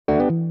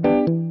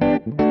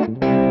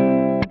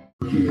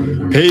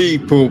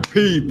People,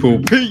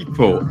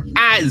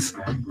 as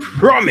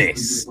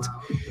promised,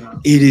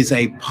 it is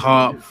a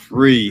part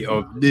 3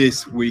 of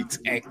this week's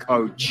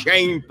Echo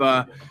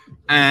Chamber.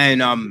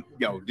 And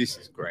this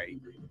is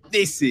great.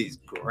 This is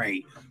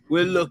great.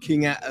 We're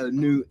looking at a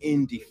new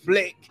indie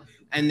flick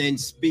and then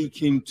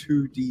speaking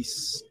to the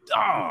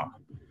star.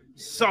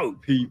 So,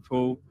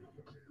 people,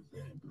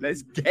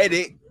 let's get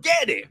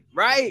it,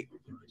 right?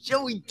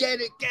 Shall we get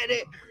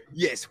it?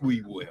 Yes,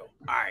 we will.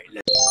 All right,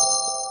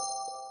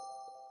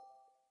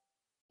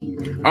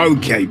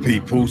 Okay,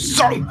 people,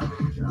 so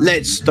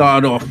let's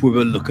start off with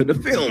a look at the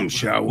film,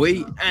 shall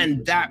we?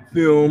 And that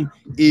film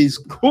is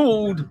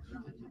called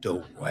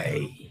The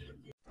Way.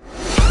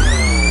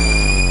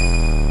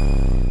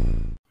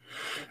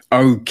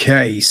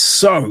 Okay,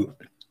 so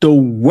The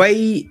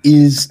Way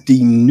is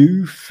the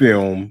new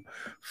film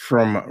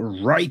from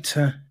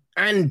writer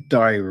and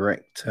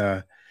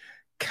director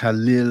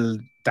Khalil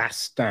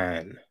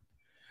Dastan.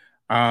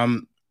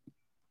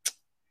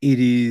 It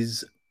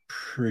is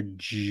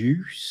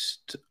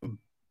produced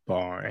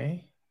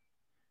by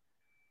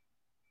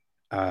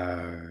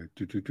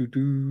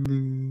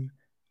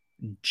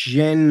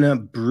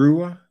Jen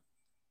Brewer.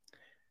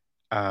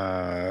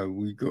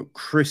 We got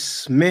Chris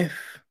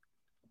Smith,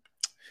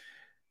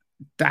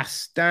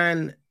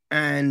 Dastan,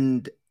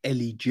 and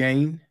Ellie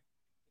Jane.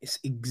 It's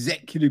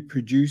executive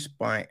produced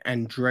by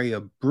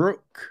Andrea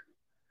Brooke,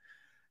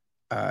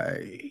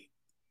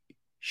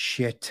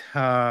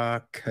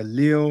 Sheta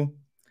Khalil,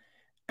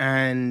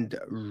 and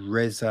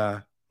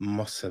Reza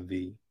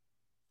Mossavi.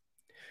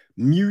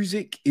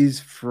 Music is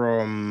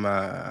from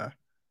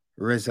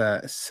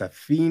Reza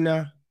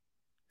Safina.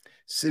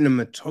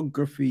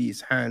 Cinematography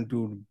is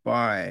handled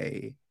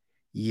by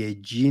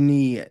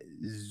Yevgeny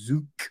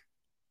Zook.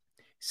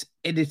 It's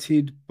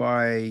edited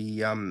by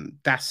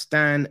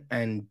Dastan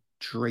and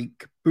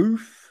Drake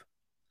Booth.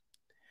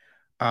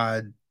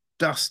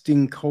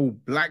 Dustin Cole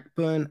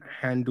Blackburn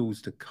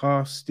handles the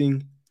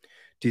casting.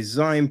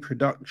 Design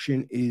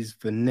production is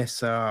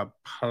Vanessa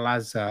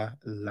Plaza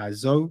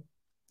Lazo.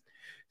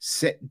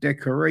 Set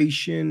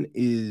decoration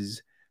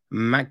is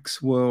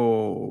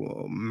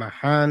Maxwell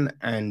Mahan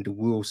and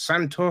Will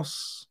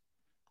Santos.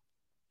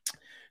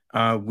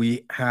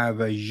 We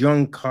have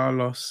Jean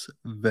Carlos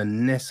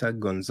Vanessa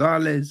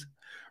Gonzalez,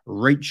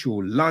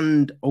 Rachel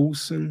Lund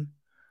Olsen,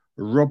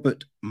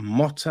 Robert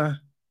Motta,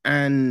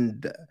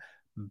 and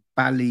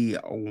Bali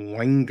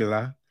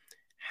Wengler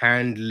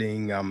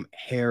handling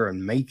hair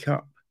and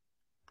makeup.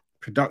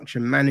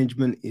 Production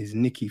management is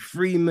Nikki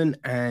Freeman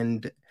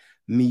and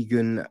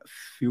Megan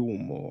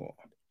Fillmore.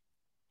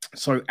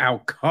 So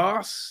our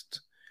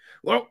cast,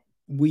 well,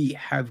 we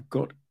have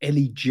got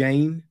Ellie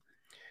Jane.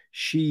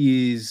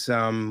 She is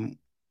our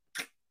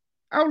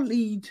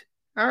lead.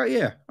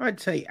 I'd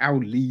say our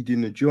lead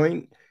in the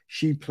joint.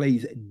 She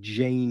plays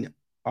Jane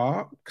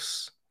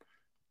Arcs.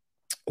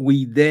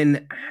 We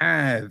then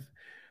have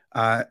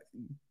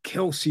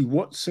Kelsey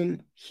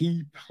Watson.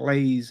 He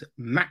plays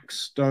Max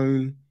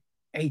Stone,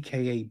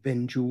 aka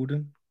Ben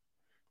Jordan.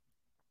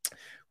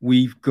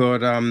 We've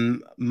got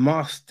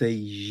Master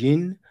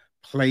Jin,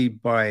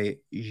 played by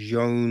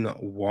Joan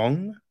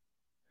Wong.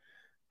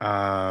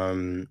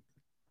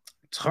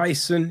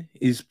 Tyson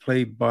is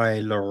played by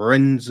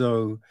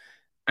Lorenzo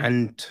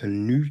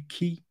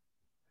Antonucci.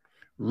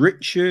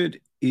 Richard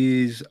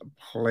is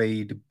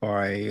played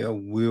by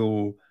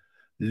Will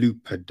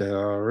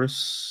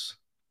Lupadaris.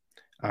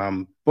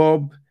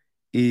 Bob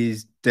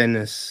is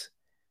Dennis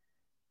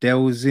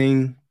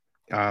Delsing.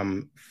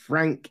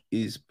 Frank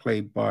is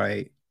played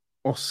by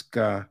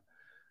Oscar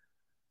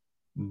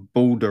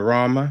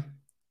Balderrama.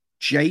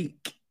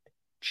 Jake,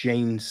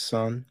 Jane's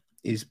son,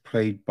 is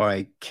played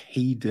by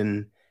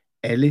Caden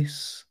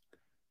Ellis.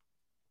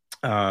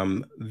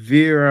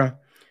 Vera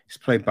is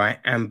played by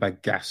Amber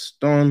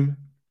Gaston.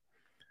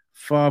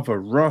 Father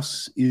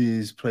Ross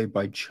is played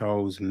by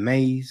Charles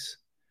Mays.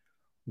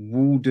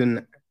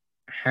 Walden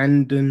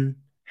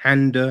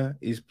Hander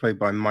is played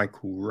by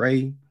Michael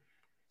Ray.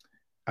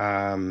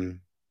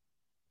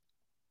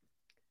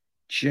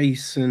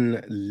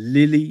 Jason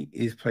Lilly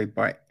is played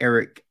by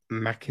Eric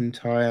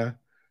McIntyre.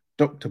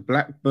 Dr.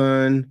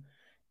 Blackburn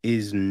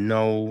is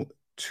Noel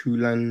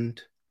Tuland.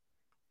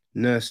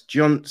 Nurse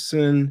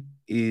Johnson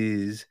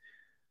is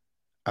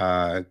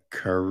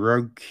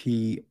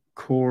Karoki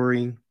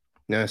Corey.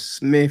 Nurse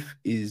Smith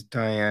is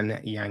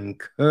Diane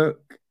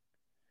Yankirk.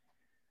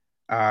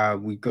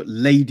 We've got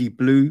Lady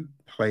Blue,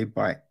 played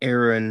by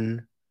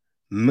Erin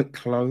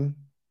Miklo.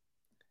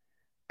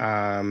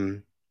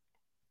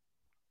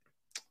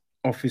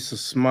 Officer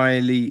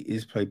Smiley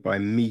is played by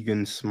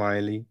Megan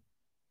Smiley.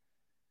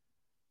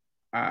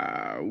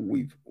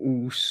 We've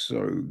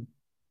also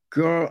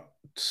got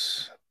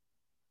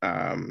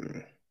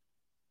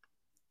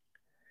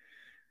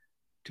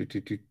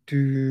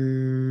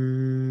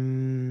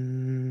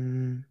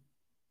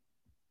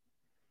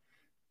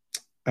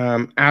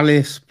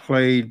Alice,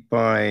 played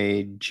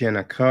by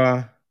Jenna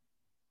Carr.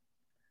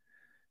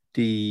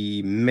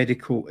 The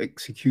medical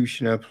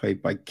executioner,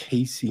 played by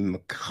Casey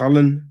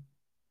McCullen.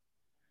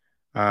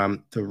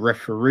 The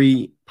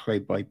referee,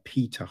 played by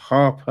Peter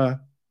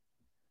Harper.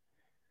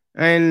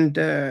 And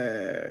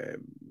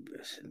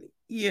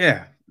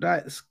yeah,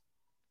 that's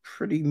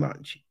pretty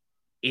much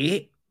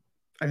it.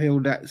 I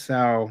feel that's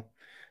our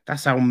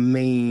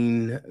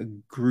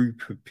main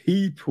group of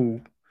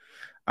people.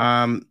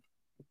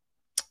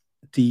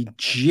 The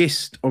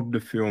gist of the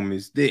film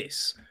is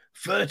this: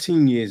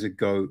 13 years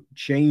ago,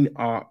 Jane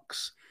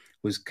Arcs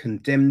was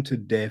condemned to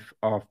death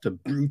after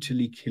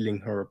brutally killing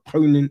her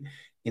opponent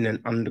in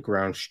an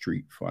underground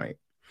street fight.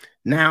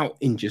 Now,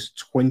 in just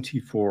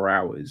 24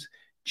 hours,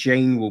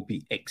 Jane will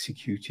be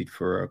executed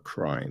for her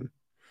crime.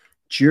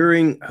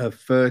 During her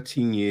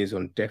 13 years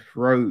on death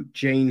row,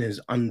 Jane has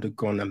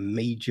undergone a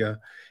major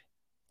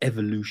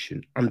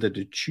evolution under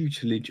the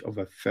tutelage of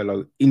a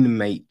fellow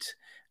inmate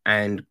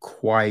and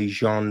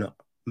Qui-Gon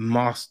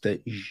Master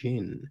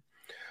Jin,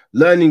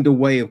 learning the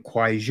way of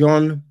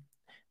Qui-Gon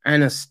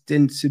and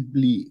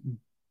ostensibly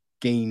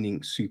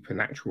gaining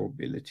supernatural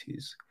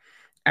abilities.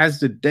 As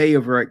the day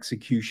of her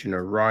execution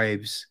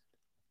arrives,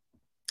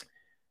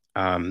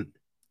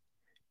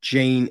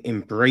 Jane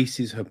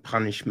embraces her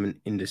punishment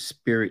in the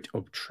spirit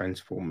of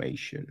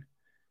transformation.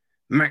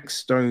 Max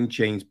Stone,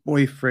 Jane's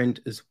boyfriend,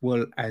 as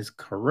well as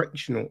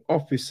correctional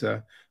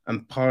officer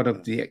and part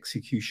of the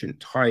execution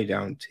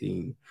tie-down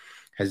team,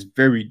 has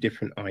very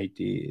different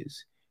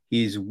ideas.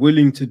 He is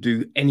willing to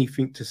do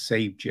anything to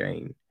save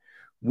Jane.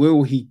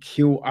 Will he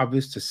kill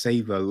others to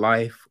save her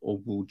life, or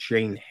will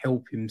Jane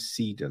help him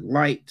see the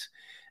light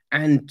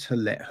and to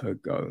let her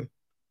go?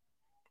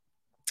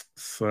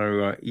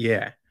 So,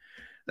 yeah,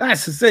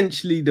 that's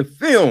essentially the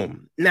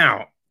film.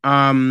 Now,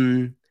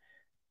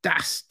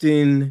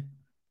 Dastin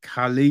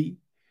Kali,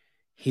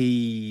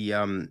 he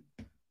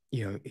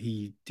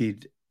he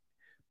did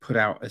put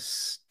out a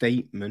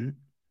statement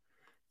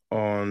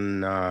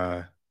on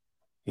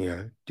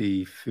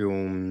the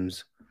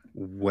film's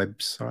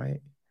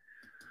website,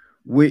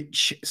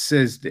 which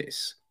says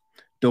this: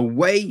 The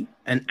Way,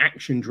 an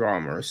action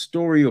drama, a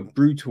story of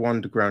brutal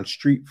underground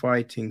street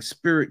fighting,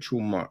 spiritual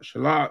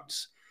martial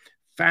arts,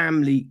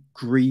 family,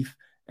 grief,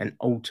 and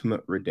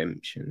ultimate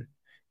redemption,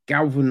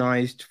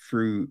 galvanized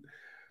through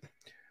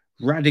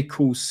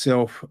radical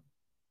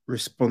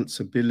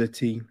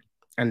self-responsibility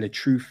and the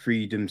true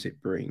freedoms it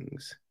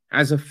brings.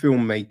 As a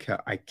filmmaker,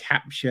 I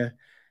capture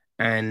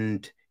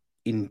and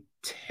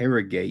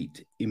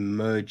interrogate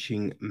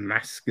emerging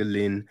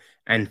masculine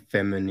and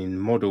feminine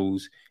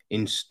models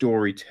in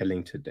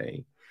storytelling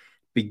today,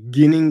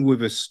 beginning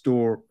with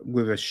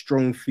a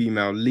strong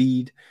female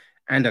lead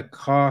and a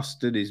cast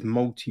that is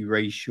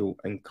multiracial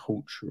and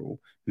cultural,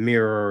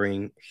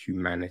 mirroring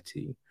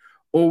humanity.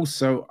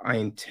 Also, I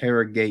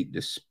interrogate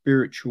the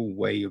spiritual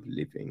way of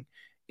living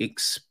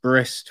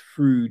expressed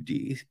through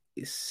the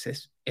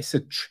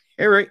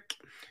esoteric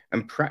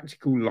and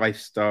practical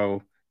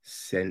lifestyle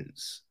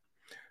sense,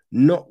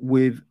 not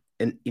with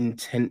an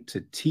intent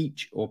to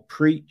teach or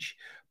preach,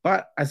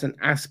 but as an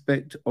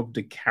aspect of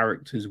the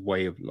character's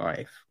way of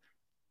life,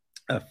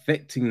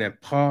 affecting their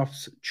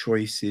paths,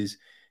 choices,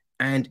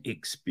 and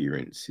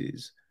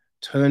experiences,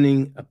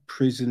 turning a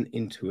prison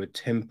into a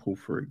temple,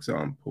 for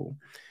example,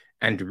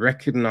 and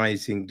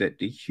recognizing that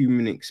the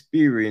human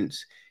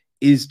experience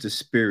is the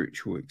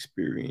spiritual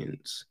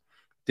experience.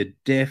 The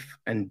depth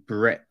and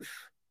breadth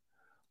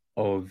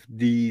of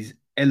these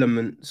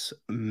elements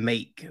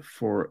make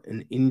for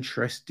an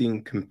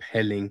interesting,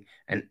 compelling,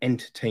 and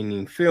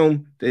entertaining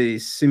film that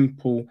is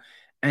simple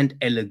and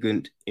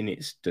elegant in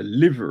its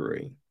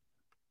delivery.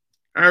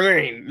 I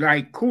mean,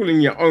 like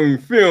calling your own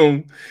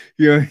film,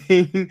 you know what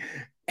I mean,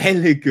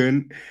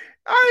 elegant.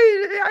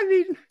 I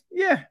mean,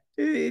 yeah,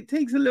 it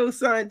takes a little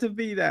something to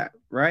be that,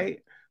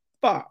 right?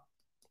 But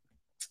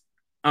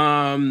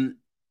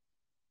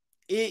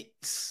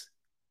it's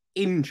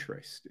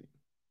interesting,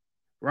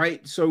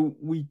 right? So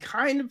we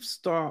kind of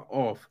start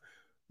off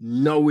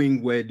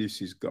knowing where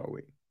this is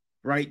going,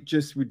 right?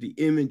 Just with the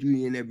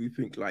imagery and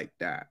everything like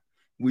that.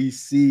 We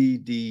see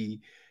the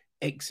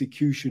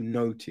execution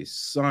notice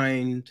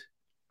signed,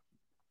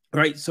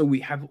 right? So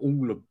we have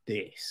all of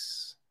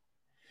this.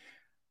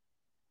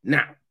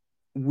 Now,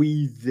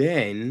 we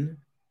then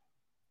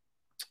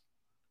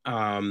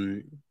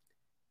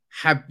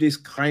have this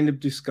kind of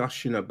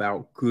discussion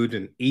about good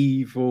and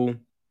evil.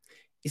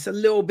 It's a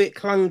little bit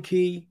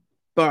clunky,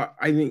 but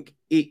I think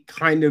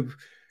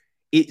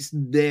it's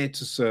there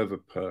to serve a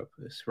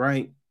purpose,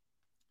 right?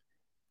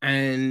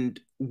 And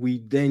we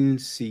then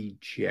see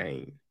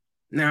Jane.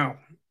 Now,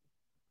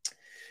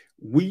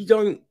 we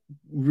don't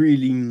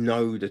really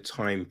know the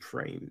time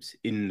frames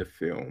in the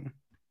film.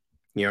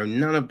 You know,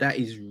 none of that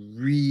is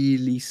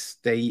really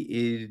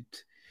stated.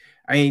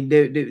 I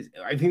mean,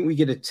 I think we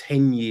get a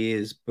 10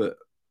 years, but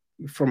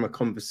from a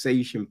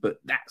conversation, but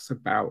that's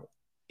about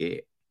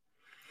it.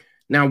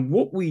 Now,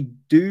 what we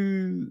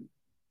do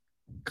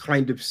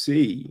kind of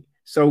see,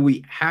 so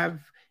we have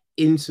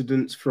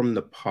incidents from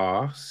the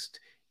past,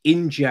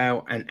 in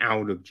jail and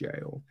out of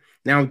jail.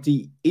 Now,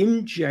 the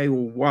in jail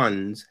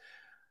ones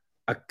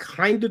are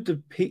kind of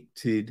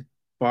depicted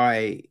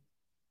by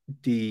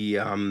the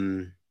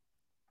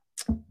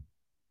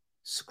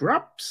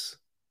scrubs.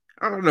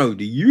 I don't know,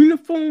 the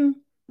uniform,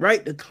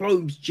 right? The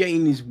clothes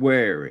Jane is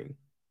wearing,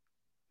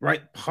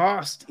 right?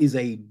 Past is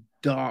a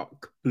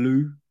dark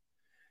blue,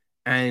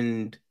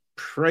 and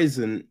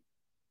present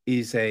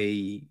is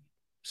a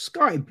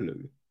sky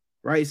blue,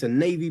 right? It's a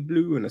navy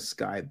blue and a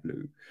sky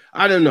blue.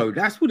 I don't know.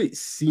 That's what it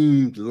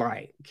seemed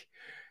like.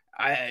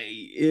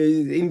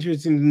 It's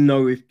interesting to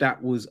know if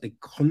that was a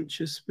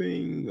conscious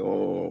thing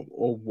or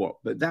what,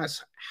 but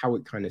that's how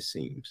it kind of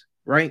seems,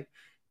 right?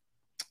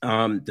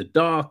 The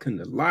dark and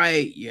the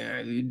light,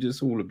 yeah,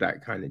 just all of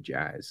that kind of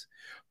jazz.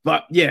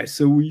 But yeah,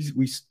 so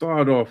we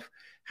start off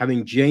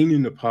having Jane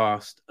in the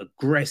past,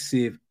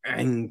 aggressive,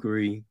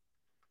 angry,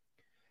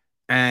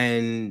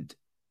 and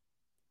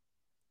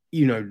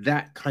you know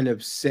that kind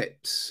of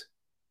sets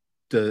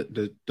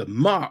the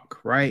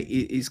mark, right?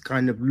 It is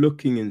kind of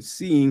looking and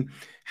seeing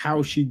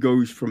how she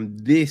goes from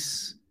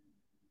this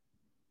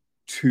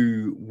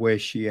to where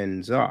she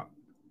ends up,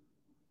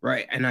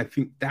 right? And I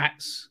think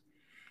that's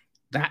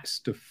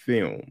the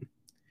film.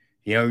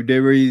 You know,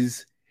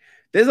 there's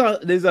a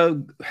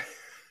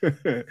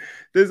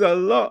there's a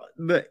lot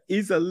that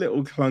is a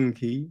little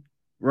clunky,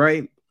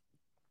 right?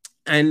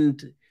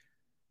 And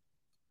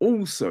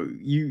also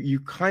you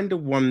kind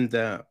of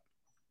wonder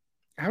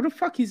how the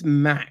fuck is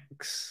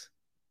Max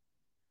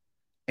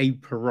a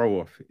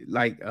parole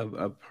like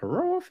a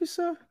parole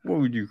officer? What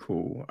would you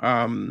call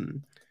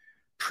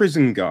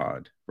prison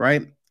guard,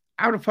 right?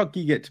 How the fuck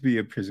you get to be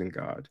a prison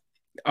guard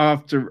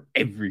after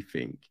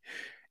everything?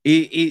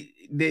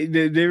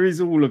 There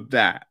is all of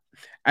that,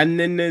 and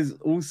then there's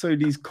also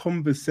these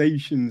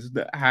conversations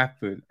that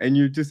happen, and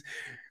you just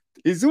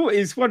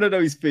it's one of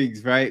those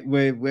things, right?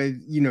 Where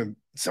you know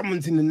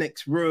someone's in the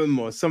next room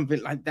or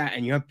something like that,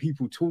 and you have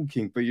people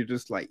talking, but you're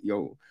just like,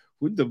 yo,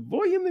 with the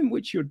volume in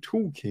which you're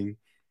talking,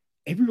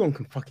 everyone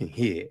can fucking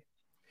hear.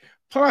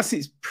 Plus,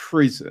 it's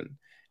prison,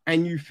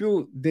 and you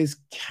feel there's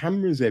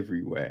cameras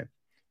everywhere,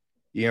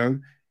 you know.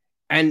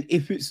 And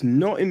if it's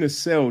not in a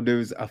cell,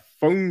 there's a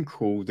phone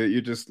call that you're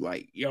just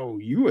like, yo,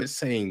 you are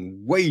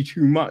saying way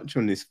too much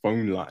on this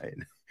phone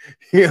line.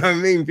 You know what I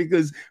mean?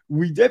 Because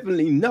we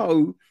definitely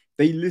know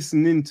they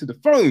listen into the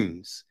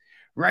phones,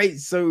 right?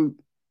 So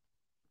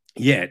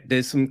yeah,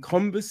 there's some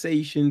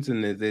conversations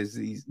and there's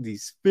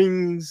these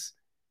things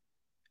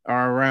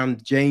are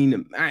around Jane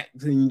and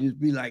Max, and you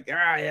just be like,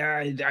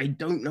 I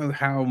don't know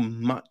how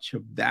much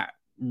of that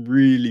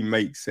really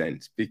makes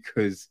sense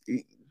because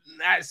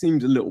that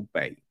seems a little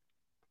bait.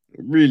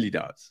 It really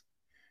does,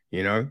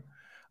 you know.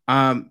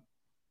 Um,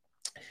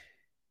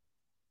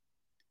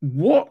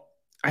 what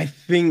I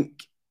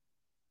think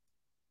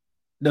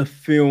the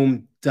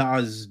film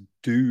does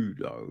do,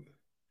 though,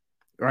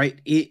 right?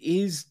 It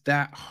is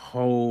that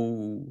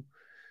whole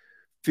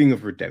thing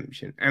of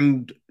redemption.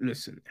 And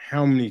listen,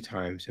 how many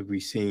times have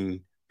we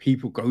seen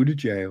people go to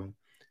jail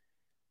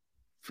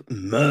for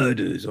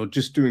murders or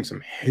just doing some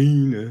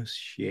heinous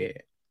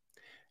shit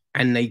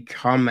and they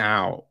come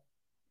out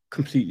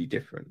completely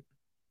different?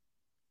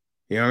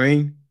 You know what I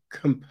mean?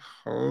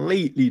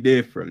 Completely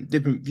different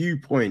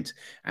viewpoints.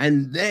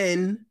 And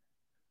then,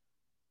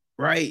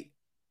 right,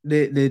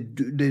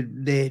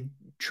 they're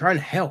trying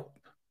to help,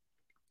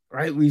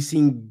 right? We've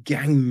seen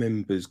gang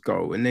members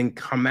go and then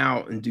come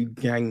out and do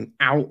gang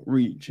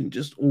outreach and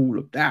just all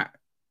of that,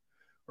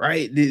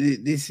 right?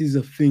 This is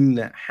a thing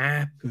that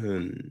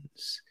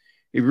happens.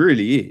 It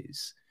really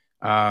is.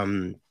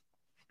 Yeah,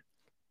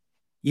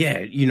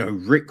 you know,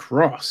 Rick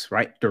Ross,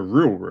 right? The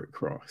real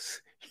Rick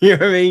Ross. You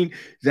know what I mean?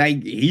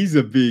 Like he's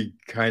a big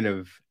kind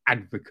of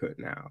advocate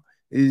now.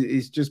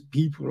 It's just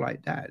people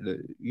like that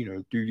that, you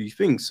know, do these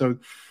things. So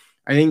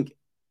I think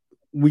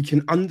we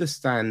can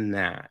understand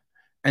that.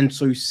 And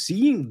so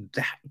seeing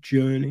that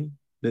journey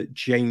that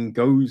Jane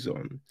goes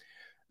on,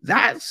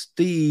 that's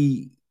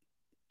the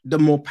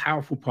more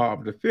powerful part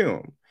of the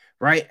film,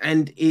 right?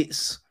 And it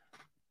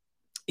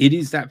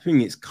is that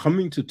thing, it's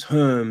coming to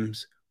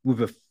terms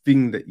with a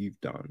thing that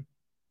you've done,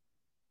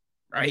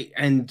 right?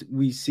 And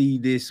we see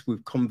this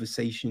with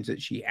conversations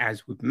that she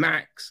has with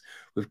Max,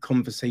 with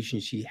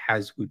conversations she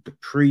has with the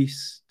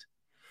priest,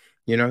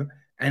 you know.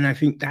 And I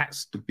think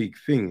that's the big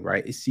thing,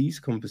 right? It's these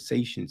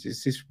conversations,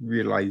 it's this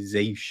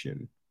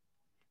realization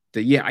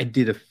that, yeah, I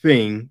did a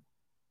thing,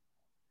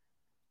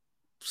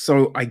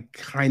 so I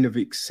kind of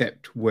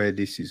accept where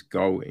this is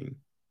going,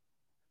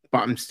 but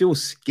I'm still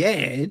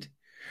scared,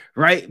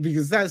 right?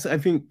 Because that's, I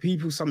think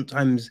people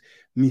sometimes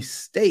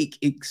mistake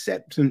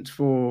acceptance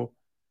for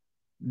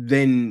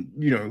then,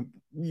 you know,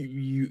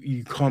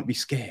 you can't be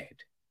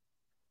scared,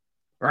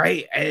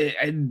 right?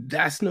 And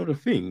that's not a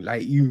thing.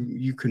 Like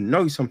you can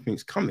know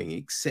something's coming,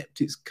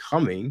 accept it's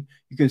coming.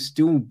 You can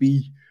still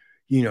be,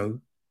 you know,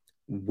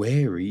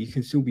 wary. You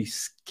can still be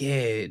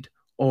scared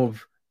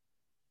of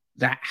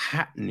that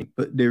happening,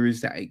 but there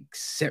is that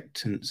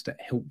acceptance that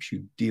helps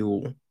you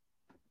deal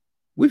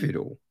with it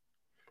all,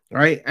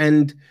 right?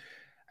 And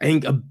I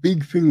think a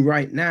big thing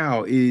right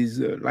now is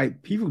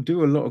like people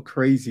do a lot of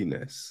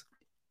craziness,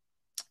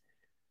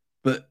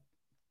 but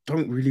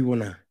don't really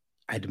want to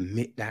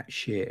admit that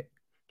shit.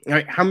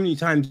 Like, how many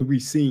times have we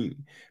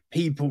seen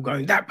people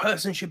going, that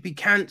person should be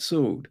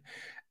cancelled.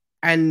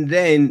 And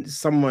then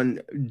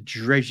someone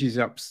dredges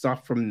up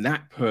stuff from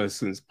that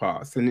person's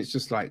past. And it's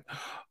just like,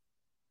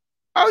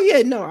 oh,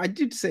 yeah, no, I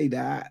did say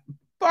that.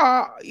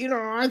 But, you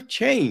know, I've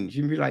changed.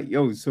 And be like,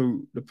 yo,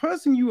 so the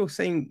person you were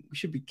saying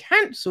should be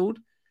cancelled,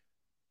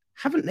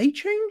 haven't they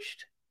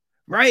changed?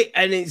 Right.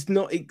 And it's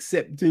not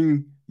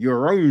accepting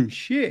your own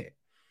shit.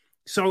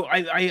 So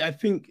I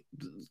think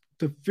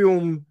the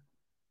film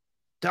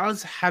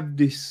does have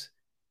this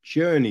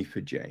journey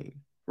for Jane,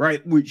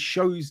 right? Which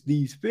shows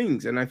these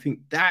things. And I think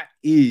that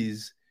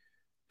is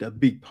the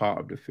big part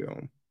of the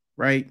film,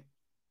 right?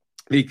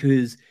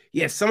 Because,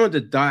 yeah, some of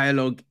the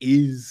dialogue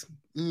is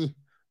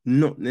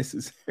not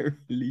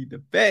necessarily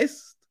the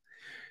best,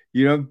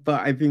 you know,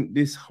 but I think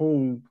this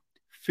whole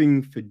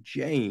thing for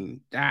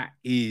Jane, that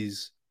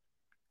is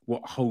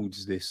what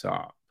holds this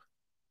up,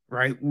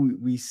 right?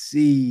 We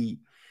see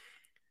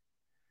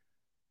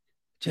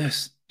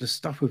just the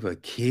stuff with a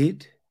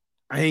kid.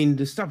 I mean,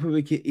 the stuff with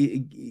a kid,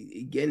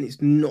 again,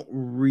 it's not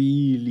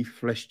really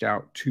fleshed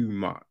out too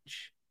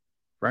much,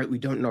 right? We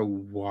don't know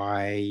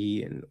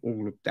why and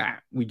all of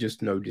that. We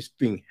just know this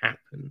thing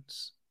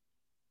happens.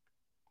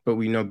 But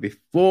we know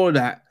before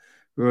that,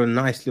 we were a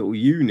nice little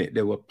unit.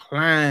 There were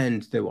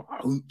plans, there were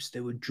hopes,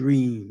 there were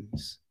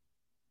dreams,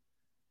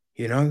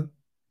 you know?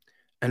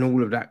 And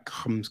all of that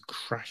comes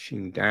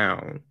crashing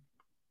down.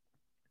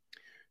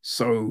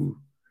 So,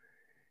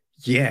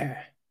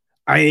 yeah,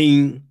 I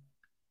mean,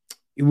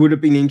 it would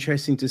have been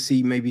interesting to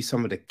see maybe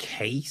some of the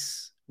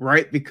case,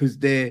 right? Because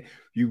there,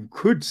 you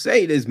could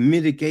say there's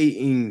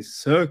mitigating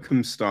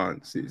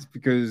circumstances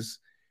because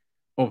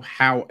of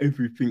how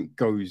everything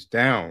goes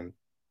down,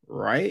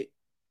 right?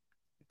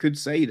 Could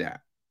say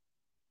that.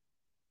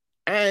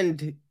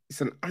 And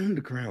it's an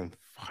underground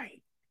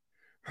fight,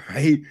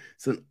 right?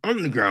 It's an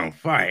underground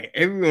fight.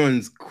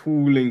 Everyone's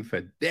calling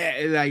for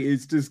that. Like,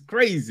 it's just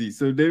crazy.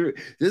 So there's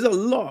a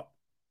lot.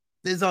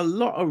 There's a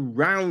lot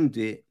around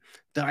it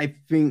that I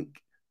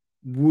think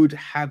would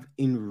have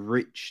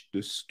enriched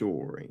the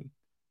story.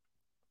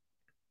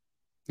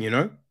 You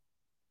know?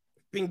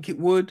 I think it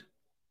would.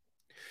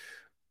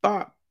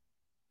 But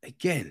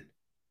again,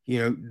 you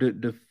know,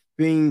 the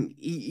thing,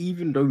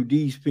 even though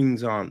these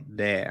things aren't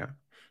there,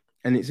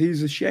 and it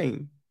is a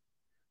shame,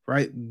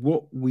 right?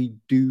 What we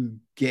do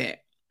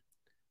get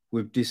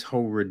with this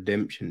whole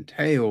redemption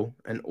tale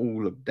and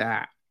all of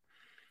that,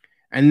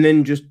 and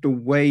then just the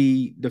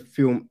way the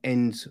film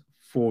ends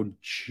for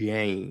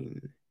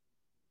Jane,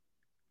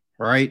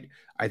 right?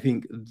 I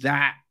think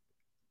that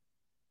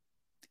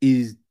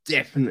is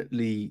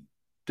definitely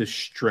the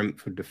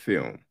strength of the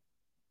film.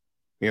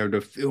 You know,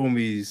 the film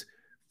is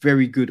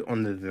very good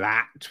on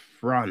that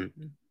front,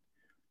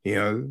 you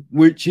know,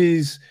 which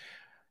is,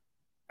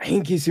 I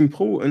think it's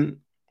important,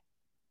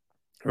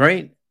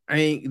 right? I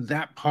think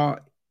that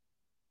part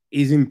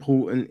is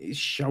important. It's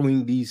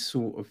showing these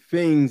sort of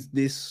things,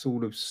 this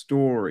sort of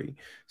story.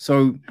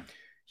 So,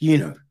 you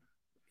know,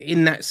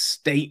 in that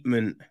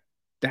statement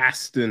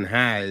Daston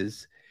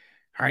has,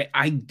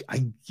 I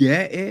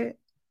get it.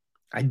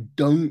 I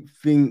don't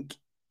think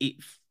it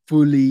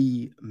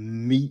fully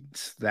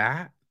meets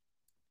that,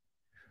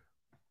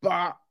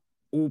 but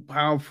all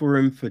power for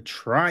him for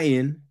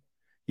trying,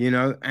 you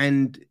know,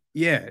 and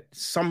yeah,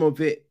 some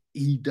of it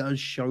he does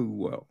show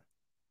well,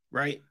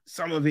 right?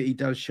 Some of it he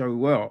does show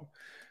well.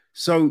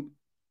 So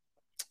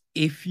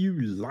if you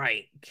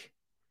like,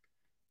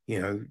 you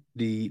know,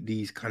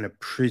 these kind of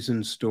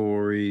prison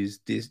stories,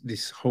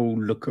 this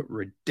whole look at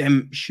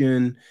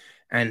redemption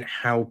and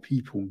how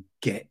people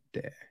get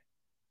there,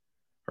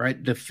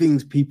 right? The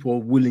things people are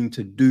willing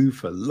to do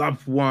for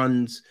loved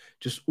ones,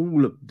 just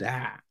all of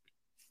that,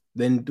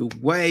 then the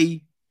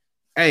way,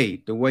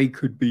 hey, the way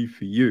could be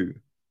for you,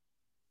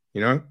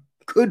 you know,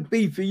 could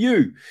be for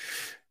you.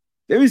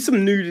 There is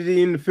some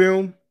nudity in the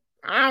film.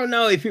 I don't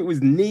know if it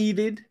was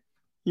needed,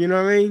 you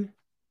know what I mean?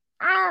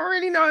 I don't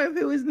really know if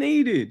it was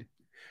needed.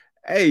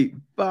 Hey,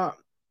 but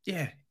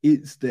yeah,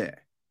 it's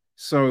there.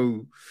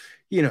 So,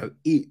 you know,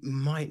 it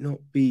might not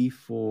be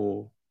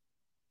for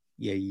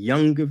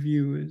younger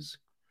viewers,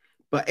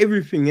 but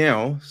everything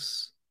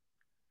else,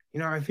 you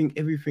know, I think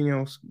everything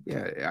else,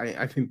 yeah,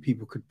 I think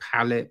people could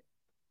palate,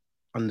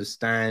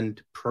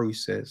 understand,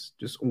 process,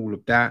 just all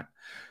of that.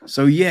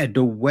 So yeah,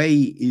 The Way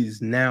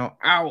is now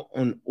out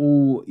on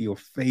all your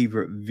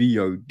favorite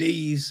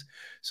VODs.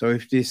 So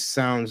if this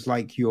sounds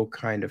like your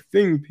kind of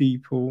thing,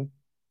 people,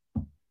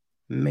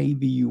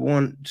 maybe you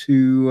want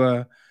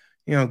to,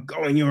 you know,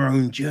 go on your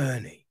own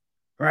journey,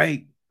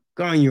 right?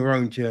 Go on your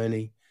own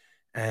journey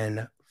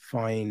and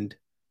find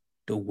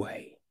the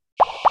way.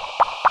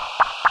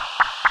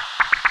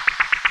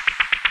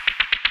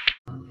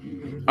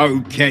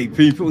 Okay,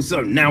 people.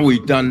 So now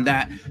we've done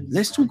that.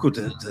 Let's talk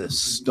about the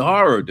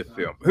star of the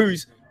film,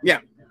 whose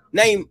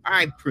name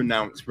I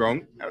pronounced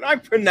wrong, and I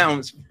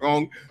pronounced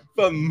wrong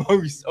for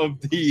most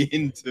of the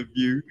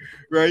interview,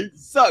 right?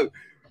 So,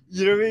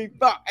 you know what I mean?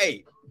 But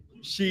hey,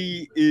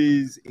 she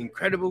is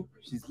incredible.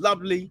 She's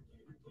lovely,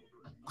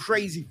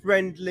 crazy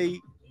friendly,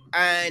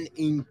 and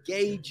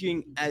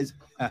engaging as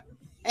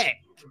heck.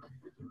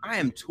 I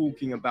am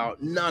talking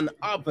about none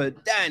other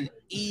than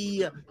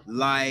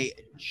Eli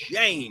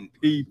Jane,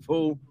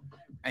 people,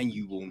 and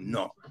you will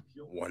not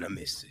want to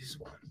miss this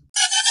one.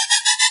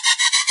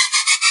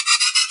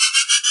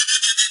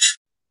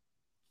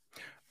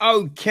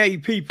 Okay,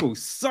 people,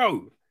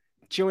 so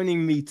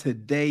joining me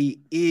today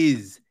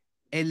is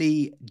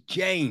Ellie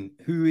Jane,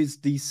 who is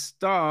the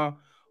star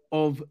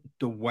of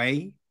The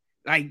Way.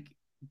 Like,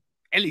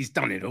 Ellie's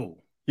done it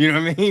all. You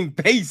know what I mean?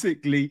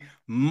 Basically,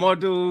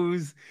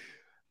 models,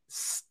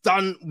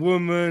 stunt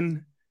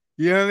woman,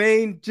 you know what I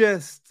mean?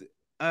 Just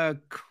a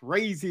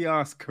crazy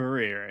ass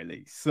career,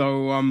 Ellie.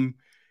 So,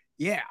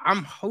 yeah,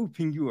 I'm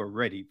hoping you are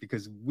ready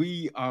because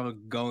we are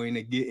going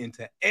to get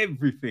into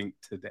everything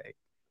today.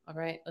 All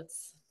right,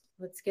 let's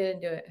get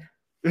into it.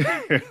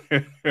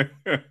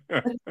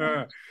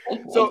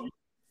 So,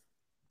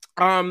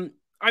 I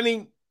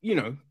mean, you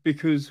know,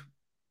 because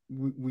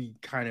we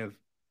kind of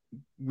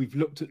we've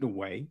looked at The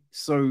Way,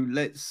 so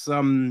let's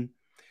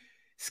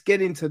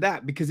get into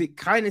that because it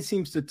kind of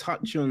seems to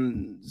touch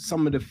on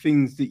some of the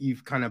things that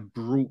you've kind of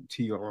brought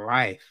to your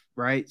life,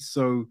 right?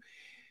 So,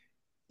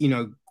 you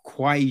know,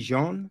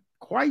 Kwai-Jeon,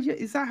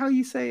 is that how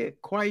you say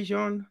it?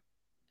 Kwai-Jeon?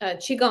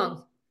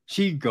 Qigong.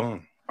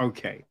 Qigong.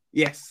 Okay.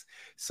 Yes.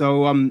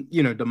 So,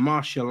 you know, the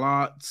martial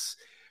arts,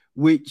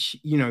 which,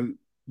 you know,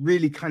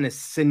 really kind of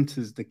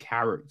centers the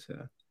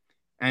character.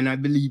 And I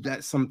believe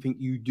that's something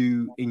you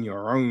do in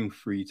your own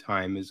free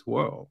time as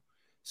well.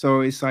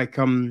 So it's like,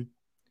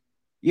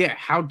 yeah,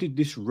 how did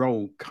this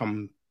role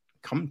come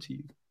to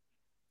you?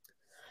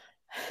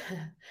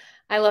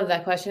 I love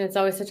that question. It's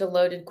always such a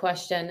loaded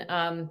question.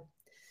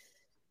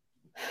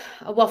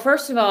 Well,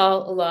 first of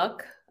all,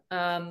 luck.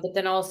 But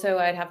then also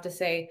I'd have to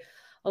say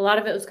a lot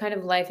of it was kind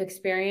of life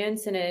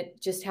experience, and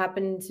it just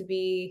happened to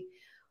be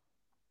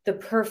the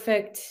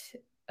perfect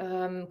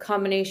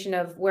combination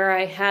of where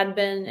I had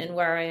been and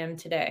where I am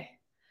today.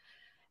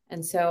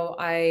 And so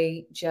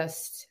I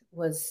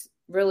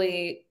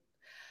really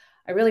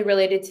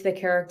related to the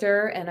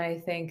character. And I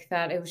think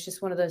that it was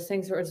just one of those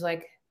things where it was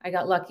like, I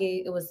got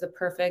lucky. It was the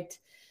perfect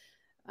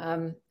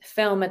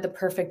film at the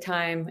perfect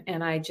time.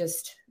 And I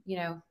just,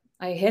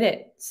 I hit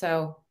it.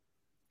 So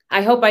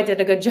I hope I did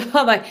a good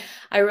job.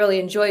 I really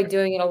enjoyed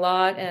doing it a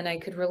lot, and I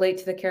could relate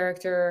to the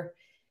character,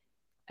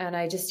 and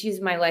I just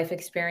used my life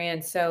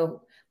experience.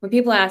 So when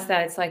people ask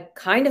that, it's like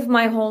kind of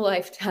my whole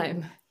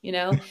lifetime,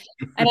 And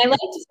I like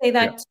to say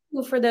that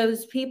too for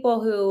those people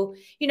who,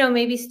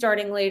 maybe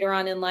starting later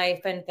on in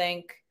life and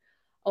think,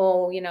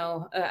 oh,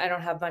 I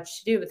don't have much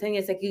to do. But the thing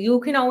is, like,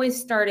 you can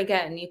always start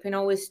again. You can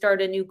always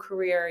start a new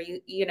career.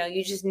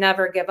 You just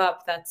never give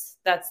up. That's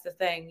the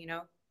thing,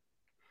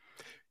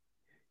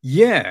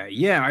 Yeah,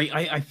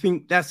 I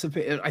think that's a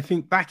bit. I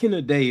think back in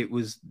the day, it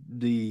was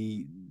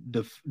the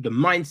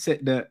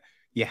mindset that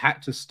you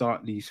had to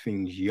start these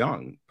things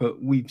young.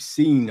 But we've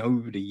seen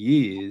over the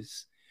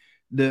years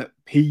that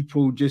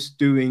people just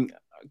doing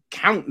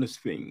countless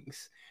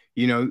things,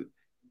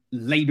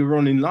 later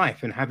on in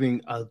life and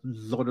having a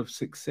lot of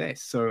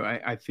success. So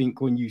I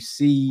think when you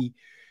see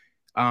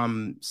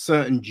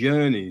certain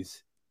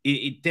journeys,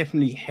 it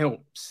definitely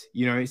helps.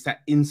 It's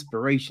that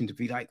inspiration to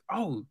be like,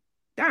 oh,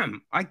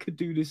 damn, I could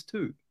do this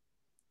too.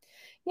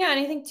 Yeah, and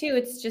I think too,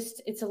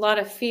 it's a lot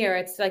of fear.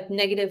 It's like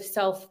negative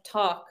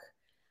self-talk,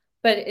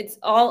 but it's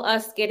all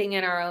us getting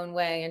in our own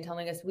way and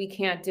telling us we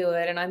can't do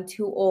it, and I'm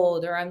too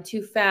old, or I'm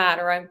too fat,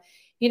 or I'm,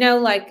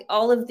 like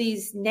all of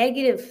these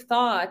negative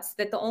thoughts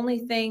that the only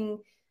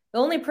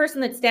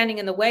person that's standing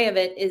in the way of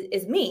it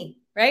is me,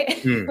 right?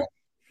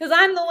 Because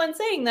I'm the one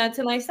saying that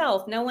to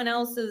myself. No one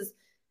else is,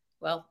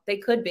 well, they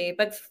could be,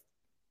 but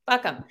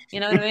fuck them. You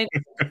know what I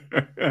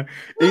mean?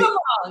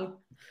 Wrong.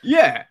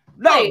 Yeah.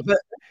 No, right. But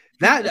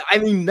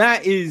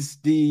that is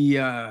the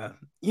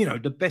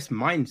the best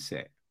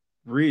mindset,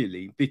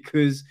 really,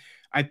 because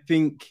I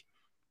think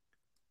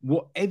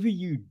whatever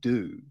you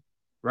do,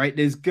 right,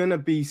 there's gonna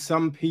be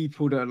some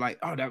people that are like,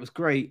 oh, that was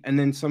great, and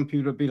then some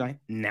people will be like,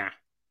 nah,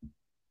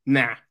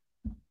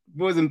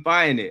 wasn't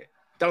buying it,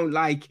 don't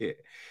like it.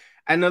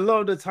 And a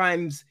lot of the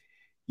times,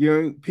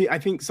 I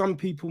think some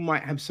people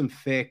might have some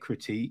fair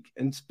critique,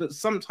 but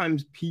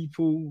sometimes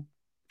people,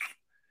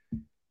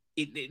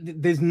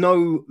 there's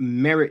no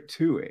merit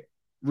to it,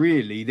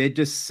 really. They're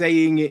just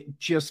saying it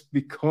just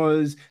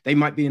because they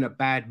might be in a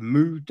bad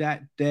mood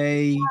that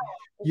day.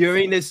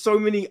 There's so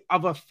many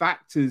other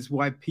factors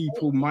why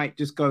people might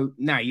just go,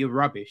 nah, you're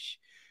rubbish.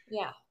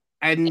 Yeah.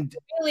 And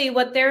really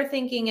what they're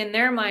thinking in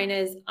their mind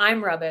is,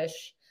 I'm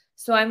rubbish,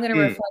 so I'm going to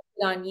reflect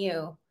it on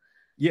you.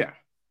 Yeah.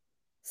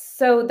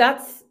 So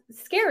that's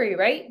scary,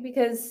 right?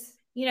 Because,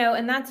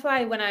 and that's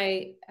why when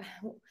I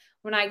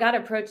got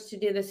approached to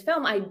do this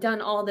film, I'd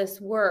done all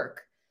this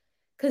work,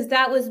 because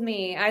that was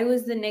me. I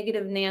was the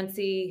negative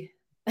Nancy,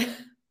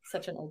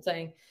 such an old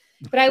saying,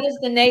 but I was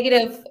the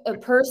negative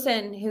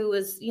person who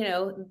was,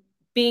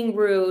 being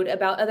rude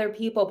about other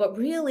people. But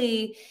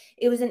really,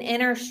 it was an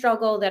inner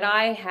struggle that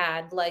I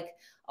had, like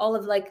all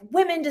of like,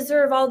 women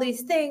deserve all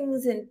these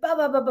things and blah,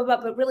 blah, blah, blah, blah.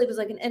 But really, it was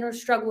like an inner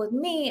struggle with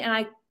me. And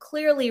I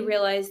clearly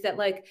realized that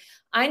like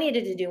I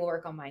needed to do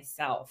work on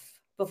myself.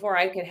 before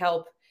I could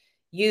help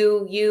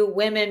you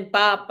women,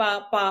 bop,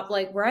 bop, bop,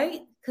 like,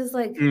 right? Because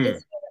like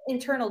it's an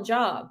internal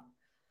job.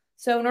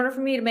 So in order for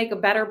me to make a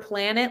better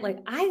planet, like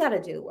I got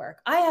to do work.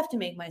 I have to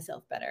make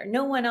myself better.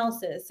 No one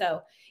else is.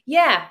 So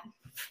yeah,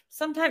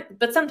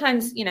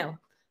 sometimes, you know,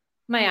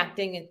 my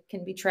acting, it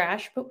can be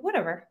trash, but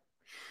whatever.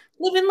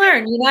 Live and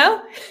learn, you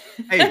know?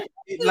 Hey,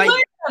 like,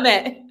 learn from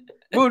it.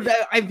 Well,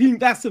 I think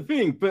that's the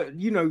thing. But,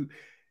 you know,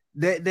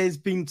 there's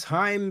been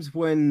times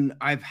when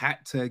I've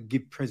had to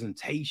give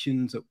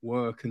presentations at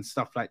work and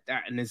stuff like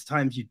that. And there's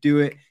times you do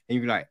it and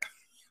you're like,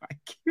 I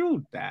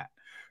killed that.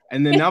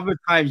 And then other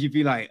times you'd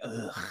be like,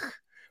 ugh,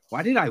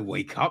 why did I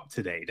wake up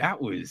today?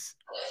 That was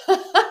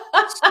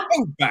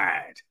so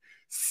bad.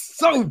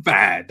 So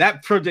bad.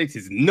 That project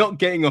is not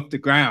getting off the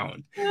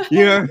ground.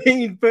 You know what I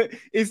mean? But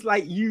it's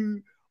like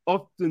you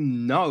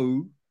often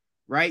know,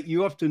 right?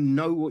 You often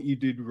know what you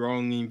did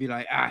wrong and be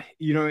like,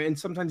 you know, and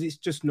sometimes it's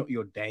just not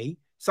your day.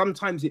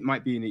 Sometimes it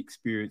might be an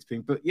experience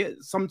thing, but yeah,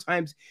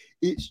 sometimes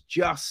it's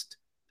just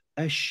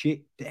a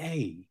shit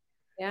day.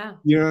 Yeah.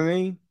 You know what I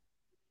mean?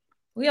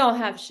 We all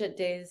have shit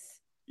days.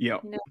 Yeah,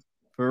 you know?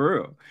 For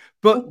real.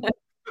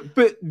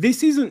 But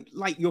this isn't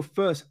like your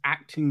first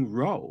acting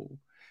role.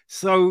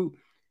 So,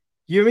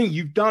 you know what I mean?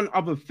 You've done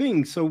other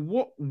things. So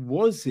what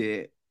was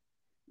it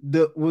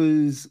that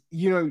was,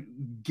 you know,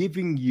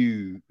 giving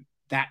you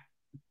that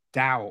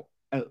doubt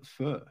at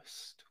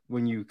first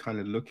when you were kind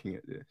of looking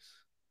at this?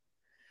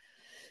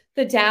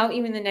 The doubt,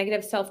 even the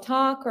negative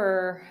self-talk,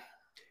 or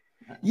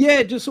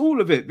yeah, just all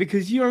of it,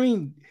 because you know what I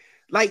mean,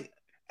 like,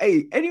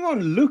 hey,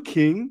 anyone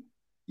looking,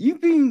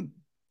 you've been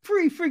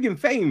pretty friggin'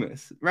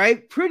 famous,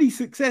 right? Pretty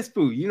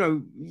successful, you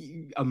know,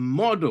 a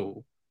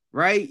model,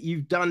 right?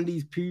 You've done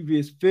these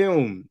previous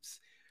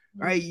films,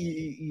 right?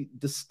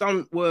 The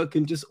stunt work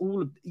and just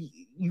all of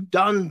you've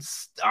done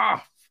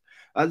stuff.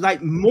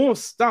 Like more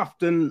stuff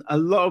than a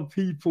lot of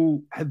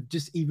people have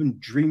just even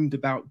dreamed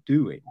about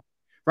doing,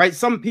 right?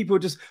 Some people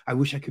just, I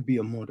wish I could be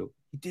a model.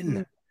 You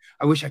didn't.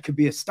 I wish I could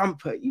be a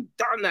stumper. You've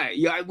done that.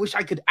 Yeah, I wish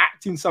I could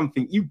act in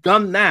something. You've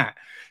done that.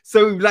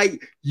 So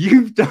like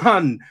you've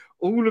done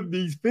all of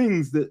these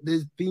things that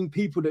there's been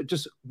people that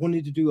just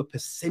wanted to do a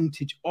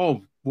percentage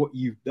of what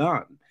you've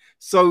done.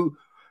 So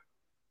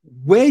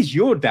where's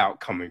your doubt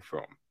coming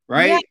from,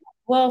 right? Yeah.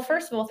 Well,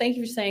 first of all, thank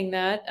you for saying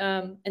that.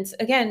 And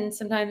again,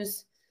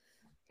 sometimes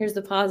here's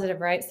the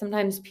positive, right?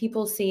 Sometimes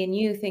people see in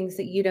you things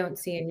that you don't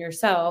see in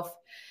yourself,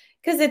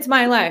 because it's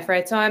my life,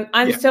 right? So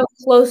I'm so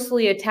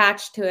closely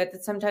attached to it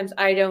that sometimes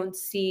I don't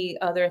see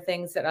other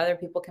things that other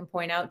people can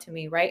point out to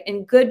me, right?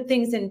 And good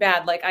things and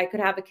bad. Like I could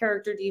have a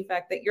character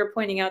defect that you're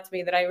pointing out to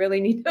me that I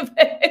really need to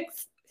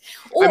fix.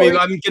 Or, I mean,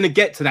 I'm going to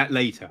get to that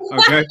later,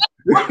 okay?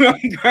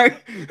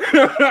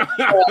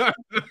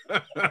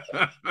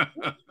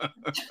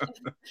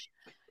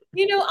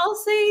 You know, I'll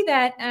say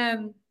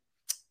that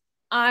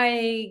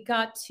I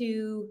got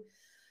to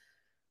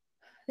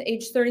the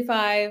age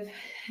 35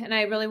 and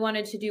I really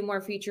wanted to do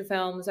more feature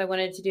films. I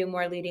wanted to do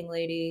more leading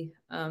lady.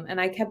 And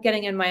I kept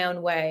getting in my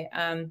own way.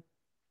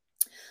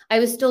 I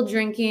was still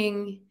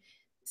drinking,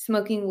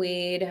 smoking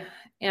weed.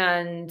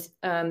 And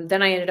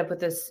then I ended up with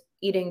this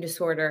eating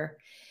disorder.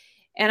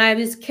 And I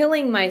was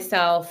killing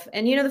myself.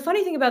 And, you know, the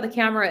funny thing about the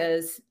camera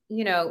is,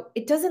 you know,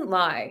 it doesn't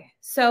lie.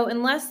 So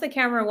unless the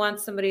camera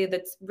wants somebody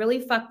that's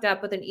really fucked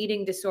up with an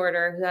eating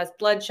disorder who has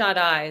bloodshot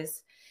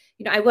eyes,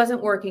 you know, I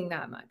wasn't working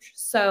that much.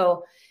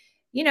 So,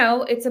 you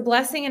know, it's a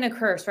blessing and a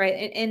curse,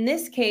 right? In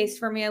this case,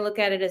 for me, I look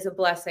at it as a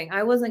blessing.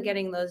 I wasn't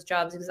getting those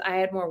jobs because I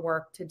had more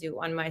work to do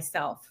on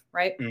myself,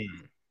 right?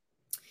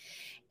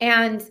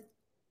 And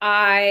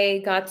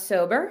I got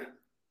sober.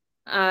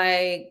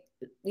 I,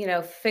 you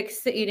know,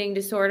 fixed the eating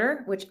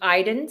disorder, which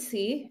I didn't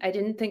see. I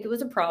didn't think it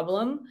was a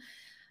problem.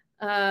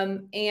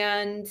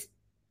 And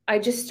I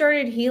just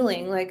started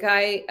healing. Like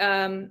I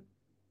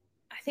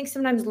think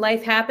sometimes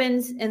life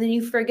happens and then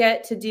you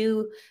forget to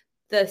do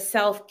the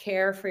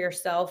self-care for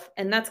yourself.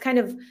 And that's kind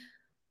of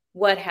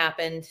what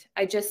happened.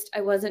 I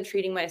wasn't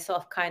treating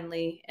myself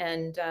kindly.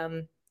 And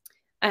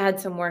I had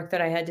some work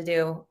that I had to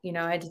do. You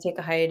know, I had to take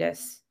a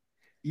hiatus.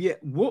 Yeah.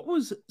 What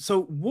was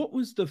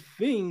the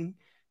thing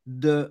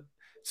that,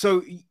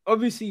 so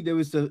obviously there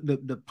was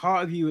the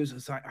part of you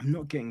is like, I'm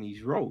not getting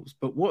these roles,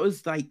 but what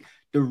was like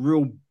the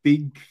real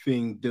big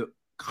thing that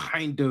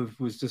kind of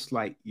was just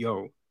like,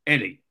 yo,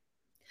 Eddie,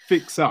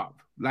 fix up.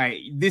 Like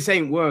this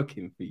ain't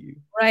working for you.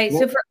 Right.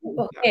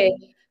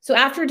 So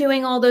after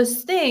doing all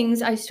those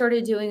things, I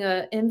started doing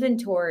an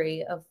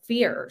inventory of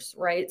fears,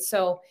 right?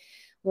 So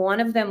one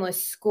of them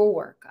was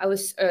schoolwork. I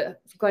was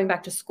going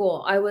back to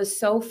school. I was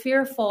so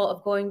fearful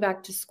of going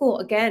back to school.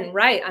 Again,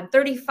 right, I'm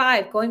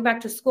 35, going back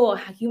to school,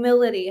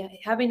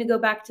 humility, having to go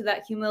back to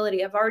that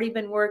humility. I've already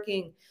been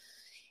working.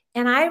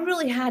 And I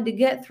really had to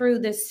get through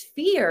this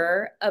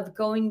fear of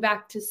going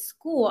back to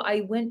school.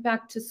 I went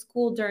back to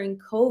school during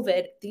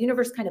COVID. The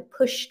universe kind of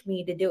pushed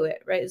me to do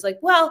it, right? It's like,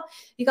 well,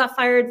 you got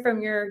fired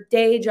from your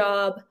day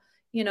job,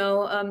 you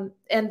know,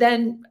 and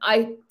then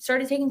I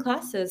started taking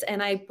classes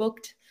and I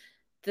booked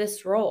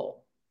this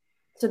role.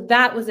 So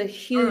that was a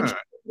huge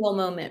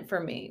moment for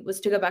me,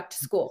 was to go back to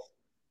school.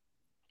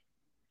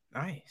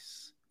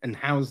 Nice. And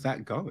how's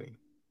that going?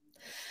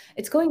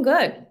 It's going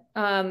good.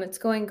 It's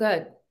going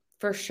good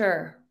for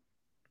sure.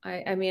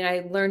 I mean,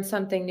 I learn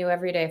something new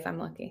every day if I'm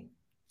lucky.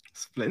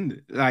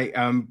 Splendid. Like,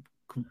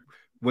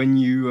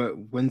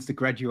 when's the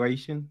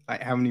graduation?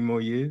 Like, how many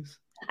more years?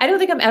 I don't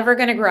think I'm ever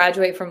going to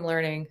graduate from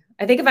learning.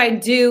 I think if I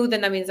do,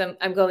 then that means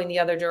I'm going the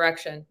other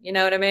direction. You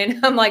know what I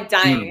mean? I'm like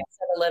dying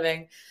instead of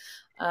living.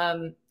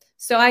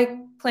 So I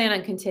plan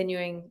on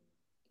continuing,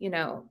 you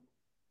know,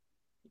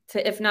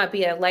 to, if not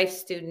be a life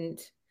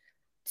student,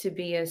 to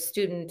be a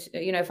student,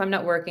 you know, if I'm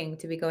not working,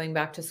 to be going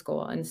back to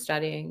school and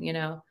studying, you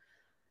know,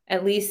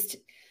 at least,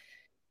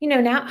 you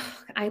know, now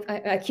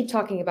I keep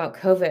talking about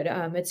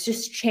COVID. It's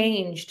just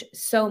changed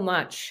so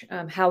much,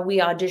 how we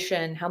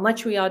audition, how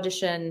much we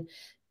audition.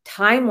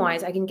 Time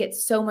wise, I can get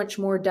so much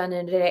more done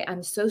in a day.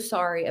 I'm so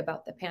sorry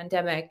about the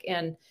pandemic,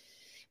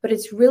 but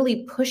it's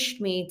really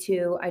pushed me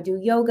to, I do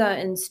yoga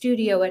in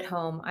studio at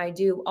home. I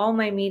do all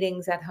my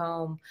meetings at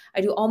home. I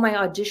do all my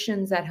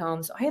auditions at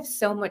home. So I have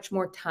so much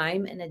more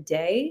time in a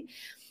day.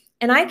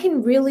 And I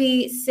can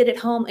really sit at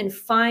home and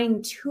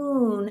fine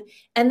tune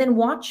and then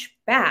watch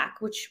back,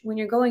 which when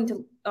you're going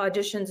to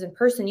auditions in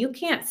person, you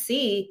can't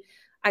see,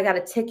 I got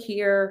a tick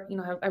here. You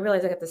know, I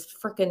realize I got this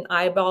freaking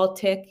eyeball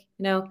tick,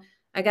 you know,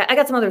 I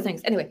got some other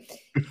things. Anyway,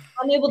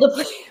 I'm able to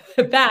play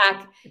it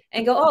back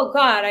and go, oh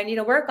God, I need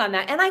to work on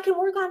that. And I can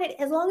work on it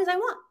as long as I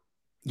want.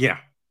 Yeah.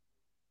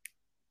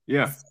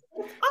 Yeah.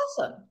 It's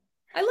awesome.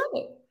 I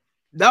love it.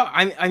 No,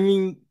 I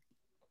mean,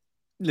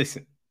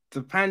 listen,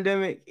 the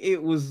pandemic,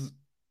 it was,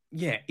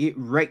 yeah, it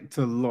wrecked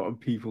a lot of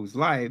people's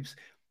lives,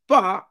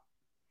 but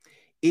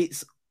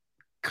it's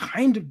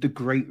kind of the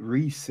great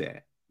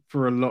reset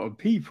for a lot of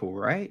people,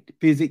 right?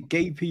 Because it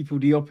gave people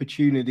the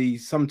opportunity.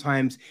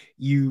 Sometimes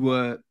you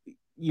were,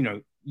 you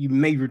know, you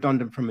made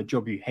redundant from a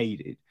job you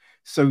hated.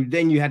 So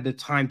then you had the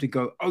time to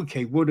go,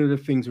 okay, what are the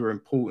things that are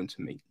important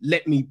to me?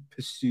 Let me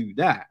pursue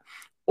that.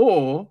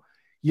 Or,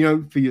 you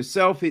know, for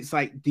yourself, it's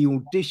like the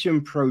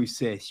audition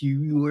process.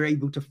 You were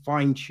able to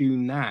fine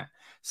tune that.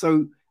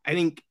 So I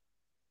think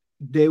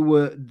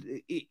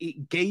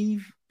it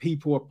gave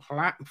people a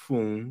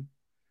platform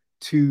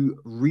to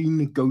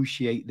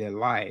renegotiate their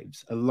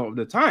lives a lot of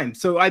the time.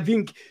 So I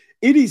think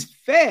it is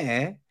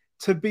fair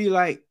to be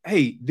like,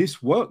 hey,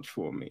 this worked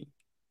for me,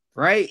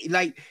 right?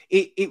 Like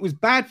it was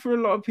bad for a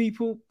lot of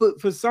people, but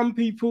for some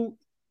people,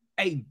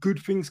 hey, good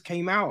things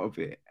came out of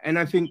it. And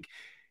I think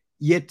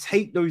you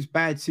take those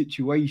bad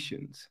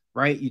situations,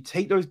 right? You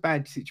take those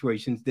bad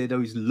situations, they're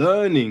those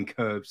learning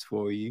curves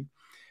for you.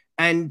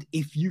 And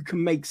if you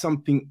can make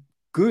something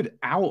good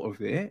out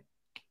of it,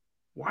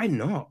 why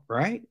not,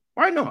 right?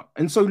 Why not?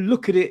 And so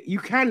look at it, you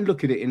can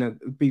look at it in a,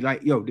 be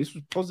like, yo, this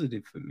was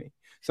positive for me.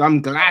 So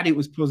I'm glad it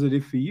was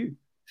positive for you.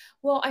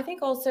 Well, I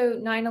think also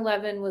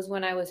 9/11 was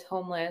when I was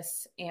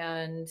homeless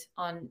and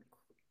on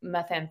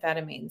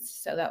methamphetamines.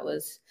 So that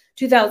was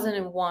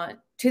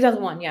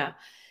 2001, yeah.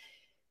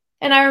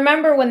 And I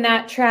remember when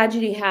that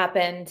tragedy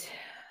happened,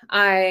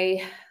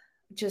 I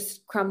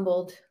just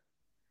crumbled,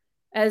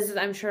 as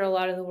I'm sure a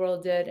lot of the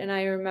world did. And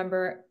I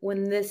remember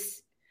when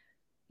this,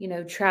 you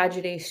know,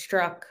 tragedy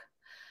struck,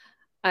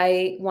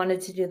 I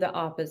wanted to do the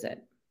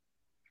opposite.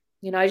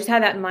 You know, I just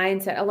had that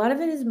mindset. A lot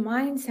of it is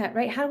mindset,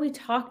 right? How do we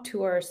talk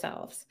to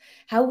ourselves?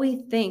 How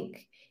we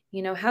think?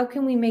 You know, how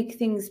can we make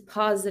things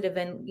positive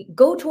and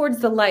go towards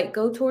the light,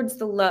 go towards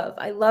the love?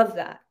 I love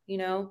that. You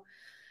know,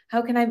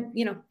 how can I,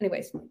 you know,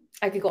 anyways,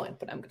 I could go on,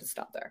 but I'm going to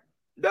stop there.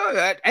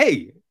 No,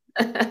 hey,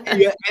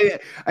 yeah,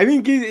 I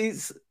mean,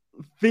 it's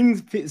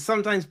things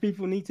sometimes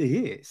people need to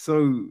hear.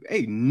 So,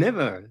 hey,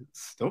 never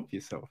stop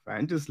yourself,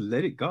 man. Just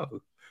let it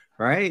go,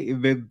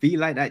 right? Be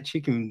like that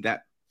chicken,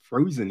 that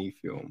Frozen-y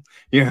film.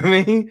 You know what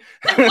I mean?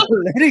 Let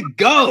it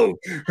go,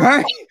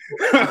 right?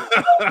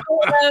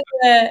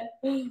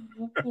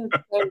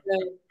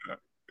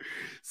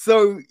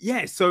 So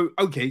yeah, so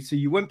okay, so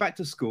you went back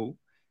to school,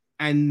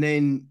 and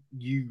then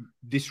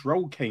this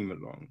role came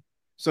along.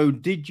 So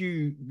did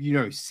you, you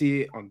know,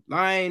 see it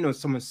online or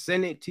someone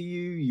sent it to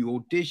you? You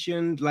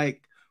auditioned,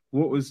 like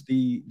what was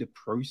the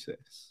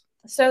process?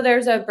 So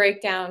there's a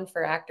breakdown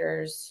for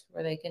actors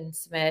where they can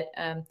submit.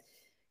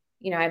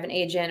 You know, I have an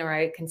agent or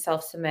I can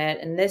self-submit,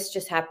 and this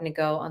just happened to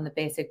go on the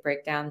basic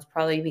breakdowns,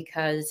 probably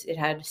because it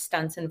had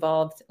stunts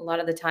involved. A lot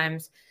of the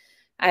times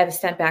I have a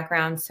stunt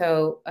background,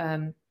 so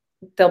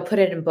they'll put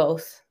it in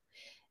both.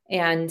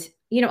 And,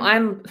 you know,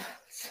 I'm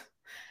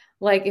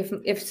like,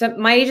 if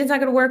my agent's not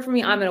going to work for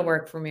me, I'm going to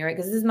work for me, right?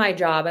 Because this is my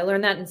job. I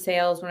learned that in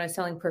sales when I was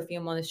selling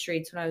perfume on the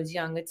streets when I was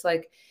young. It's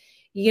like,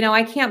 you know,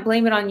 I can't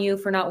blame it on you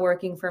for not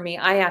working for me.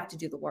 I have to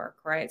do the work,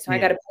 right? So I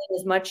got to put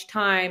as much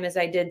time as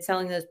I did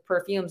selling those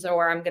perfumes,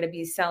 or I'm going to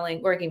be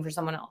working for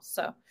someone else.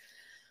 So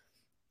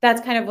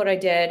that's kind of what I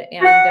did.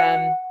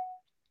 And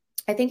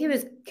I think he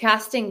was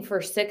casting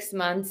for 6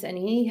 months, and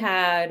he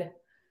had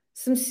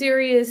some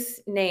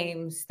serious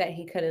names that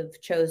he could have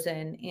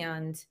chosen.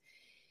 And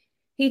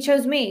he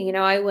chose me. You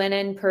know, I went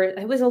in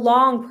it was a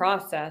long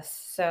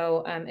process.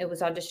 So it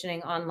was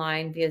auditioning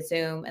online via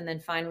Zoom. And then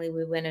finally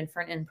we went in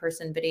for an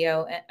in-person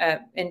video,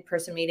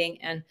 in-person meeting.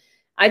 And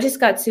I just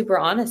got super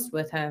honest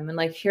with him and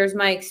like, here's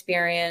my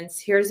experience.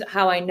 Here's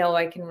how I know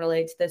I can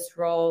relate to this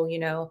role. You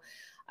know,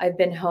 I've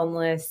been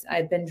homeless.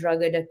 I've been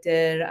drug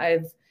addicted. I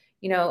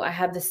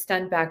have the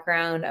stunt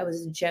background. I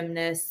was a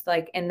gymnast,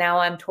 like, and now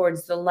I'm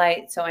towards the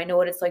light. So I know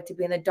what it's like to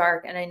be in the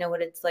dark and I know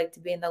what it's like to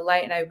be in the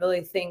light. And I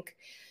really think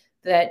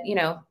that,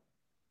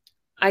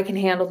 I can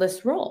handle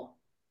this role.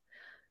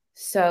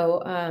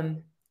 So,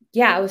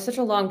 yeah, it was such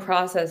a long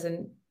process.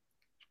 And,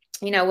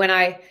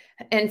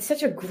 and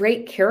such a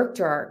great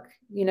character arc,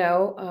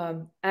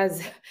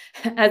 as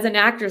as an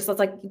actress. So it's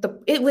like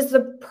it was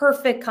the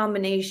perfect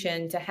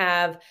combination to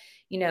have,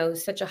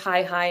 such a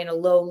high and a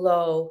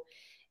low,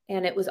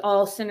 and it was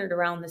all centered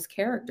around this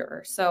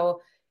character.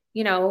 So,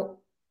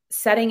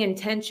 setting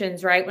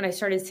intentions, right? When I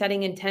started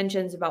setting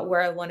intentions about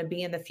where I want to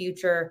be in the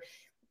future,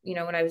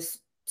 when I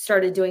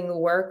started doing the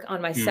work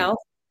on myself,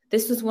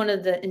 this was one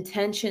of the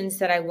intentions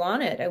that I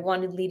wanted. I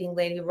wanted leading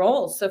lady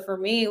roles. So for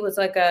me, it was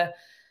like a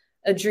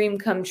dream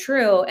come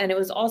true. And it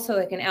was also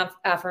like an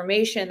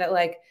affirmation that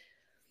like,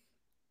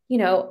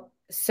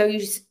 so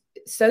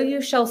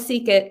you shall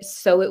seek it,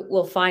 so it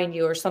will find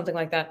you, or something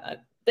like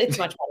that. It's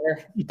much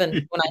better than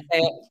when I say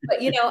it. But,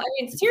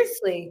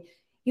 seriously,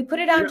 you put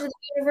it out into the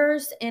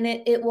universe and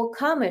it will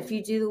come if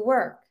you do the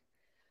work.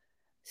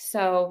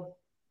 So.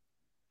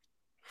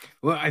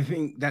 Well, I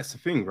think that's the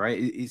thing, right?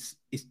 It's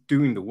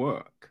doing the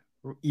work.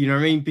 You know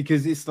what I mean?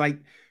 Because it's like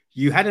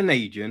you had an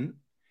agent,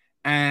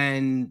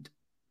 and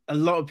a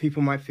lot of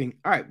people might think,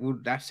 all right, well,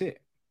 that's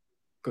it.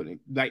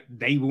 Like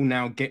they will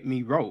now get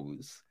me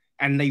roles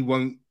and they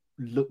won't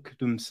look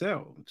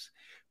themselves.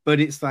 But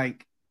it's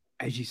like,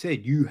 as you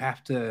said, you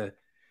have to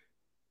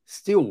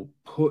still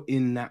put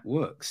in that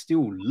work,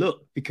 still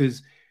look,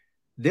 because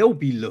they'll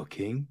be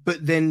looking,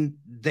 but then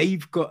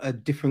they've got a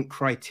different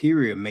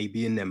criteria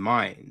maybe in their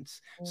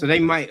minds. So they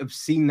might have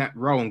seen that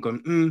role and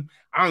gone,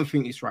 I don't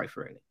think it's right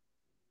for Ellie.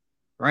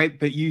 Right?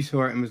 But you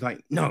saw it and was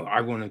like, no,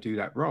 I want to do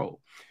that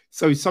role.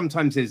 So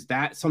sometimes there's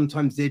that.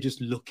 Sometimes they're just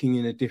looking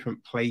in a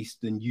different place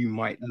than you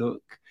might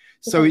look.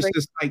 So it's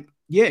just like,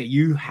 yeah,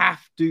 you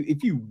have to,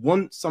 if you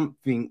want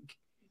something,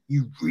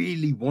 you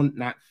really want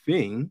that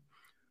thing,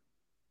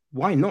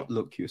 why not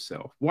look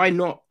yourself? Why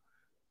not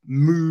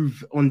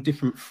move on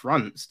different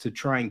fronts to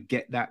try and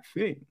get that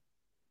thing?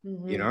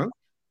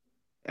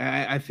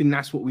 I think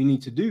that's what we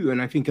need to do.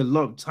 And I think a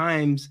lot of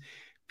times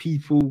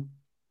people,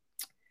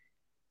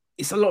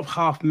 it's a lot of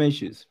half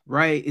measures,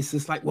 right? It's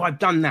just like, well, I've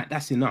done that,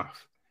 that's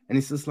enough. And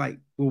it's just like,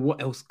 well,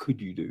 what else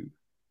could you do?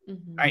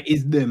 Right?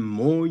 Is there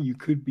more you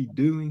could be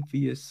doing for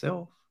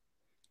yourself?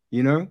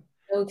 No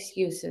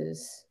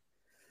excuses.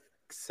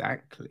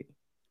 Exactly.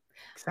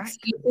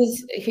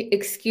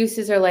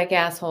 Excuses are like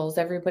assholes.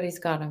 Everybody's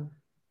got them.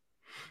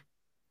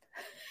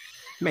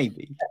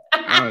 Maybe.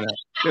 I don't know.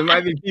 There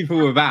might be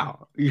people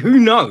without. Who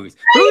knows?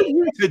 Who are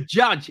you to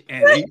judge,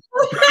 Ellie?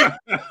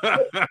 I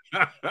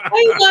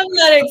love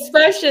that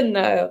expression,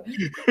 though.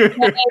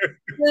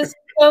 Just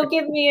don't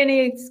give me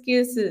any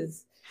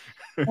excuses.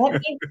 That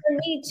means for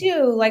me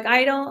too. Like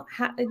I don't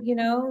have,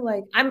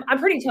 like I'm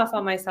pretty tough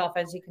on myself,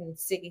 as you can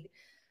see.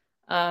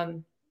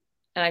 And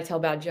I tell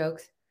bad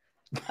jokes.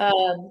 My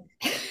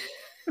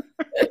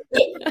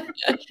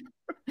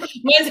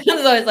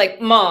son's always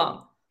like,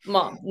 Mom,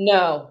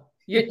 no,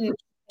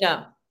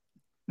 no.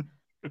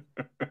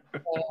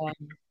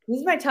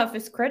 He's my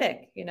toughest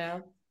critic,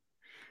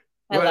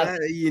 Well,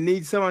 you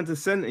need someone to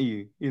center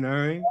you,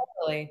 right?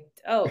 Totally.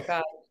 Oh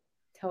God,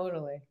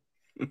 totally.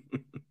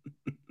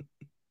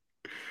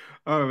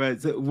 All right.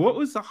 So what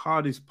was the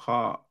hardest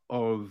part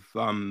of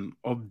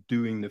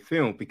doing the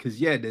film? Because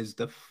there's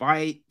the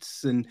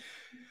fights and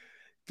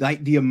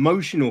like the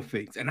emotional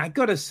things. And I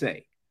gotta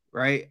say,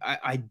 right,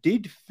 I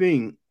did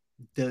think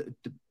the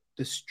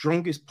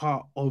strongest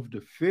part of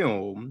the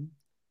film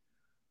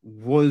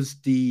was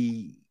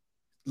the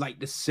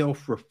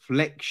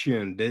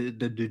self-reflection,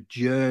 the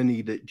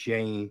journey that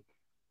Jane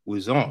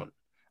was on.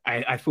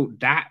 I thought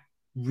that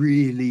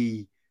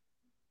really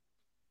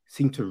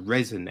seemed to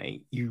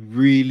resonate. You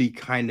really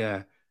kind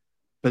of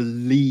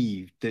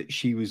believed that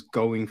she was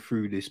going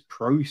through this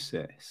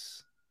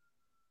process.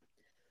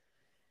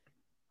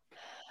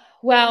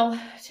 Well,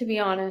 to be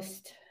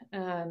honest,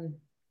 when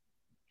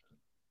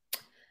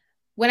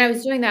I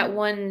was doing that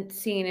one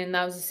scene, and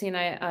that was the scene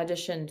I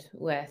auditioned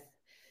with,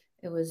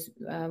 it was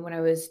when I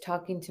was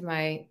talking to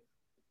my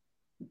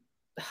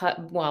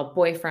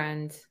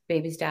boyfriend,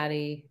 baby's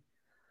daddy.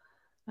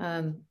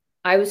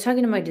 I was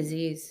talking to my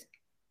disease.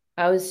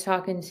 I was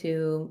talking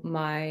to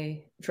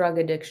my drug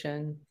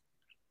addiction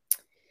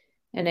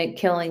and it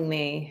killing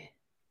me.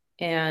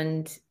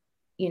 And,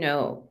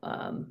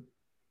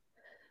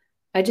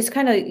 I just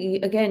kind of,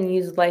 again,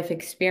 use life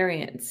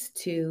experience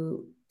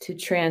to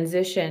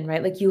transition,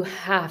 right? Like you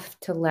have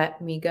to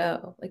let me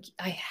go. Like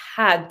I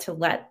had to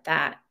let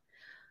that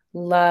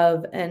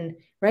love and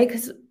right.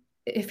 Cause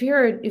if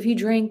you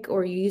drink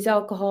or you use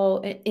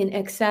alcohol in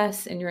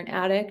excess and you're an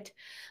addict,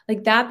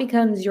 like that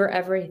becomes your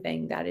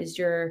everything. That is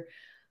your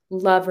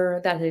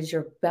lover. That is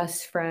your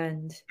best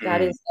friend.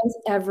 That's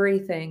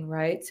everything.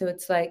 Right. So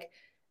it's like,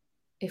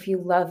 if you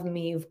love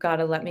me, you've got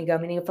to let me go.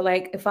 Meaning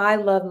if I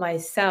love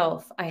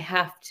myself, I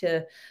have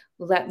to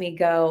let me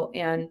go.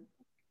 And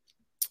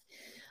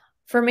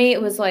for me,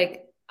 it was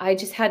like, I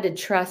just had to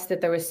trust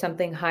that there was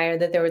something higher,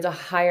 that there was a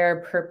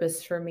higher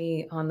purpose for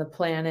me on the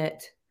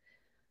planet.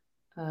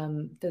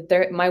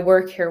 That my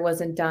work here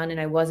wasn't done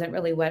and I wasn't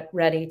really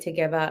ready to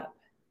give up.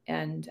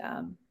 And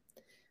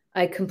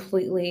I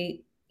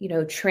completely,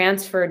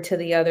 transferred to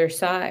the other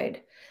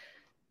side.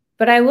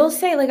 But I will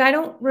say, like, I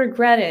don't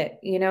regret it.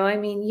 I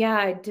mean, yeah,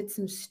 I did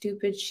some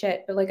stupid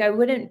shit, but like, I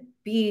wouldn't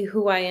be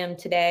who I am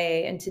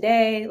today. And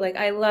today, like,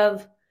 I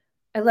love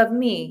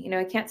me.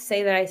 I can't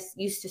say that I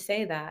used to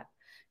say that.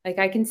 Like,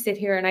 I can sit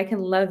here and I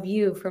can love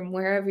you from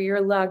wherever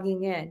you're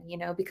logging in,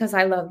 because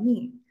I love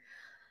me.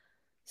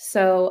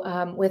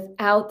 So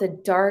without the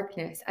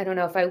darkness, I don't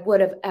know if I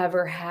would have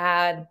ever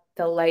had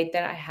the light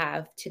that I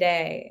have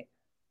today.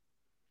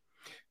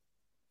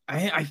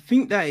 I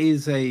think that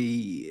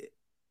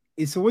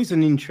it's always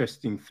an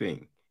interesting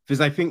thing,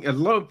 because I think a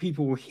lot of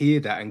people will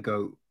hear that and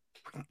go,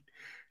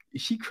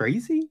 is she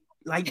crazy?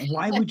 Like,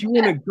 why would you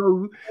want to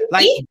go?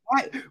 Like,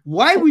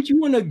 why would you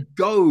want to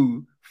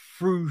go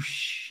through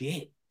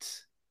shit?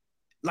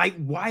 Like,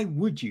 why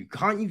would you?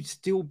 Can't you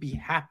still be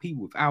happy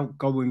without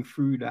going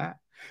through that?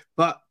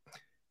 But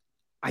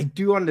I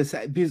do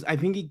understand, because I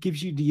think it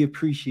gives you the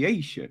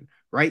appreciation,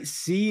 right?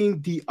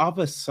 Seeing the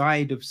other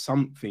side of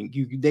something,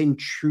 you then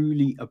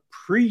truly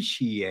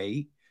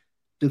appreciate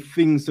the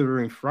things that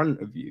are in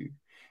front of you.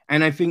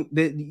 And I think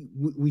that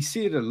we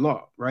see it a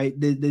lot, right?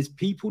 There's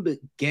people that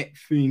get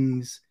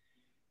things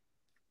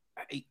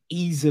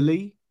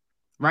easily,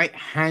 right,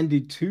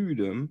 handed to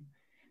them,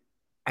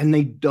 and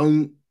they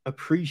don't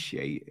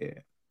appreciate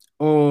it.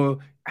 Or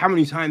how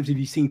many times have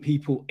you seen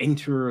people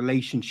enter a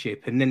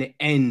relationship and then it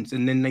ends,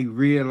 and then they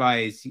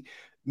realize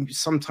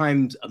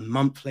sometimes a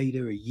month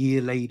later, a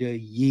year later,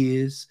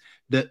 years,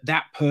 that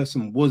that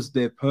person was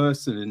their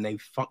person and they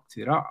fucked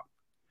it up,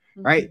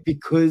 right?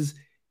 Because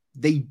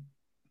they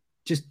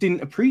just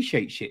didn't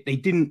appreciate shit. They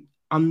didn't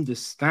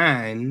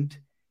understand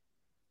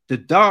the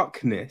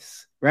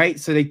darkness, right?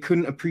 So they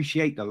couldn't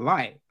appreciate the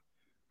light,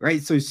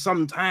 right? So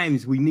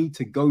sometimes we need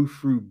to go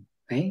through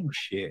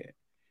bullshit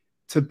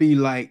to be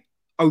like,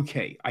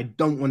 okay, I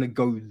don't want to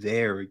go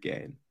there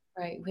again.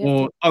 Right.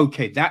 Or,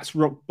 okay, that's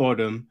rock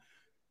bottom.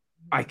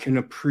 I can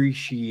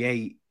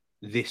appreciate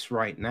this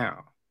right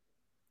now.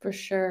 For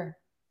sure.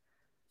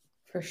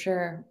 For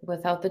sure.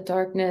 Without the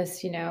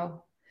darkness,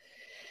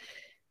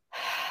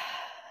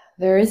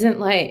 there isn't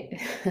light.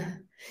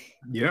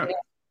 Yeah.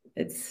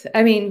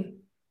 I mean,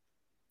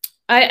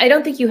 I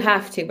don't think you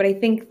have to, but I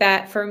think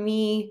that for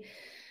me,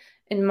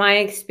 in my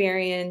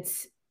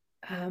experience,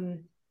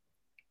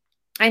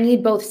 I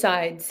need both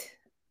sides.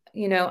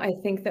 I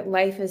think that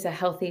life is a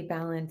healthy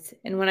balance.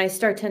 And when I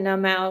start to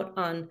numb out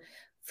on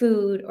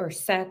food or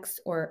sex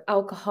or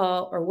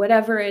alcohol or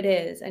whatever it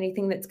is,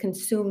 anything that's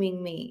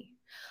consuming me,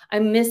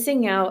 I'm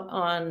missing out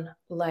on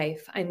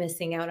life. I'm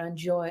missing out on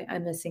joy.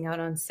 I'm missing out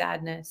on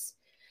sadness.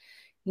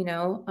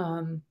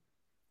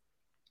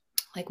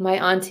 Like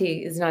my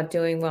auntie is not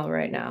doing well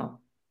right now.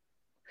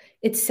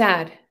 It's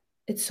sad.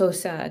 It's so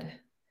sad.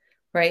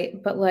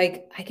 Right. But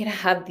like, I get to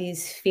have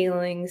these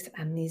feelings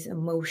and these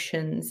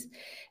emotions.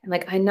 And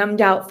like, I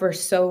numbed out for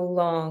so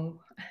long,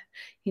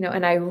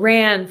 and I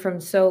ran from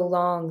so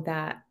long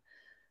that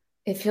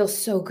it feels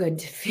so good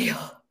to feel.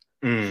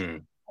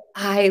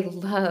 I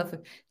love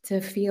to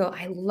feel.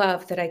 I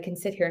love that I can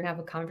sit here and have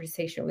a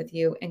conversation with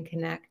you and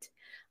connect.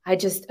 I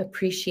just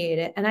appreciate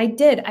it. And I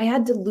did. I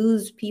had to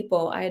lose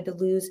people. I had to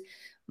lose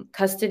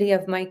custody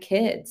of my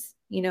kids,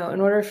 in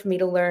order for me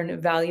to learn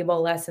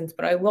valuable lessons.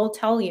 But I will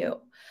tell you,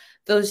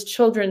 those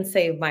children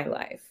saved my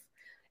life.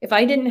 If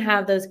I didn't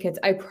have those kids,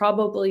 I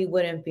probably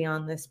wouldn't be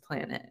on this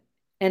planet.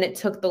 And it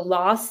took the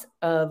loss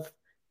of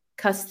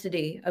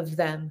custody of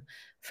them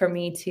for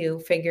me to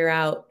figure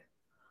out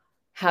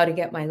how to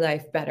get my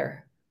life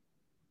better.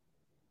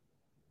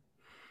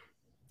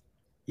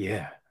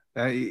 Yeah.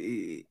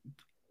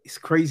 It's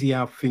crazy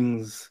how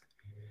things,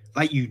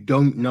 like, you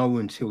don't know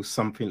until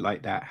something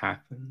like that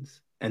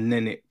happens. And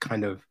then it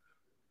kind of,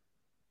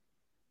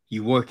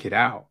 you work it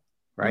out,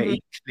 right?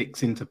 It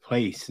clicks into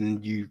place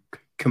and you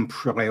can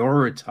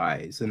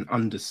prioritize and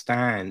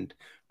understand,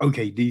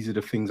 okay, these are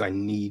the things I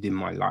need in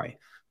my life.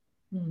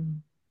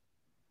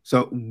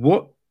 So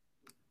what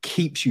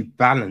keeps you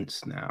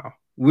balanced now?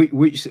 What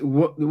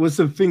was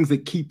the things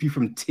that keep you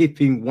from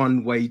tipping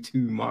one way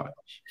too much?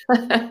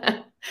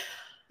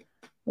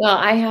 Well,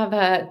 I have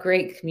a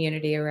great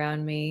community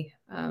around me.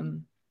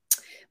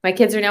 My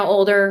kids are now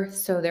older,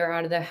 so they're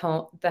out of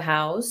the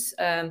house.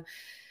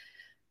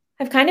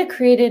 I've kind of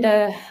created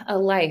a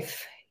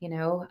life,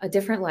 a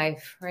different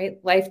life, right?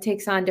 Life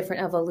takes on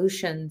different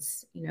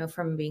evolutions,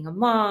 from being a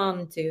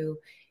mom to,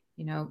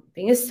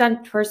 being a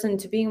stunt person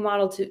to being a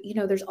model to,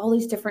 there's all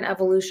these different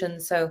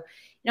evolutions. So,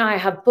 I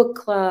have book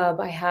club.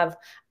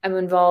 I'm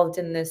involved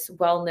in this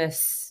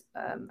wellness.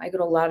 I go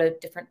to a lot of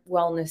different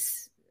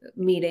wellness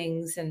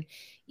meetings and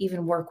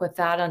even work with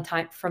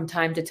that from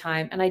time to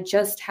time. And I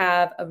just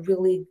have a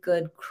really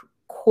good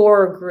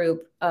core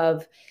group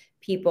of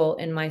people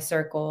in my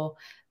circle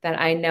that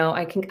I know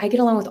I get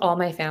along with all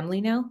my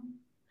family now,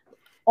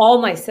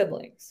 all my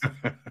siblings,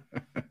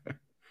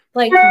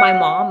 like my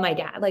mom, my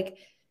dad, like,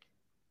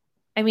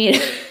 I mean,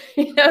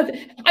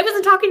 I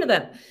wasn't talking to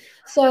them.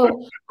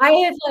 So I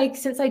have, like,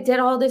 since I did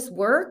all this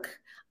work,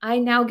 I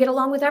now get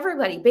along with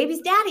everybody,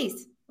 babies,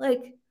 daddies.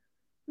 Like,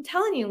 I'm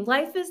telling you,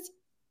 life is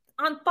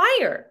on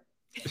fire.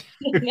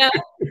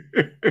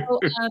 So,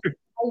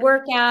 I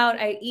work out,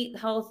 I eat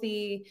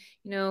healthy,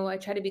 I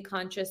try to be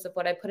conscious of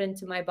what I put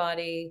into my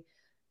body.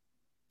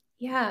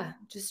 Yeah,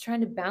 just trying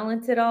to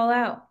balance it all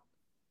out.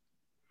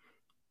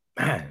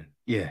 Man,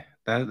 yeah,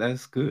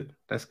 that's good.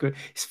 That's good.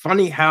 It's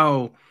funny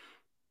how,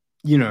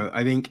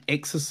 I think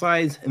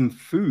exercise and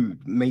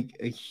food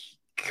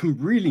can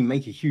really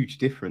make a huge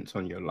difference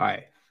on your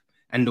life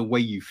and the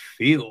way you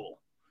feel.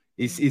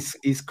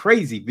 It's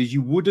crazy because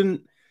you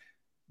wouldn't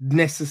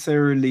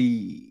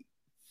necessarily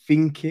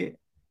think it,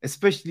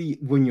 especially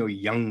when you're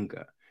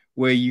younger,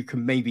 where you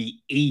can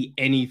maybe eat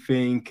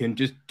anything and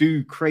just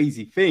do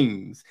crazy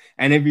things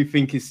and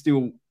everything is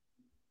still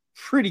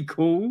pretty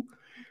cool.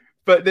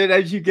 But then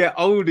as you get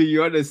older,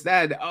 you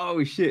understand,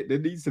 oh shit, there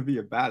needs to be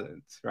a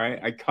balance, right?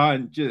 I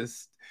can't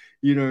just,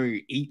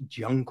 eat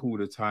junk all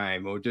the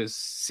time or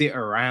just sit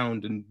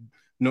around and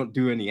not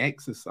do any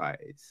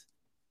exercise.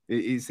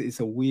 It's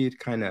a weird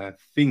kind of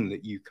thing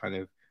that you kind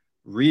of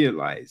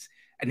realize.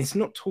 And it's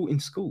not taught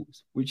in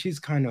schools, which is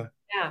kind of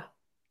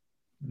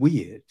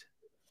weird.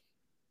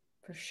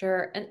 For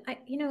sure. And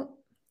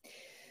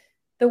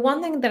the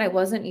one thing that I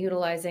wasn't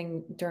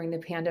utilizing during the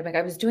pandemic,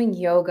 I was doing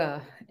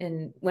yoga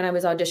when I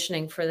was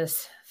auditioning for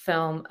this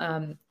film.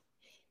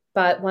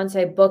 But once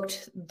I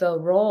booked the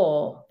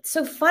role, it's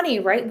so funny,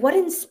 right? What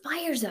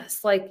inspires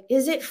us? Like,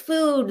 is it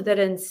food that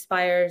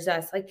inspires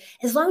us? Like,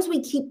 as long as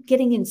we keep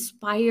getting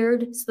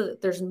inspired so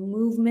that there's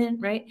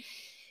movement, right?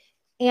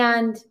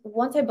 And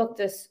once I booked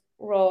this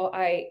role,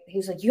 he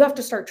was like, you have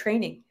to start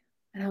training.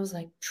 And I was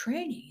like,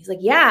 training? He's like,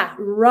 yeah,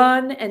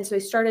 run. And so I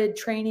started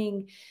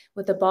training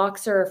with a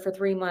boxer for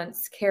 3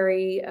 months,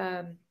 Carrie.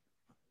 Gosh,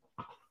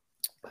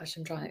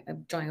 I'm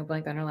drawing a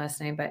blank on her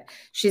last name, but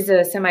she's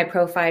a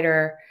semi-pro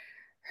fighter.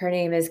 Her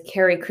name is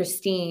Carrie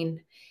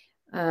Christine.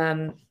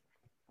 And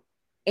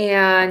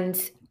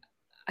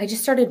I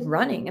just started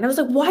running. And I was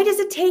like, why does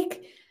it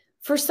take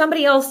for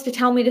somebody else to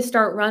tell me to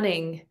start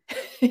running,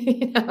 for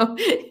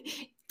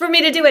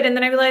me to do it? And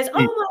then I realized,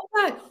 oh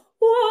my God,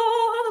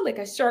 whoa, like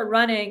I start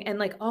running and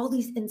like all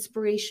these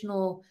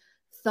inspirational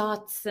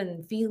thoughts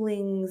and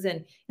feelings.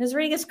 And I was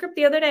reading a script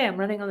the other day. I'm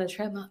running on the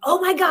treadmill. Oh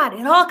my God,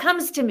 it all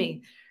comes to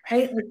me,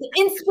 right? Like the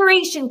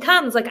inspiration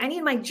comes. Like I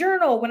need my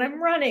journal when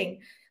I'm running.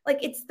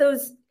 Like it's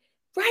those,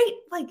 right?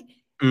 Like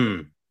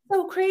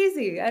so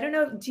crazy. I don't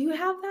know. Do you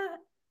have that?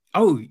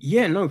 Oh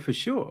yeah, no, for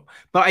sure.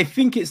 But I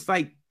think it's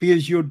like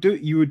because you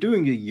were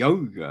doing a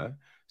yoga,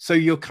 so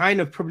you're kind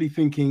of probably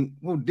thinking,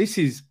 well,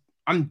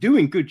 I'm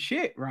doing good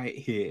shit right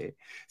here.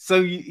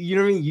 So you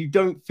know what I mean? You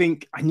don't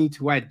think I need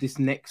to add this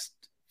next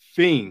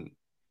thing,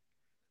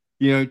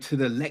 to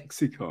the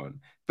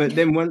lexicon. But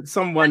then when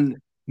someone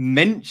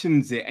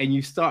mentions it and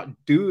you start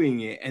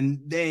doing it, and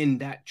then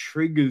that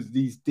triggers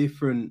these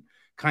different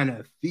kind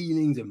of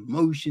feelings,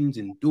 emotions,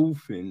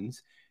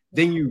 endorphins,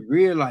 then you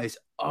realize,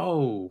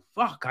 oh,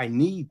 fuck, I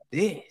need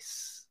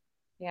this.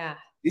 Yeah.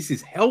 This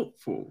is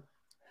helpful,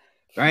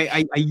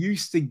 right? I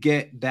used to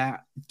get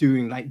that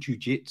doing like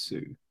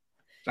jujitsu.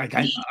 Like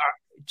I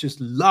just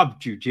love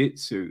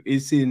jujitsu.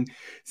 It's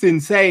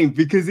insane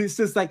because it's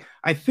just like,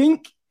 I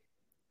think,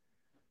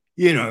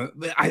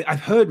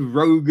 I've heard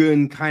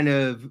Rogan kind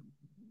of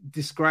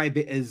describe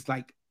it as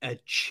like a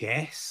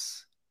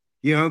chess.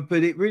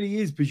 But it really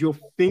is because you're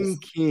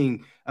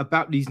thinking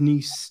about these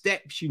new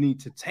steps you need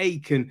to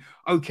take. And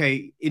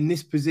okay, in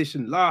this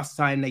position last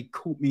time they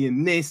caught me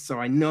in this, so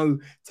I know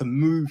to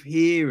move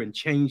here and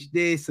change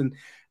this.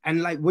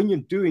 And like when you're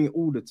doing it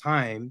all the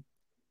time,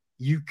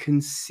 you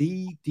can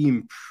see the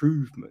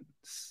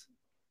improvements,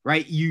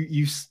 right?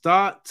 You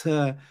start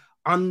to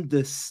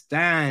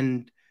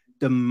understand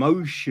the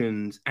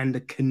motions and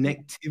the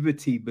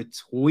connectivity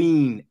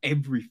between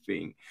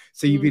everything.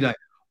 So you'd be like,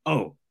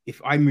 oh,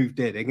 if I move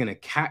there, they're going to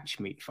catch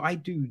me. If I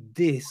do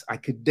this, I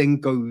could then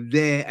go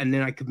there and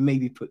then I could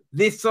maybe put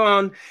this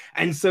on.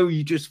 And so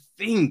you just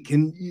think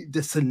and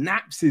the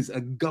synapses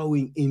are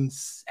going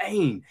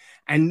insane.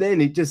 And then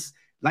it just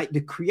like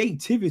the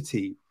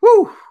creativity,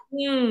 whoo,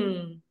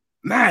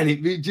 man,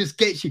 it just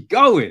gets you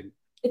going.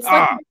 It's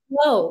like the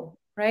flow,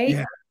 right?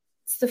 Yeah.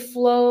 It's the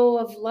flow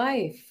of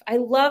life. I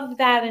love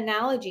that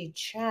analogy,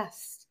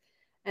 chess.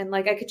 And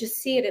like, I could just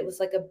see it. It was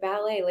like a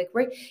ballet, like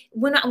right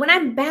when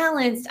I'm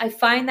balanced, I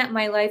find that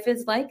my life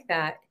is like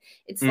that.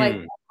 It's like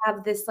I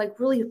have this like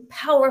really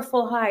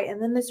powerful high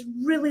and then this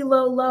really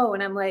low.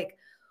 And I'm like,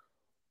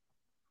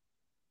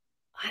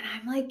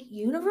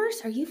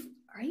 universe, are you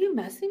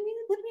messing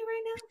with me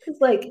right now? Because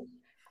like,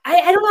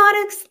 I don't know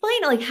how to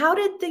explain it. Like, how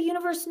did the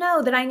universe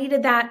know that I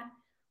needed that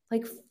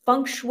like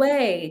feng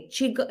shui,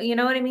 qigong, you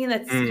know what I mean?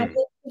 That's kind of like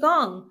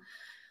qigong.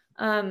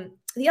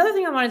 the other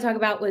thing I want to talk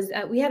about was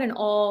we had an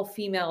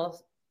all-female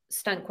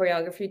stunt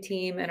choreography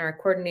team, and our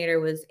coordinator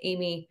was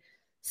Amy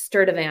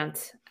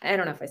Sturdivant. I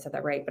don't know if I said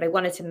that right, but I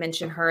wanted to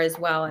mention her as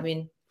well. I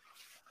mean,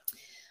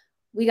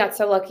 we got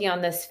so lucky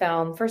on this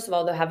film. First of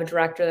all, to have a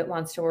director that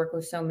wants to work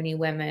with so many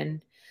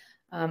women.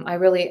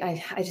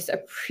 I just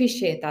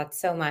appreciate that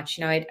so much.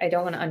 You know, I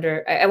don't want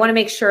to I want to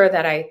make sure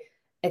that I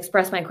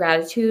express my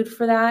gratitude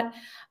for that.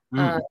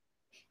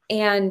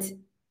 And,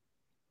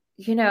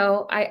 you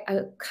know,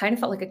 I kind of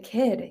felt like a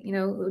kid, you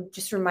know, who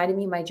just reminded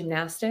me of my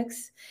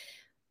gymnastics,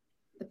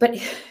 but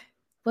it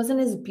wasn't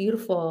as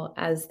beautiful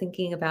as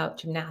thinking about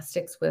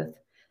gymnastics with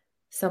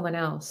someone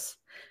else.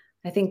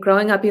 I think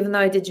growing up, even though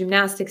I did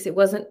gymnastics, it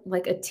wasn't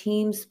like a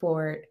team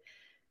sport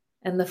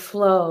and the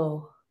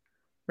flow,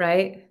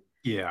 right?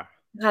 Yeah.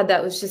 God,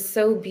 that was just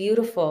so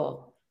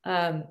beautiful.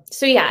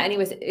 So yeah,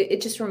 anyways,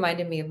 it just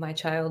reminded me of my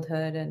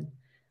childhood, and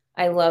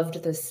I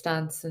loved the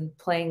stunts and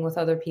playing with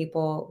other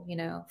people, you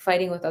know,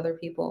 fighting with other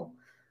people.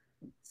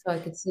 So I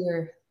could see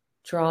her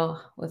draw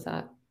with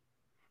that.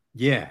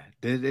 Yeah,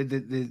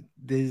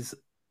 there's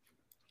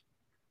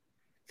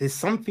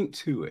something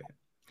to it.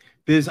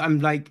 Because I'm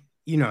like,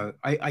 you know,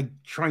 I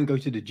try and go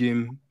to the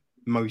gym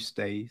most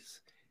days,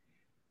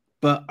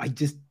 but I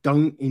just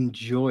don't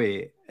enjoy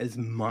it as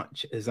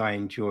much as I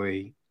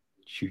enjoy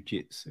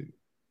jiu-jitsu.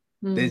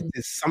 There's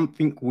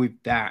something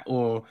with that,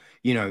 or,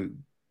 you know,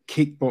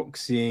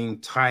 kickboxing,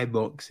 Thai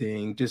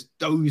boxing, just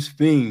those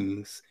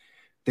things.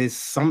 There's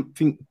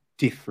something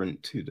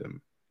different to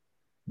them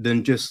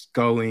than just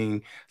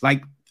going,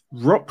 like,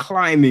 rock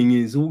climbing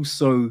is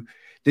also,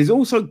 there's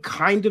also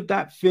kind of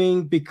that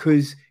thing,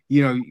 because,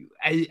 you know,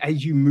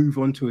 as you move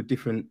on to a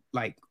different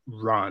like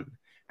run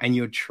and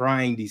you're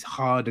trying these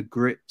harder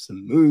grips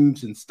and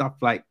moves and stuff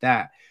like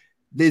that,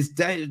 there's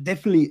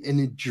definitely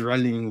an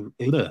adrenaline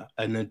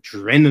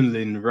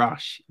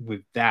rush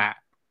with that,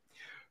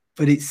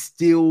 but it's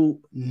still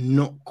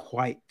not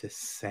quite the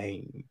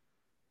same.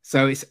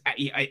 So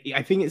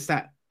I think it's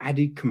that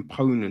added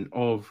component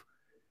of,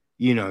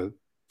 you know,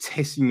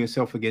 testing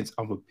yourself against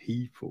other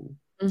people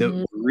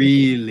that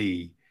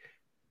really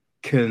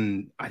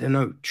can, I don't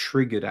know,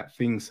 trigger that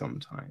thing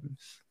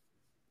sometimes.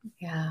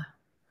 Yeah.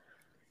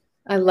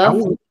 I love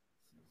that.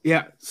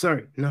 Yeah,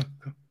 sorry. No.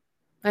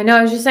 I know,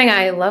 I was just saying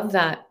I love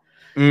that.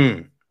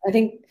 I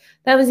think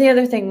that was the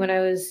other thing when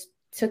I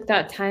took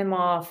that time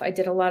off. I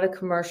did a lot of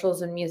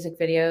commercials and music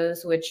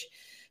videos, which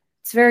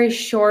it's very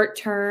short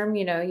term,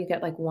 you know, you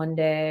get like 1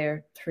 day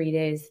or 3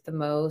 days at the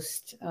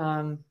most.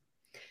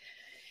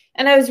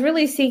 And I was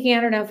really seeking,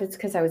 I don't know if it's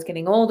because I was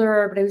getting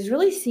older, but I was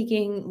really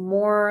seeking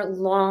more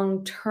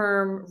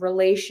long-term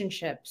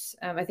relationships.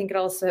 I think it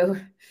also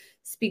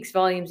speaks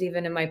volumes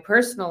even in my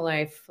personal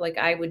life. Like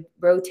I would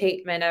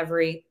rotate men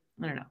every,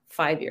 I don't know,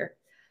 5 year,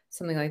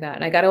 something like that.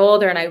 And I got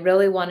older and I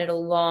really wanted a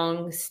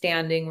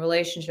long-standing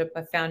relationship.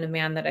 I found a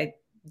man that I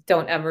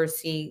don't ever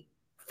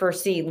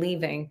foresee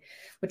leaving,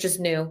 which is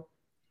new.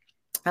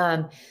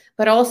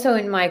 But also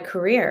in my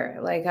career,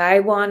 like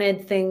I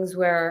wanted things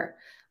where,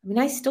 I mean,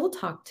 I still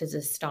talk to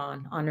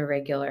Zaston on a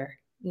regular,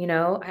 you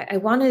know, I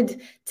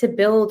wanted to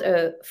build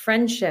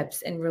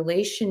friendships and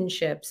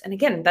relationships. And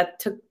again, that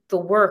took the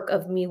work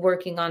of me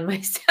working on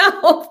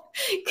myself.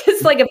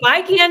 Because like, if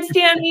I can't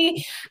stand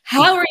me,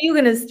 how are you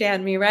going to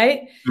stand me?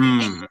 Right.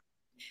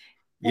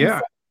 Yeah.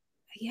 So,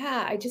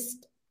 yeah.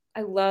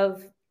 I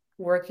love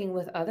working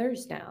with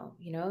others now.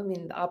 You know, I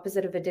mean, the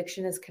opposite of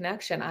addiction is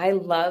connection. I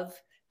love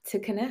to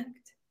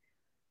connect.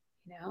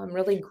 You know, I'm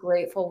really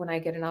grateful when I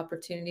get an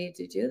opportunity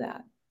to do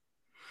that.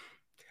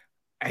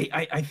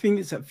 I think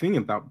it's that thing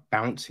about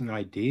bouncing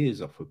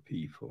ideas off of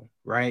people,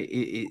 right?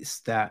 It's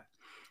that,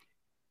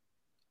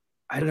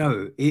 I don't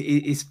know,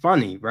 it's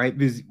funny, right?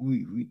 Because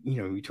we you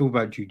know, we talk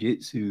about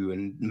jiu-jitsu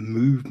and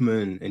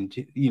movement and,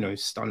 you know,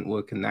 stunt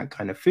work and that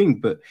kind of thing,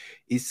 but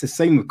it's the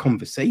same with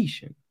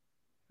conversation.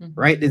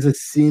 Right? There's a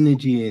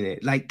synergy in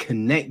it, like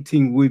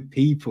connecting with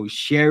people,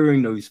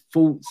 sharing those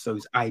thoughts,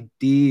 those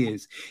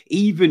ideas.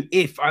 Even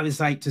if I was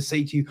like to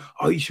say to you,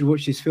 oh, you should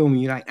watch this film,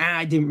 and you're like,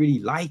 I didn't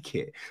really like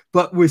it,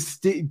 but you're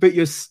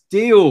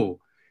still,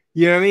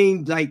 you know what I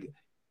mean? Like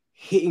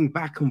hitting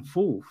back and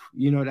forth,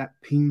 you know, that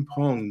ping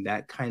pong,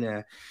 that kind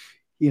of,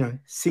 you know,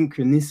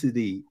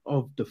 synchronicity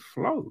of the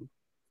flow.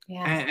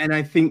 Yeah. And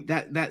I think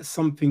that's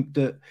something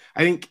that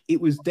I think it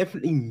was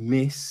definitely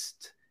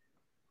missed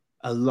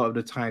a lot of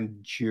the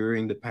time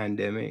during the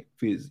pandemic,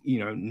 because, you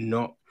know,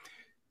 not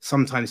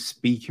sometimes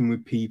speaking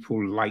with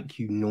people like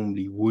you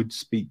normally would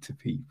speak to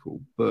people,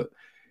 but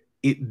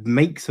it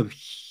makes a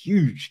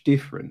huge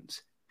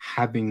difference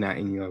having that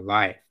in your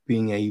life,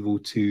 being able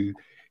to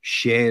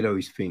share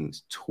those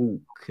things,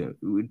 talk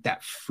with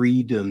that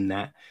freedom,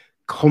 that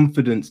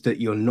confidence that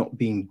you're not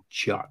being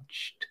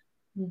judged.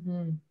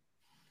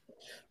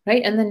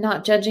 Right. And then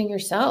not judging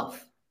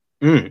yourself.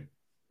 Again,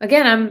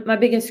 I'm my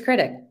biggest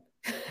critic.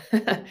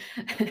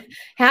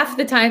 Half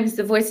the times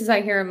the voices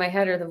I hear in my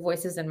head are the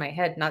voices in my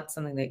head, not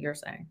something that you're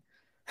saying.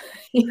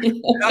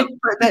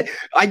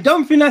 I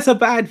don't think that's a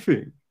bad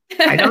thing.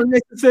 I don't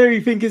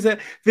necessarily think it's a,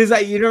 there's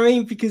like, you know what I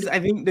mean? Because I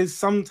think there's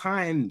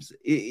sometimes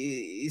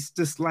it's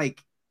just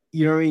like,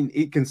 you know what I mean?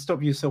 It can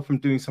stop yourself from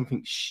doing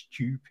something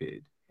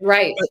stupid.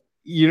 Right. But,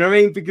 you know what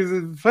I mean? Because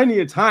there's plenty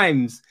of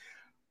times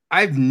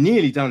I've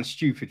nearly done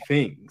stupid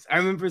things. I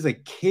remember as a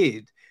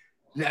kid,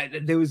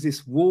 there was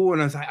this wall,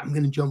 and I was like, I'm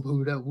gonna jump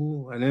over that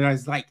wall. And then I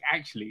was like,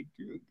 actually,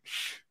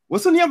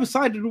 what's on the other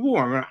side of the wall?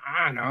 I'm like,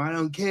 I don't know, I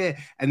don't care.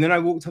 And then I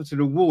walked up to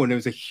the wall, and there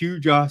was a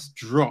huge ass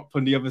drop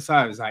on the other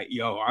side. I was like,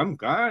 yo, I'm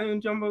gonna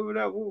jump over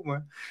that wall,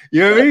 man.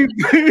 You know what I mean?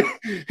 You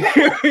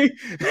know what I mean?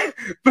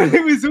 But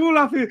it was all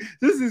up in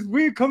this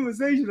weird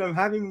conversation I'm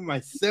having with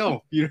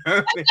myself, you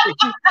know what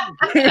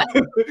I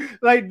mean?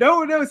 Like no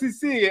one else is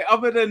seeing it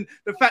other than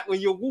the fact when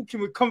you're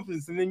walking with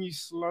confidence and then you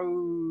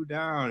slow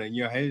down and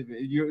your head,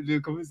 the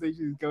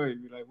conversation is going,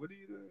 you're like, what are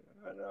you doing?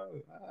 I don't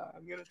know.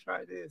 I'm gonna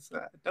try this.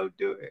 Don't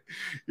do it.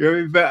 You know what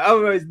I mean? But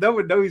otherwise, no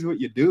one knows what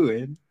you're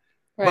doing.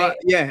 Right. But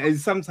yeah, and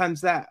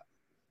sometimes that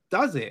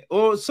does it.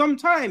 Or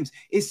sometimes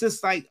it's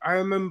just like, I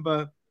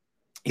remember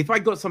if I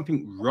got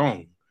something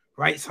wrong,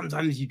 right?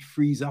 Sometimes you'd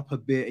freeze up a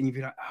bit and you'd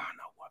be like, oh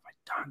no, what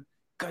have I done?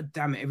 God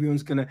damn it,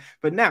 everyone's gonna.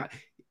 But now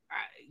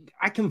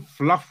I can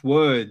fluff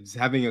words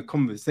having a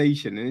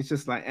conversation, and it's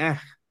just like,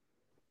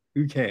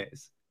 who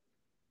cares?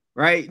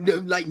 Right?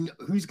 Like,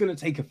 who's gonna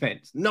take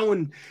offense? No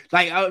one.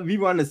 Like,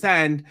 people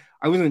understand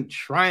I wasn't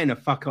trying to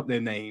fuck up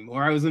their name,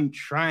 or I wasn't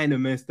trying to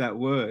mess that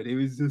word. It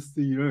was just,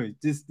 you know,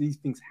 just these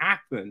things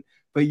happen.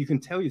 But you can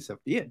tell yourself,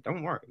 yeah,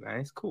 don't worry,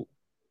 man, it's cool.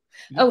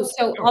 Oh,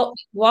 so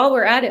while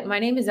we're at it, my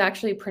name is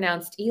actually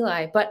pronounced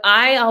Eli, but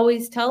I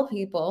always tell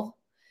people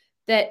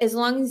that as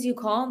long as you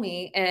call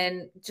me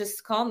and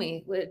just call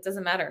me, it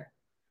doesn't matter.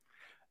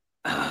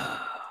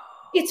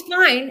 It's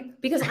fine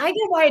because I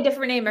go by a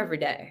different name every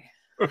day.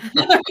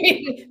 I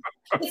mean,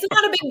 it's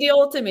not a big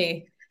deal to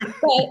me,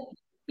 but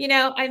you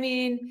know, I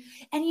mean,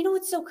 and you know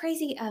what's so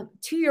crazy?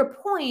 To your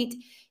point,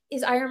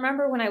 is I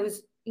remember when I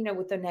was, you know,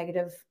 with the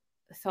negative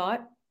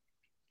thought,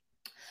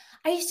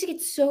 I used to get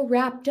so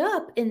wrapped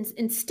up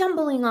in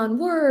stumbling on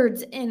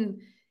words,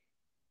 and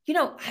you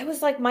know, I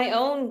was like my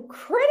own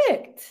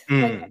critic.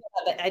 Like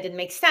I didn't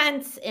make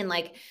sense, and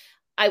like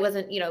I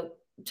wasn't, you know,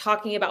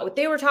 talking about what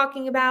they were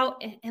talking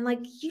about, and like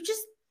you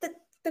just.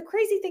 The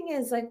crazy thing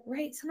is, like,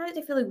 right, sometimes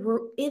I feel like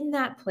we're in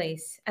that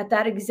place at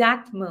that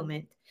exact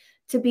moment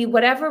to be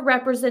whatever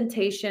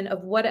representation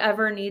of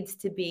whatever needs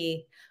to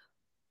be.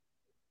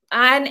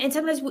 And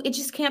sometimes it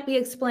just can't be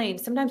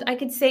explained. Sometimes I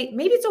could say,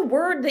 maybe it's a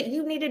word that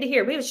you needed to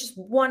hear. Maybe it's just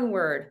one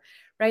word,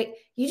 right?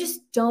 You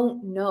just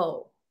don't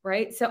know,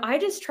 right? So I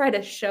just try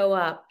to show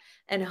up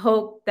and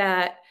hope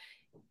that,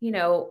 you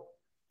know,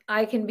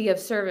 I can be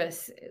of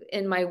service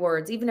in my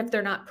words, even if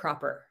they're not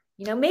proper.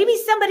 You know, maybe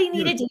somebody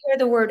needed to hear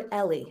the word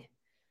Ellie.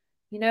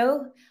 You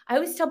know, I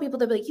always tell people,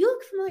 they'll be like, you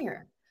look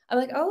familiar. I'm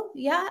like, oh,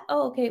 yeah.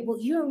 Oh, okay. Well,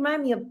 you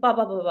remind me of blah,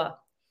 blah, blah, blah.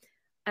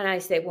 And I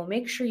say, well,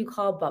 make sure you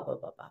call blah, blah,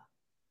 blah, blah.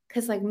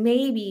 Because like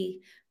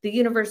maybe the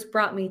universe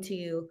brought me to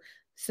you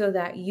so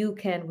that you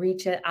can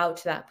reach it out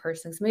to that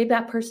person. So maybe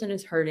that person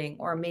is hurting,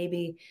 or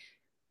maybe,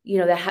 you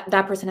know,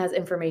 that person has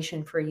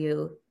information for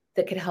you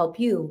that could help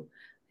you.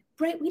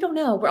 Right? We don't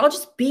know. We're all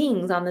just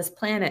beings on this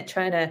planet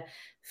trying to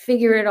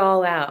figure it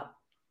all out.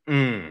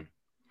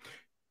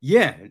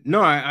 Yeah,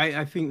 no,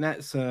 I think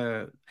that's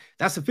the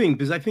thing,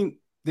 because I think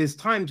there's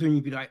times when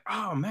you'd be like,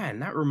 oh man,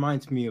 that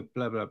reminds me of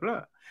blah blah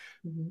blah,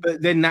 but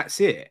then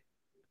that's it,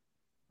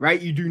 right?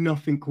 You do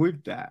nothing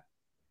with that.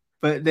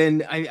 But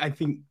then I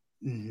think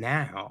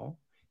now,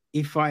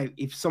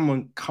 if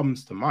someone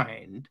comes to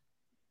mind,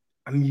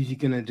 I'm usually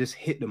gonna just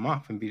hit them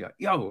up and be like,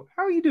 yo,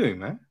 how are you doing,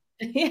 man?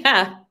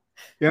 Yeah.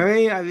 You know what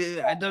I mean?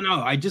 I don't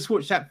know. I just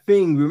watched that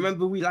thing.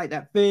 Remember we like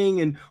that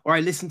thing, or I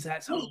listened to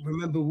that song.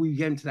 Remember we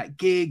went to that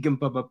gig and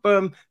blah blah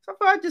blah. So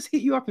I just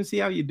hit you up and see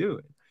how you're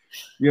doing.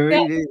 You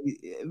know,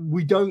 yeah.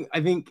 We don't.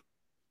 I think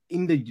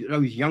in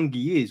those younger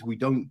years we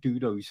don't do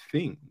those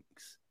things.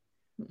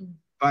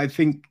 But I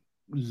think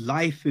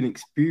life and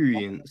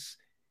experience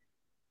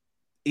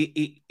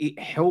it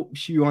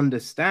helps you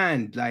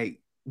understand, like,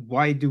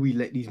 why do we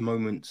let these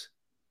moments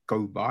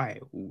go by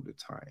all the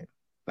time?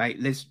 Like,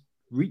 let's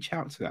reach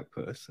out to that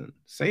person,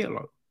 say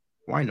hello.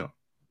 Why not?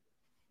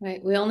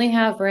 Right. We only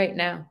have right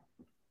now.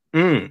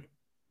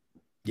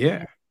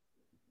 Yeah.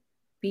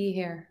 Be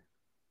here.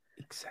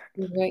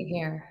 Exactly. Be right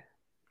here.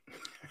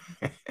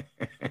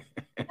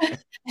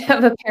 I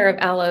have a pair of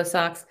Aloe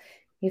socks.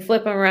 You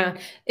flip them around.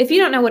 If you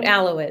don't know what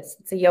Aloe is,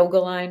 it's a yoga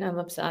line. I'm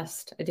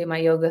obsessed. I do my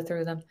yoga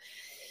through them.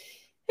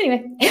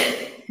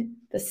 Anyway,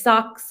 the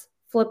socks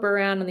flip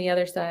around on the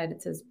other side.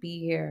 It says, be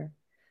here.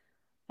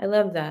 I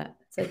love that.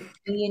 It's like,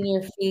 be in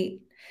your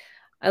feet.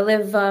 I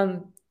live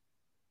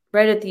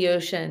right at the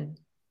ocean.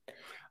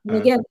 And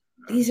again,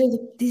 these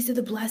are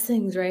the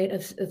blessings, right,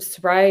 of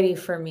sobriety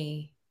for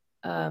me.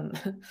 I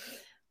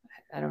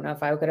don't know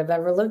if I could have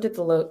ever lived at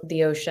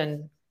the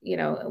ocean, you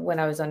know, when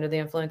I was under the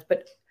influence,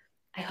 but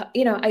I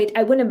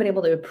wouldn't have been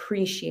able to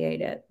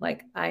appreciate it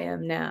like I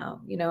am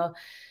now, you know.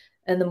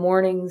 In the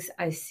mornings,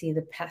 I see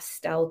the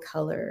pastel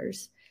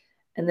colors.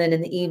 And then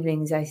in the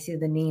evenings, I see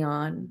the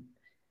neon.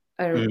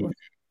 Mm.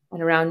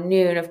 And around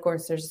noon, of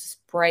course, there's this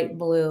bright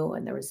blue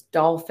and there was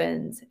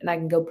dolphins, and I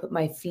can go put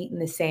my feet in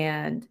the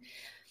sand.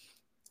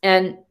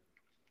 And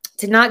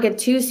to not get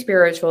too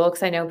spiritual,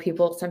 because I know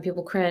some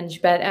people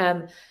cringe, but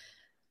and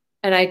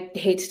I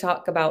hate to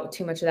talk about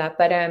too much of that,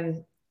 but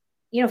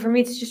for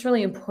me, it's just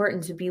really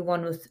important to be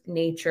one with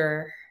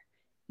nature,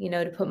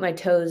 to put my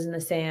toes in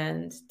the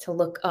sand, to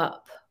look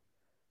up,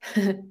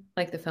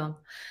 like the film.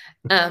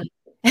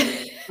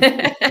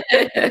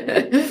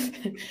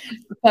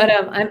 But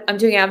I'm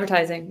doing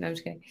advertising. No, I'm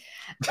just kidding.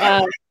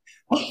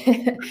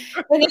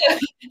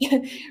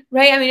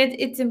 Right. I mean,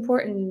 it's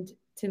important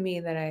to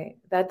me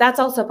that's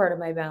also part of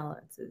my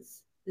balance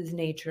is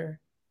nature,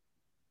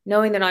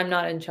 knowing that I'm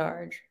not in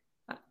charge.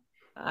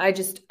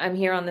 I'm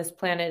here on this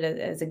planet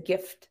as a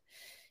gift.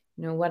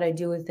 What I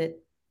do with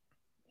it,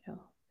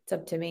 it's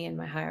up to me and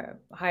my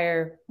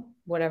higher,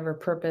 whatever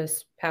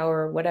purpose,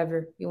 power,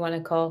 whatever you want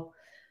to call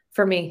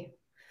for me.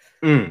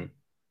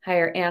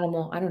 Higher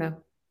animal. I don't know.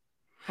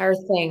 Higher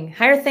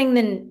thing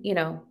than,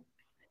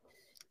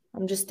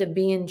 I'm just a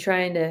being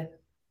trying to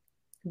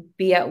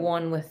be at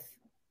one with,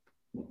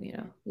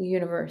 the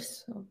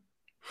universe. So.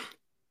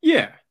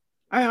 Yeah.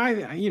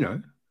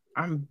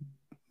 I'm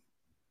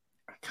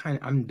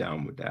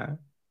down with that.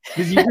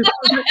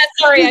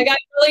 Sorry, I got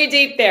really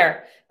deep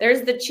there.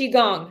 There's the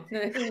qigong.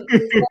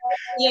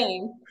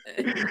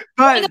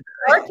 But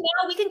dark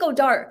now, we can go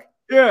dark.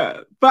 Yeah,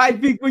 but I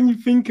think when you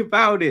think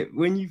about it,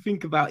 when you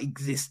think about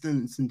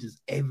existence and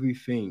just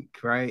everything,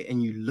 right,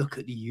 and you look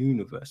at the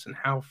universe and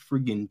how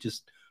friggin'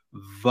 just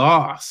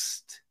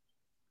vast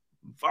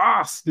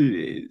it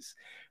is,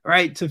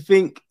 right? To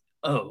think,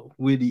 oh,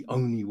 we're the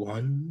only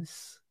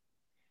ones,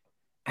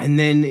 and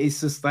then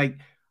it's just like,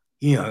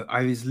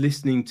 I was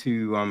listening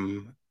to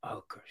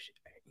oh gosh,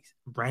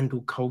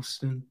 Randall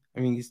Colston.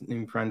 I mean, his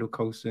name Randall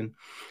Colston.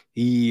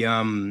 He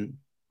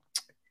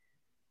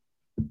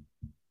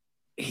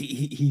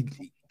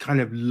kind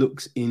of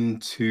looks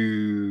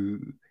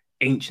into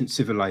ancient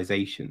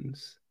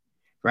civilizations,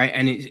 right?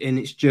 And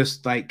it's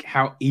just like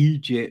how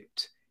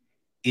Egypt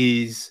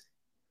is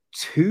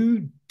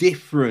two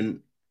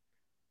different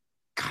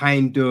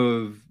kind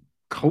of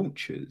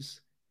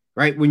cultures,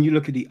 right? When you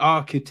look at the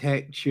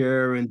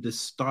architecture and the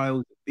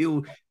style,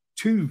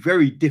 two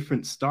very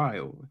different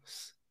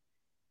styles.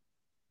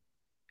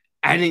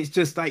 And it's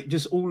just like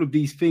all of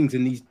these things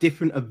and these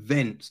different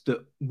events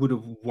that would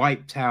have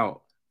wiped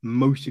out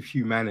most of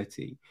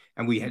humanity,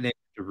 and we had to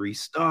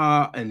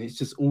restart, and it's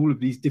just all of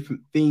these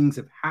different things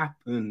have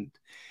happened.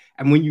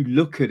 And when you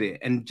look at it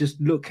and just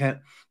look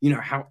at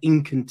how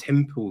Incan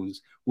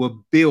temples were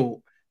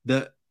built,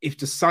 that if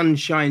the sun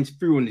shines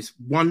through on this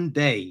one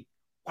day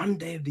of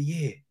the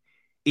year,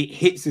 it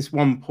hits this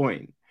one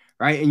point,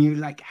 right? And you're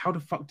like, how the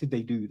fuck did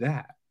they do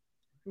that?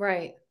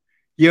 Right.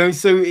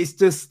 So it's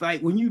just like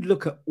when you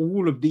look at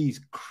all of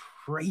these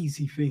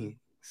crazy things,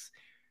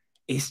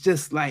 it's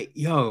just like,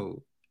 yeah,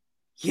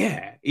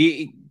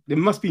 there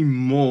must be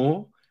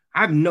more.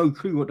 I have no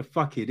clue what the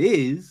fuck it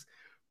is,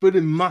 but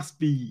it must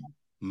be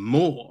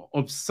more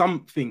of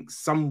something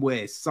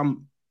somewhere,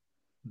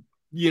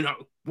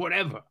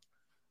 whatever.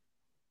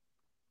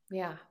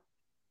 Yeah.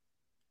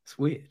 It's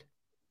weird.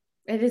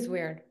 It is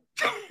weird.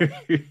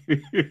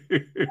 It's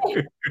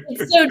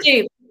so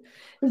deep.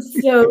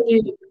 It's so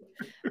deep.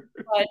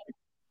 But,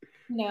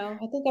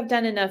 I think I've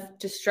done enough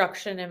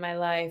destruction in my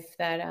life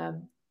that,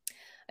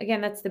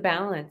 again, that's the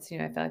balance.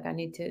 I feel like I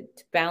need to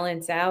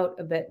balance out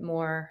a bit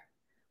more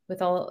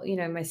with all,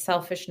 my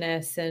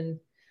selfishness. And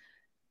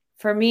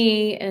for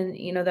me, and,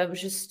 that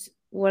was just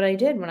what I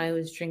did when I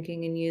was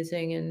drinking and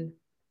using. And,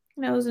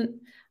 I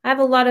have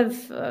a lot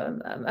of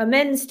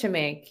amends to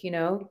make,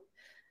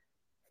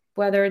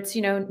 whether it's,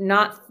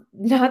 not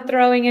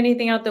throwing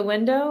anything out the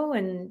window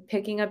and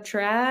picking up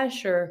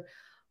trash or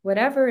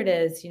whatever it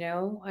is,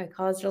 I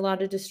caused a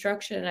lot of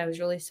destruction and I was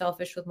really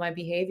selfish with my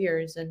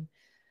behaviors, and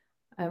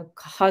I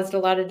caused a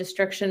lot of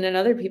destruction in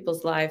other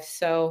people's lives.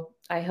 So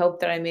I hope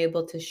that I'm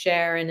able to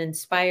share and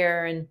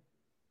inspire, and,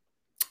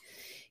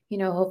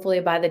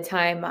 hopefully by the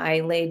time I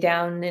lay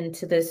down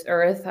into this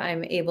earth,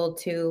 I'm able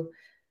to,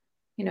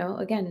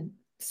 again,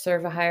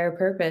 serve a higher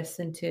purpose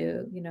and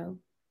to,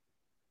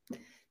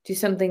 do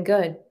something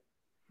good,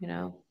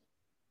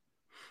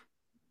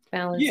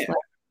 balance life.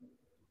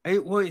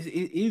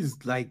 It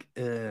is like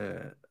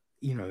a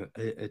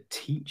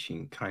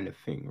teaching kind of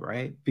thing,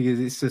 right? Because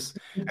it's just,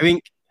 I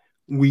think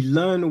we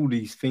learn all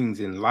these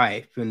things in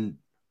life, and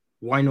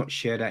why not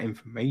share that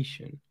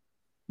information?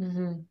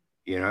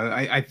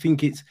 I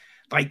think it's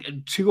like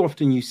too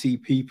often you see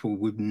people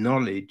with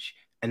knowledge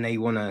and they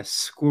want to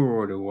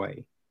squirrel it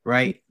away,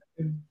 right?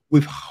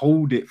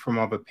 Withhold it from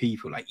other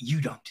people, like,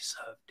 you don't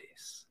deserve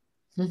this.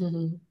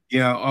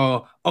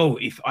 Oh,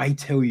 if I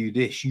tell you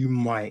this, you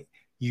might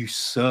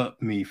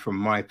usurp me from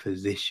my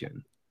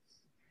position.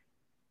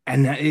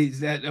 And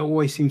that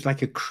always seems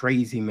like a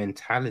crazy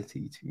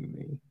mentality to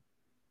me,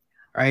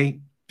 right?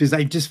 Because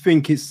I just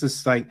think it's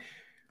just like,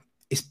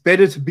 it's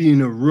better to be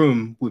in a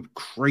room with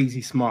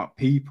crazy smart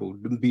people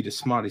than be the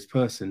smartest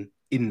person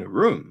in the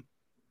room.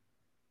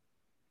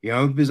 You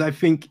know, because I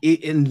think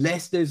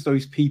unless there's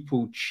those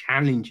people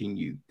challenging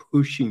you,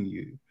 pushing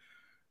you,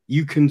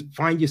 you can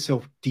find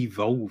yourself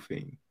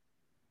devolving.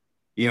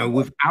 You know,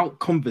 without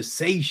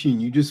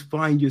conversation, you just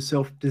find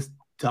yourself just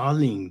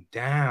dulling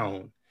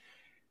down.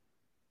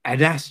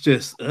 And that's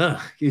just,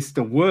 it's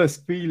the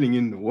worst feeling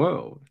in the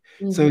world.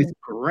 Mm-hmm. So it's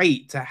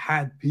great to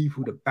have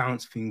people to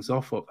bounce things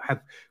off of,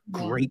 have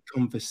great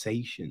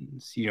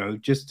conversations, you know,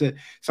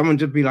 someone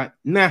just be like,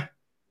 nah,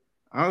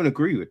 I don't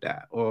agree with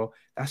that, or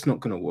that's not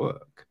going to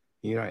work.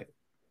 You're like,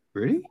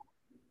 really?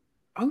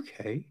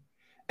 Okay.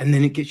 And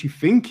then it gets you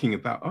thinking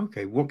about,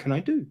 okay, what can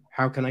I do?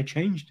 How can I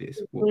change this?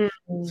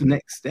 What's the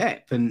next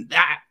step? And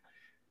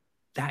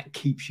that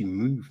keeps you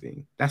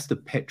moving. That's the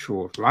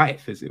petrol of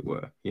life, as it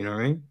were. You know what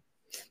I mean?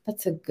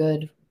 That's a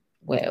good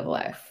way of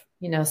life.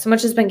 You know, so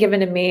much has been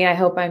given to me. I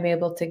hope I'm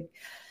able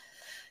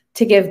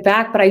to give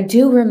back. But I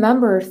do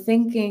remember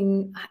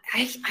thinking,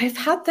 I've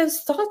had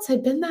those thoughts.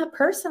 I've been that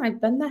person.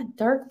 I've been that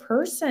dark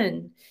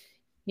person,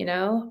 you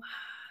know,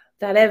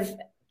 that I've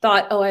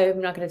thought, oh,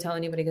 I'm not going to tell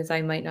anybody because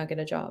I might not get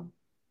a job,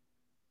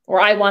 or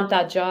I want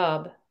that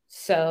job.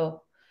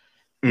 So,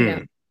 you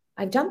know,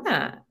 I've done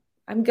that.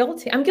 I'm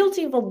guilty. I'm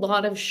guilty of a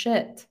lot of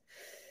shit.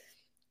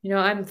 You know,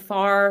 I'm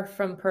far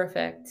from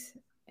perfect.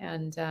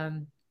 And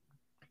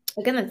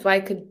again, that's why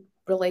I could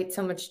relate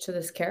so much to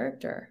this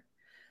character.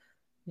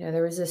 You know,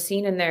 there was a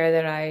scene in there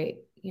that I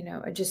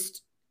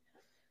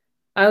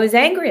was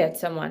angry at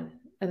someone,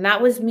 and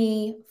that was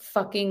me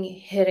fucking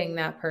hitting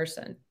that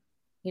person.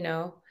 You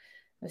know,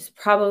 it was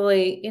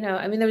probably, you know,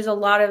 I mean, there was a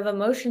lot of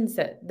emotions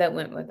that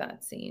went with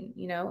that scene,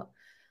 you know,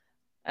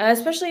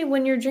 especially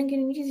when you're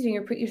drinking and using,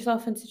 you put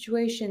yourself in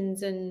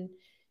situations and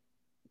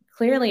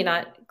clearly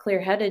not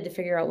clear-headed to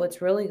figure out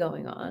what's really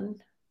going on.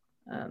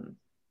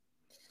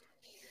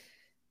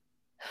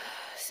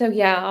 So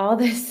yeah, all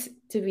this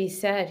to be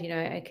said, you know,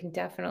 I can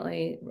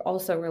definitely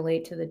also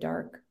relate to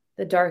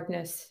the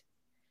darkness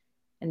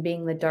and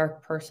being the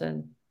dark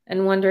person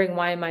and wondering,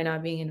 why am I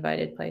not being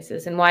invited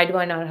places? And why do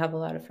I not have a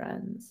lot of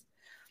friends?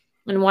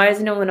 And why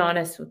is no one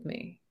honest with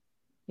me?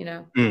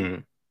 You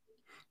know?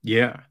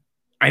 Yeah.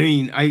 I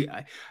mean,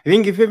 I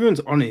think if everyone's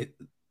on it,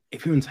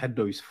 if everyone's had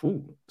those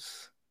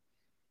thoughts,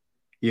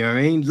 you know what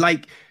I mean?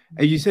 Like,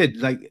 as you said,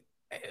 like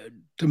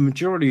the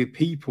majority of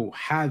people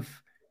have,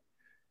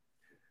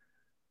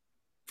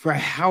 for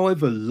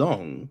however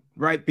long,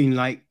 right, been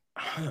like,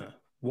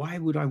 why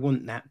would I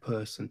want that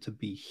person to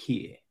be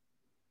here?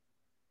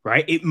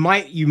 Right?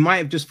 You might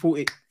have just thought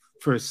it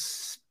for a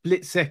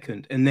split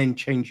second and then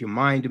change your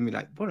mind and be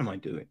like, what am I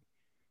doing?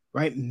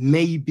 Right?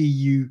 Maybe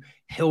you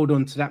held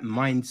on to that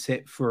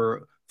mindset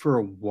for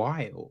a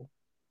while.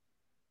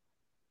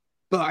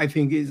 But I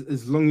think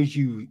as long as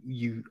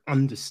you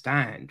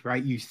understand,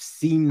 right? You've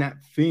seen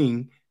that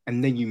thing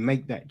and then you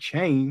make that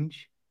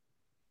change,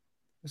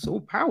 it's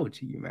all power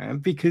to you, man.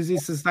 Because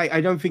it's just like,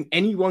 I don't think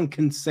anyone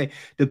can say,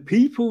 the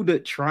people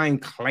that try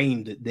and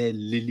claim that they're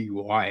lily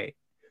white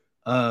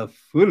are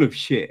full of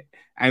shit.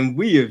 And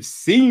we have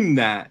seen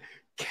that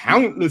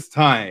countless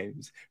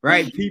times,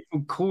 right?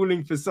 People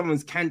calling for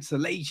someone's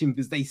cancellation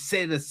because they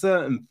said a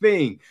certain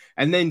thing,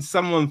 and then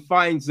someone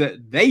finds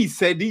that they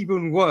said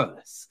even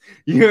worse.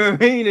 You know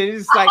what I mean? And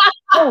it's like,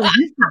 oh,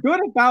 you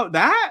forgot about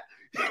that?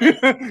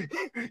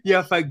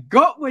 Yeah,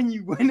 forgot when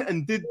you went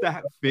and did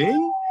that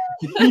thing.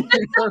 You know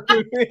what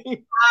I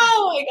mean?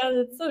 Oh my god,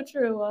 that's so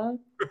true,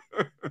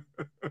 huh?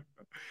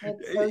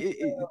 That's so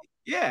true.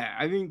 Yeah,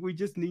 I mean, we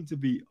just need to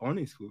be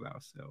honest with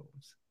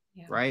ourselves.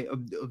 Yeah. Right?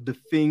 Of the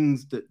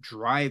things that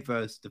drive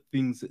us, the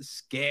things that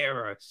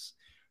scare us,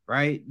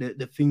 right?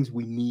 The things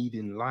we need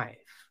in life.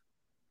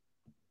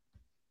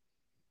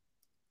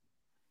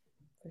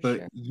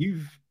 But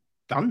you've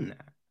done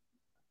that,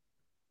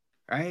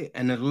 right?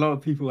 And a lot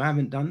of people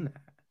haven't done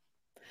that.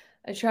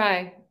 I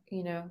try,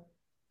 you know.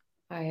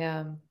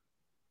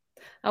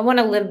 I want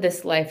to live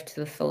this life to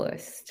the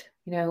fullest.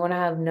 You know, I want to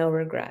have no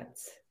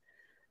regrets.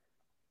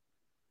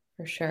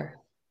 For sure.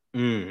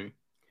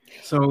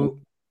 So,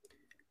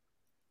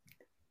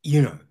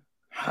 you know,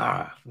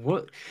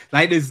 what,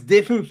 like, there's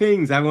different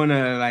things I want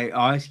to like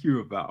ask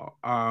you about.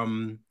 All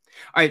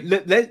right,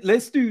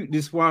 let's do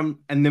this one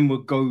and then we'll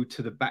go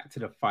to back to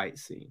the fight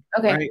scene.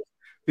 Okay. Right?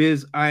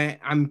 Because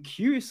I'm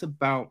curious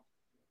about,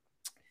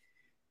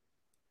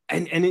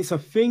 and it's a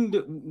thing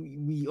that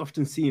we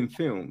often see in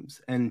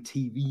films and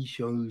TV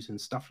shows and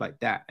stuff like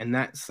that, and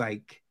that's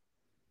like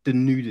the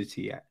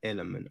nudity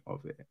element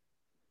of it.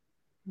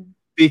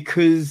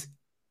 Because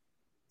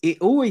it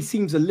always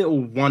seems a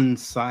little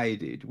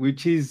one-sided,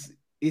 which is,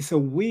 it's a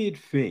weird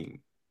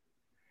thing.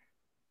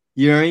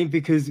 You know what I mean?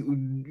 Because,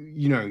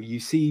 you know, you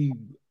see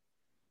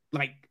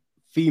like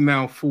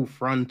female full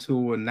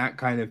frontal and that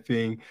kind of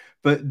thing,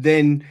 but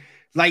then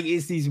like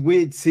it's these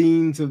weird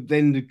scenes of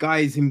then the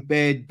guy's in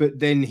bed, but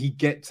then he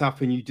gets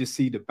up and you just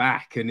see the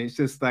back, and it's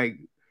just like,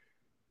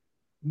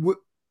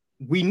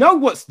 we know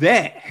what's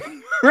there,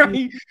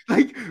 right?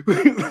 Like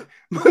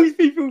most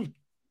people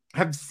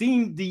have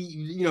seen the,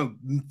 you know,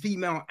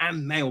 female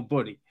and male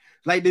body.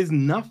 Like there's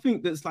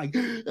nothing that's like,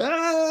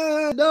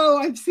 no,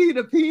 I've seen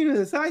a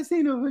penis, I've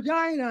seen a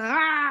vagina,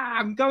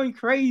 I'm going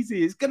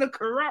crazy, it's gonna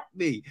corrupt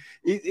me.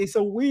 It's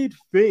a weird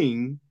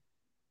thing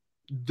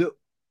that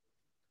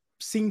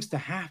seems to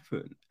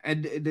happen,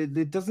 and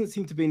there doesn't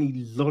seem to be any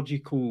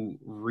logical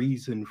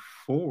reason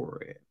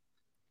for it.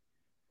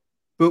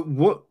 But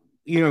what,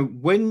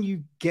 when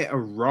you get a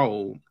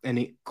role and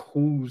it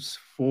calls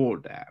for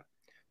that,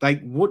 like,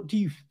 what do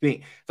you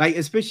think? Like,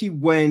 especially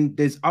when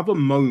there's other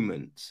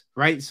moments,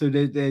 right? So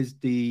there's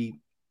the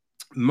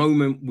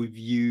moment with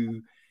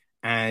you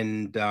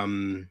and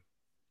Ben.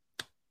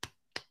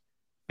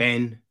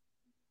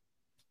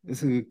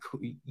 This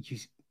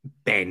is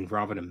Ben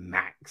rather than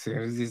Max.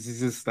 It's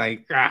just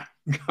like,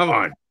 come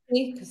on.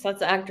 Because that's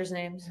the actors'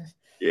 names.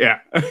 Yeah.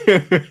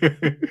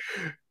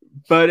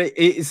 But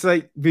it's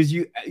like, because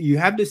you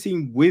have the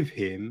scene with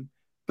him,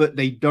 but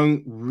they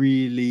don't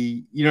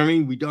really, you know what I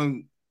mean? We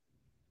don't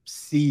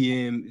see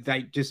him,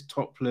 like, just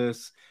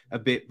topless a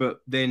bit, but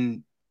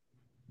then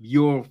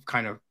you're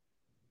kind of,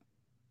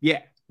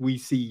 we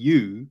see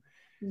you.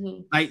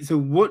 Mm-hmm. Like, so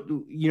what,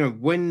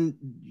 when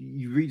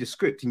you read a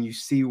script and you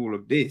see all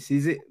of this,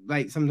 is it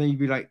like something you'd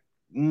be like,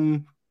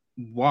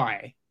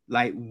 why?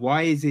 Like,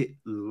 why is it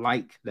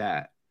like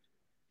that?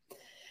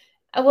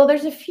 Well,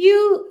 there's a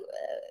few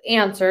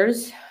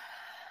answers.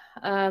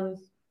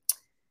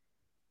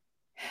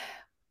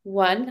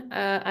 One,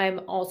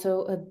 I'm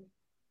also a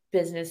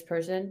business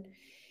person,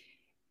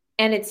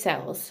 and it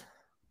sells.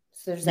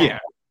 So there's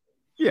that.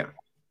 Yeah.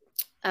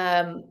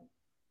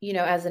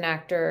 As an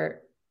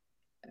actor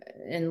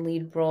in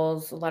lead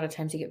roles, a lot of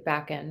times you get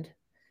back end.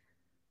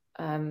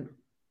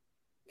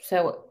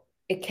 So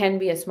it can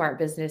be a smart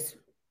business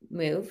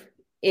move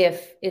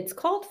if it's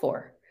called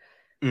for.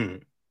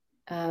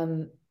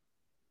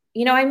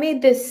 I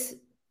made this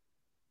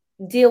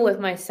deal with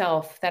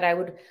myself that I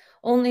would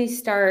only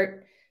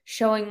start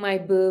showing my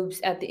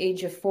boobs at the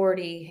age of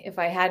 40 if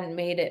I hadn't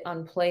made it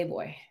on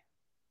Playboy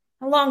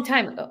a long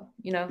time ago,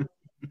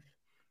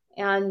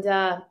 and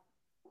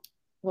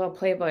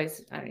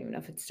Playboy's, I don't even know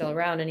if it's still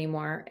around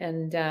anymore.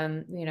 And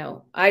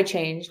I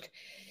changed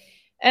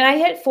and I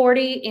hit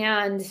 40,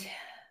 and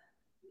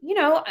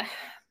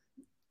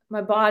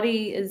my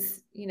body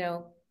is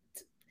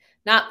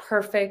not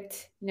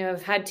perfect.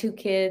 I've had 2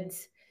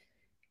 kids.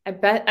 I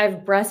bet I've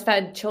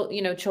breastfed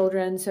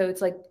children. So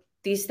it's like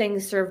these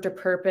things served a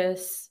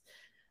purpose.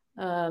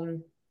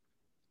 I'm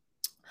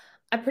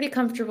pretty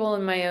comfortable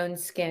in my own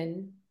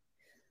skin.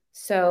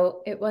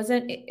 So it was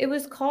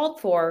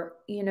called for,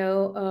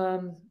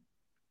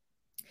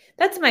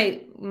 that's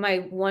my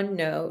one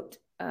note.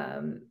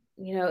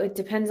 It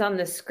depends on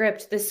the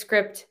script. This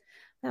script,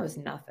 that was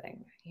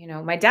nothing.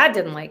 My dad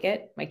didn't like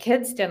it. My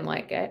kids didn't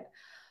like it.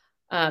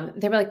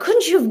 They were like,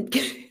 couldn't you have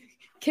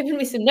given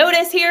me some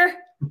notice here?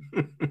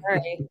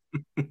 Sorry.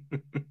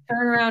 Turn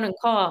around and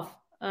cough.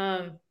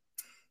 I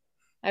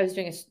was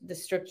doing the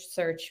strip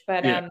search,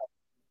 but so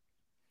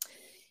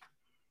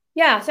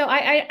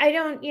I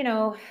don't,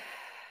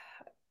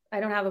 I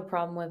don't have a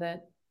problem with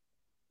it,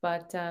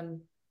 but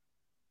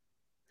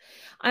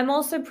I'm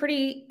also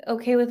pretty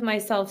okay with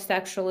myself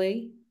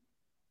sexually.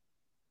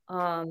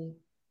 I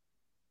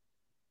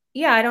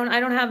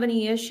don't have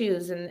any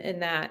issues in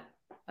that.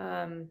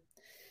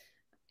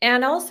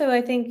 And also,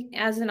 I think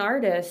as an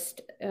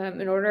artist,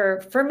 in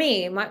order for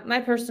me,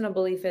 my personal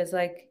belief is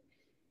like,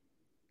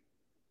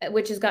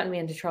 which has gotten me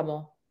into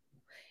trouble,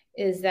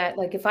 is that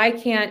like, if I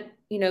can't,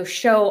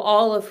 show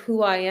all of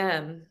who I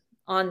am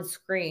on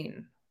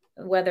screen,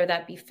 whether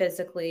that be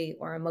physically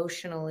or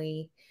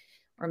emotionally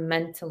or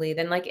mentally,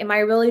 then like, am I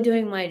really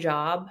doing my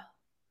job?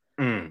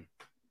 And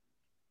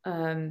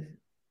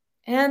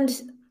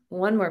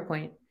one more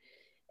point.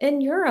 In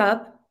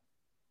Europe,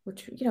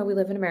 which, we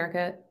live in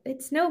America,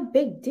 it's no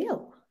big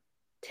deal.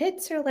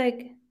 Tits are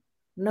like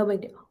no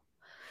big deal.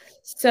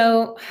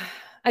 So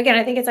again,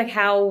 I think it's like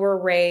how we're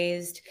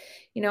raised.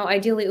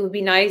 Ideally it would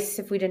be nice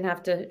if we didn't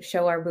have to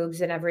show our boobs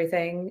and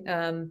everything.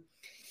 But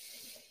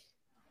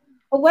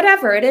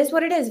whatever, it is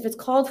what it is. If it's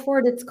called for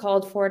it, it's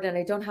called for it. And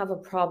I don't have a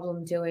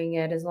problem doing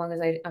it as long as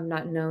I'm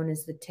not known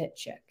as the tit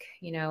chick.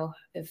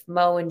 If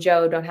Mo and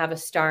Joe don't have a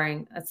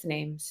starring, that's the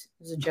names.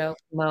 There's a joke,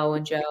 Mo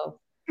and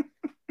Joe.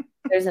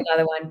 There's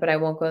another one, but I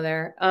won't go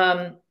there.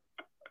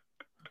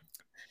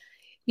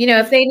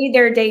 If they need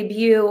their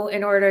debut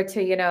in order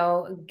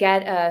to,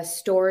 get a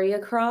story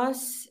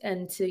across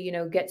and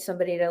to, get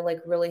somebody to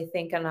like really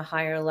think on a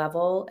higher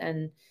level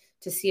and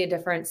to see a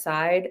different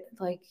side,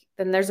 like,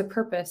 then there's a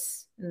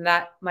purpose. And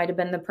that might have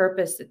been the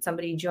purpose that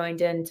somebody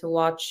joined in to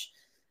watch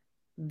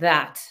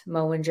that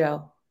Mo and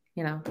Joe,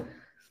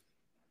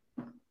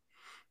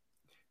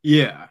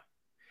 Yeah.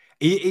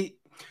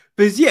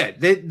 Because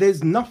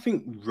there's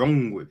nothing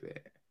wrong with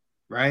it,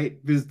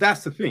 right? Because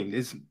that's the thing.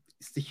 It's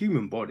the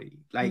human body.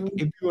 Like,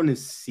 everyone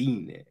has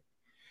seen it.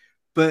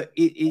 But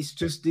it's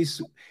just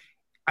this,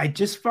 I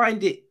just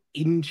find it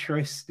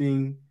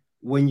interesting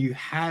when you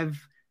have,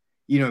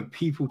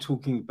 people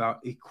talking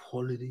about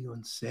equality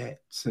on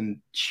sets and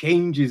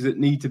changes that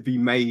need to be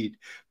made.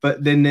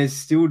 But then there's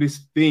still this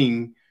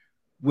thing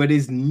where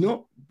there's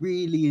not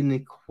really an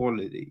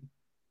equality.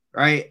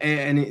 right?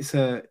 And it's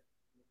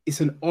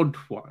an odd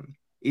one.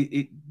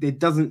 There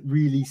doesn't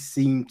really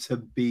seem to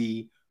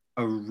be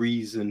a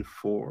reason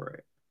for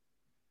it.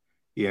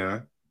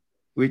 Yeah.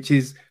 Which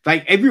is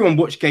like everyone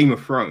watched Game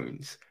of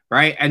Thrones,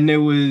 right? And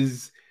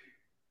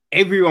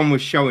everyone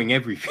was showing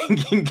everything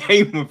in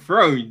Game of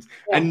Thrones,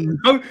 Yeah. and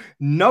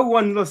no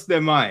one lost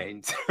their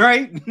minds,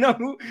 right?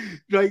 No,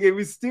 like it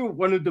was still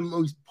one of the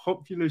most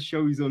popular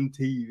shows on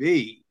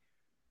TV.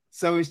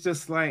 So it's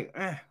just like,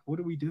 what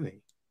are we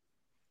doing?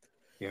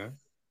 Yeah.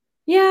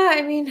 Yeah,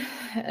 I mean,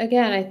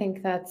 again, I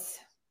think that's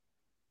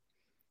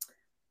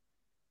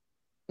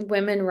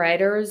women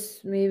writers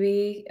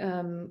maybe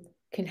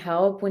can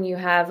help when you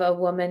have a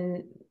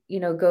woman,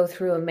 go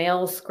through a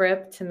male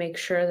script to make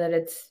sure that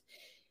it's,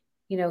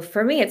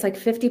 for me, it's like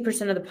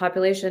 50% of the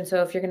population.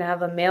 So if you're going to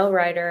have a male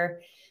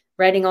writer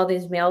writing all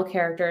these male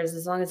characters,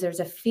 as long as there's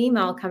a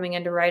female coming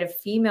in to write a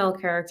female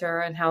character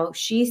and how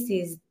she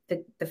sees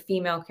the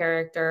female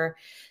character,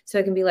 so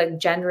it can be like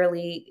gender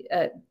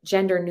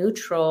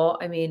neutral.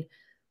 I mean,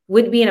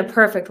 would be in a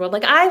perfect world.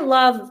 Like I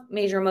love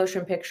major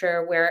motion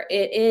picture where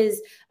it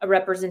is a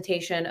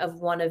representation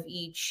of one of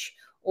each,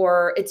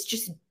 or it's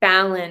just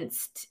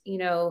balanced,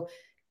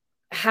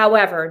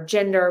 however,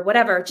 gender,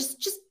 whatever,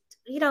 just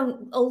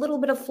a little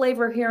bit of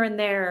flavor here and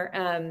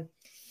there.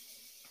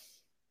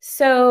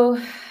 So,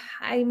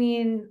 I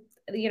mean,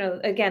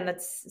 again,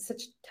 that's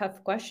such a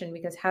tough question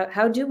because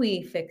how do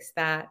we fix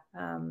that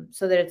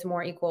so that it's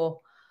more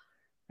equal,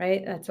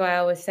 right? That's why I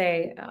always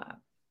say,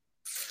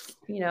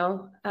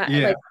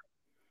 like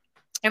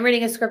I'm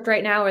reading a script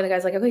right now where the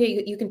guy's like,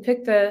 okay, you can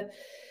pick the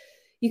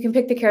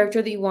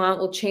character that you want.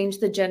 We'll change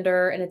the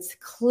gender, and it's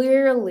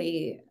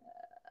clearly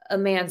a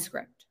man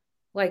script.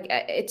 Like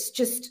it's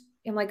just,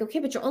 I'm like, okay,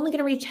 but you're only going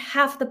to reach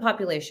half the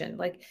population.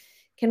 Like,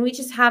 can we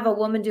just have a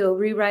woman do a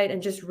rewrite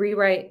and just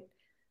rewrite?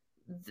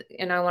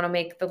 And I want to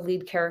make the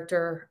lead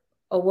character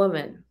a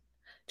woman.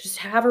 Just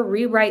have her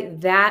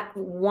rewrite that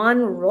one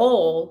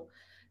role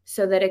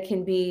so that it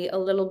can be a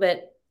little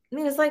bit. I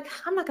mean, it's like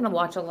I'm not going to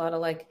watch a lot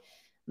of like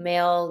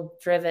male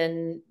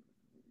driven.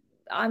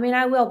 I mean,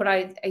 I will, but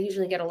I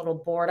usually get a little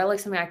bored. I like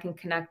something I can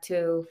connect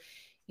to,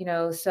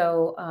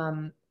 so,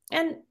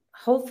 and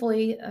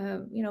hopefully,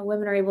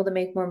 women are able to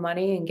make more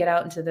money and get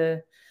out into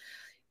the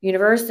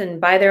universe and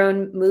buy their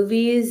own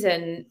movies.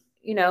 And,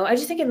 I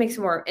just think it makes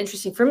it more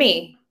interesting for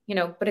me,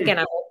 but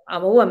again,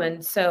 I'm a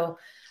woman. So,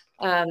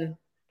 yeah.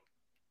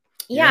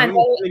 You're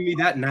only telling me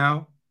that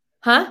now?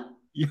 Huh?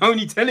 You're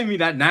only telling me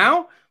that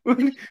now?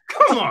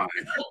 Come on.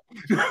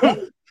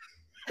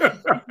 I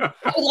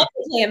would love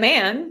to play a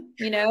man,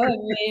 I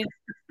mean,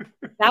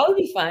 that would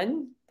be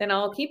fun. Then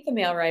I'll keep the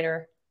male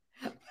writer.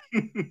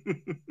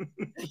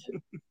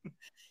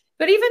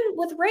 But even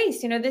with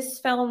race, this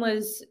film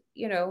was,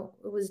 it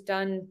was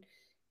done,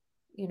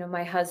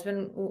 my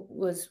husband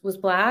was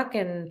Black.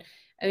 And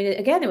I mean,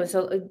 again, it was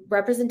a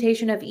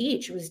representation of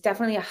each. It was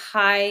definitely a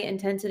high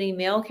intensity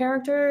male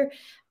character,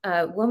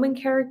 woman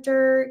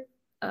character.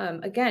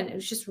 Again, it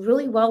was just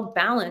really well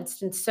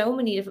balanced in so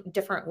many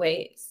different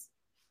ways.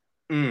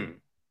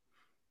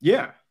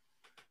 Yeah,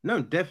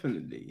 no,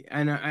 definitely.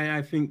 And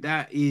I think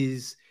that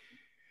is,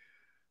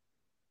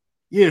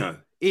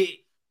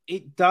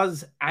 it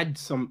does add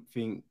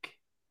something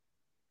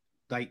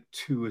like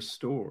to a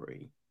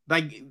story.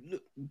 Like,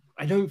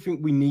 I don't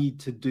think we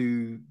need to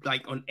do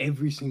like on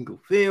every single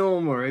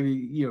film or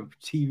every,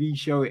 TV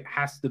show, it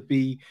has to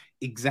be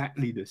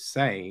exactly the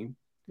same.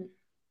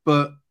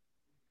 But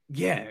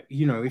yeah,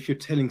 if you're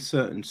telling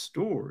certain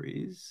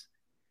stories,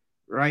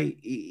 right,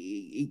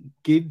 it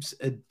gives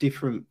a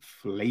different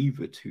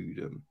flavor to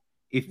them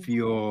if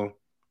you're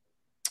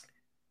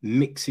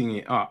mixing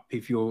it up,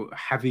 if you're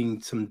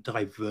having some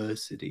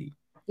diversity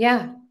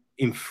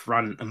in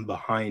front and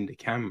behind the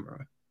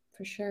camera.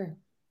 For sure.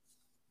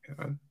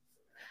 Yeah.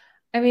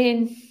 I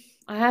mean,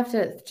 I have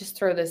to just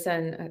throw this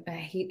in.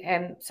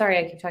 I'm sorry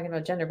I keep talking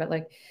about gender, but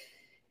like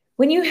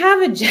when you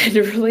have a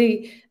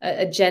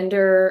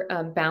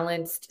gender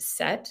balanced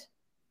set,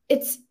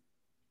 it's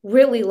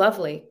really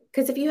lovely.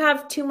 Because if you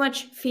have too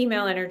much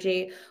female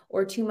energy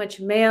or too much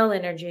male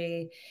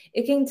energy,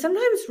 it can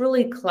sometimes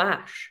really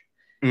clash.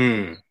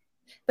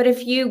 But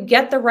if you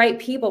get the right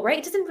people, right,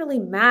 it doesn't really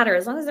matter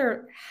as long as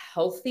they're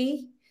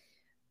healthy.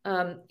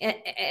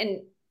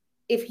 And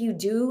if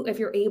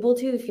you're able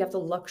to, if you have the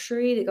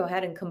luxury to go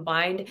ahead and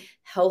combine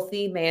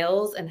healthy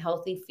males and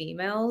healthy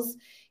females,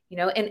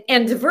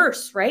 and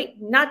diverse, right?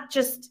 Not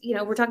just,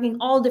 we're talking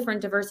all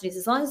different diversities.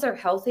 As long as they're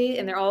healthy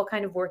and they're all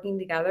kind of working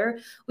together,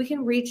 we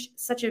can reach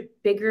such a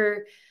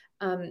bigger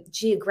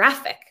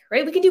geographic,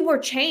 right? We can do more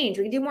change.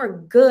 We can do more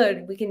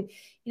good. We can,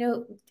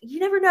 you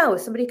never know.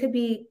 Somebody could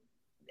be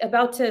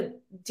about to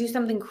do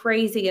something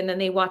crazy and then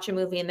they watch a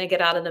movie and they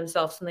get out of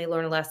themselves and they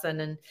learn a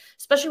lesson. And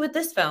especially with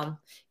this film,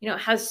 it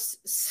has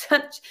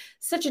such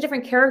a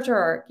different character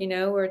arc,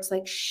 where it's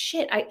like,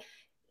 shit,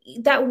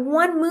 that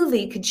one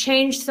movie could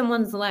change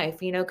someone's life,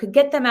 could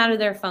get them out of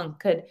their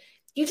funk.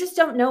 You just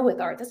don't know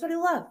with art. That's what I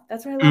love.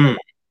 That's what I love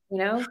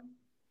about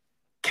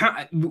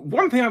it,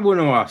 One thing I want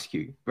to ask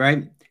you,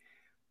 right?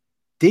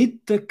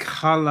 did the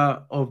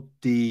color of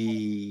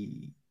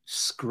the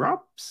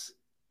scrubs,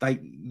 like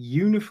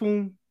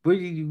uniform,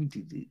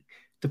 the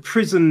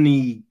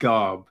prison-y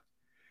garb,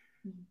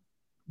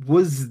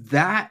 was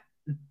that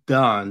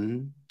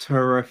done to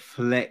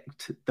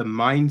reflect the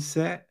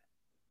mindset?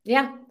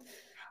 Yeah.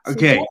 So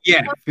Okay,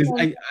 yeah,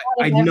 because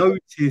I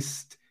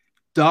noticed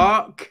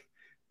dark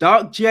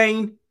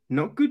Jane,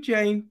 not good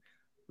Jane,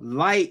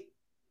 light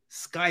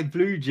sky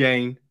blue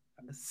Jane,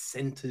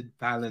 centered,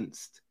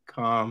 balanced,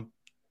 calm.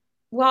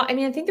 well, I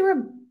mean, I think they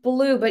were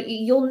blue, but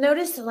you'll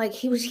notice like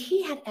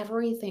he had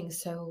everything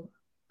so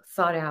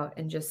thought out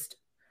and just,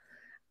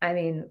 I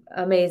mean,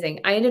 amazing.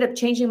 I ended up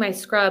changing my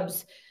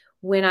scrubs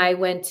when I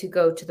went to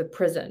go to the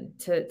prison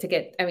to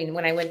get, I mean,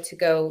 when I went to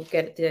go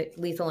get the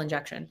lethal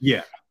injection.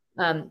 Yeah.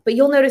 But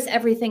you'll notice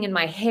everything in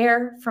my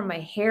hair, from my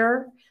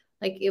hair,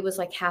 like it was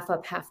like half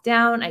up, half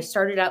down. I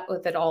started out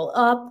with it all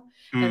up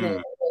and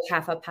then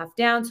half up, half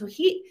down. So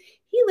he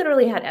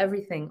literally had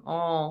everything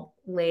all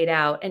laid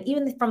out. And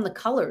even from the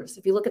colors,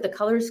 if you look at the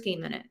color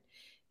scheme in it,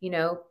 you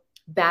know,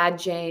 bad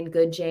Jane,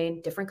 good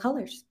Jane, different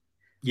colors.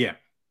 Yeah.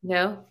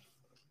 No.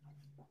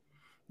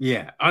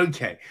 Yeah.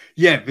 Okay.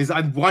 Yeah, because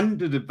I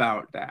wondered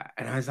about that,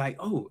 and I was like,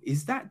 "Oh,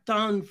 is that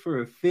done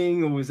for a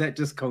thing, or was that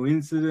just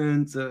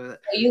coincidence?" I'm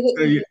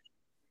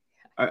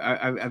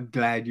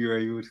glad you were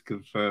able to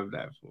confirm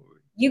that for me.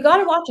 You got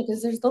to watch it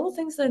because there's little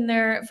things in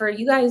there for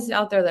you guys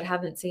out there that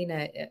haven't seen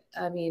it.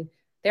 I mean,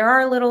 there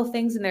are little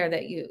things in there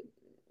that you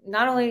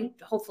not only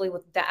hopefully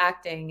with the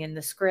acting and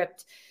the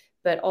script,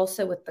 but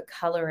also with the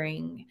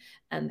coloring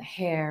and the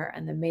hair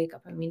and the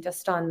makeup. I mean,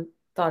 Destin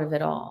thought of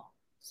it all.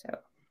 So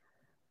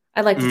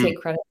I'd like to take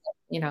credit.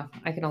 You know,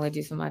 I can only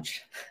do so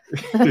much.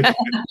 And hair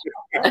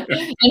and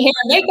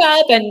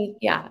makeup and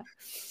yeah.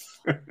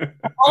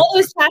 All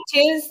those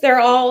tattoos,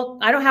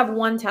 I don't have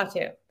one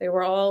tattoo. They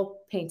were all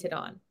painted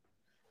on.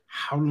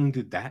 How long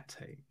did that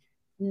take?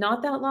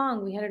 Not that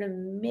long. We had an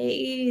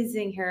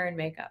amazing hair and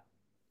makeup.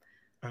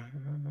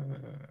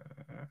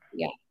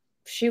 Yeah.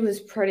 She was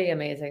pretty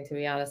amazing, to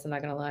be honest. I'm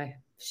not going to lie.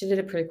 She did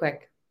it pretty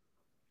quick.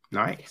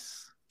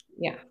 Nice.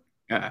 Yeah.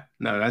 Yeah.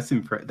 No, that's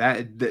impressive.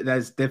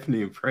 That's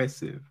definitely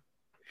impressive.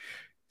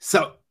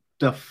 So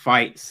the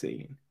fight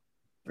scene,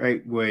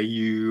 right, where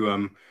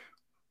you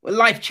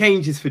life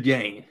changes for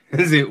Jane,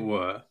 as it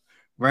were,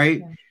 right?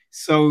 Yeah.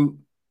 So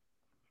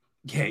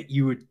yeah,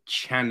 you were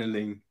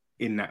channeling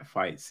in that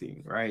fight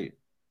scene, right?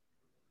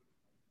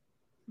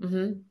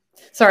 Mm-hmm.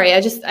 Sorry,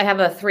 I have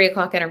a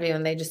 3:00 interview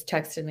and they just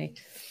texted me.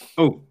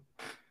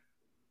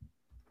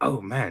 Oh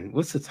man,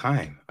 what's the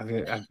time? I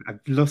mean, I've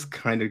lost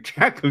kind of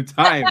track of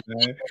time.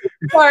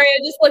 Sorry, I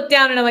just looked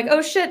down and I'm like,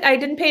 oh shit, I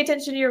didn't pay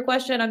attention to your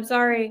question. I'm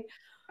sorry.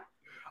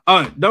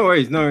 Oh, no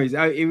worries, no worries.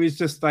 It was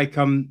just like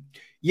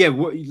yeah,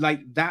 what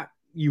like that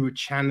you were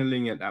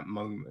channeling at that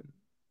moment,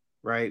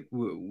 right?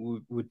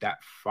 With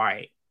that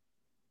fight,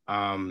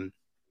 and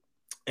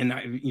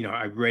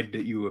I read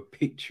that you were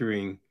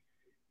picturing,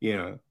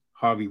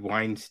 Harvey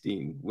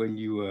Weinstein when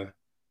you were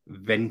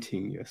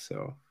venting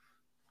yourself.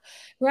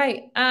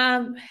 Right.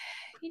 I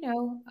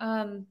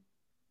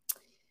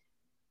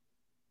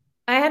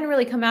hadn't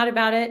really come out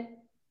about it.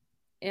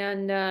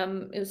 And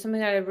it was something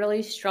that I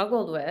really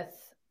struggled with.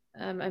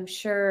 I'm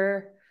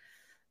sure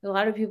a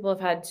lot of people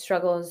have had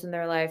struggles in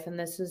their life, and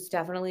this was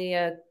definitely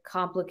a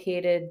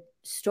complicated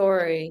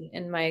story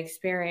in my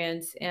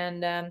experience.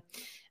 And I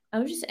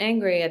was just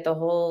angry at the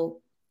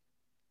whole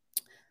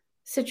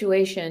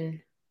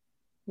situation,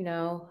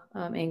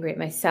 angry at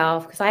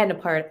myself because I had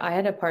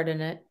a part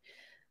in it.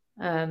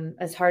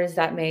 As hard as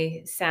that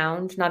may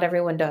sound, not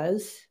everyone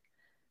does,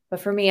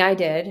 but for me, I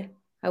did.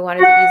 I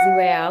wanted the easy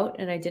way out,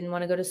 and I didn't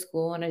want to go to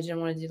school, and I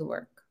didn't want to do the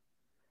work.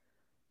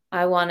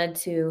 I wanted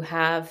to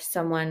have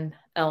someone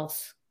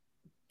else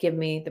give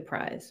me the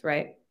prize,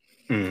 right?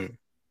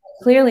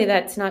 Clearly,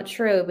 that's not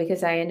true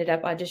because I ended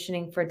up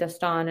auditioning for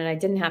Destin, and I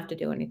didn't have to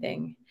do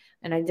anything,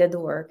 and I did the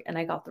work, and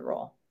I got the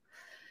role.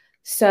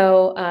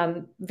 So,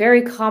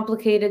 very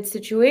complicated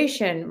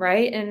situation,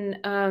 right?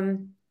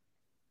 And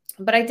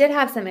but I did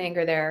have some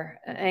anger there,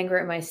 anger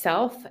at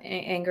myself,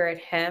 anger at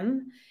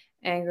him,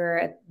 anger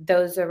at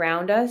those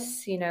around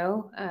us,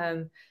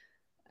 anger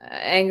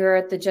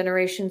at the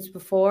generations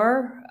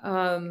before,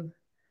 and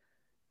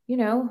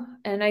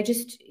I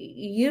just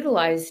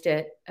utilized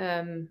it.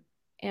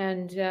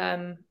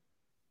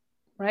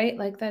 Right,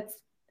 like I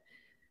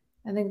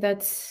think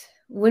that's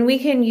when we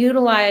can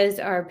utilize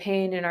our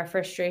pain and our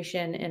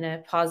frustration in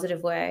a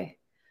positive way.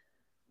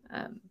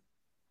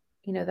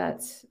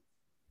 That's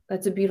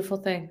a beautiful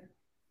thing.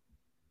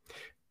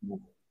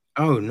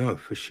 Oh no,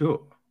 for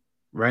sure.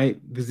 Right?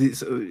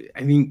 Because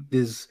I mean,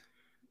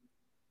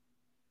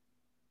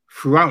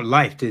 throughout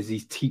life, there's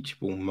these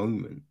teachable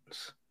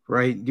moments,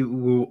 right?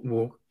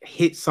 We'll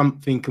hit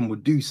something and we'll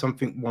do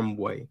something one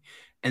way.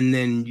 And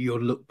then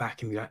you'll look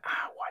back and be like,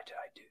 why did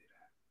I do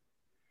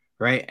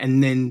that? Right?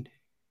 And then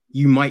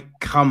you might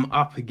come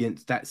up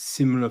against that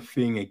similar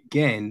thing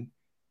again.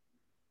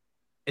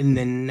 And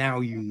then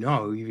now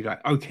you'll be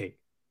like, okay,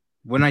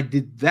 when I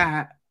did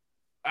that,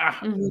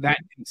 that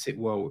didn't sit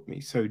well with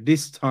me. So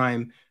this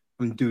time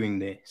I'm doing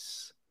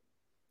this.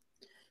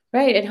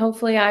 Right. And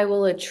hopefully I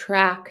will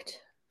attract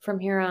from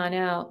here on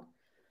out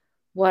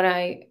what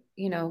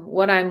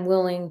what I'm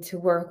willing to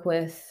work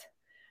with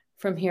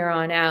from here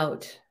on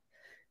out,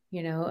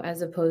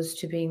 as opposed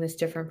to being this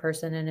different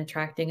person and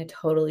attracting a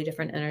totally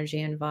different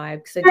energy and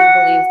vibe. Because I do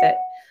believe that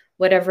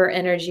whatever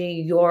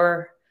energy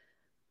you're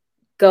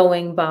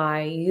going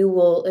by, you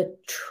will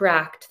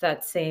attract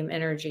that same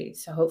energy.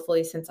 So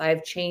hopefully, since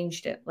I've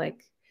changed it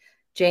like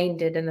Jane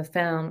did in the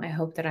film, I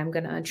hope that I'm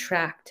going to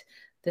attract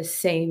the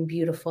same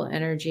beautiful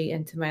energy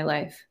into my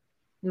life,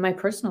 in my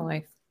personal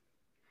life.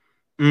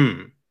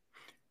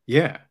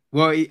 Yeah.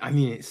 Well, I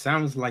mean, it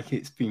sounds like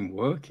it's been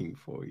working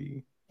for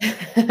you.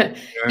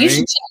 You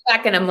should check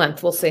back in a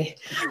month. We'll see.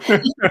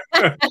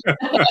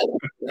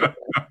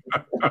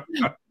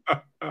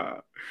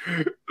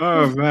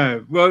 Oh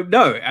man. Well,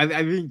 no, I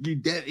think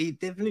it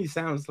definitely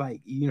sounds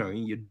like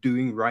you're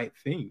doing right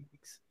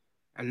things,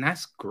 and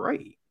that's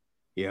great.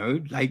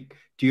 Like,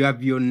 do you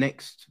have your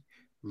next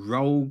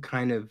role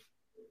kind of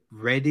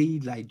ready?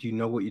 Like, do you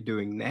know what you're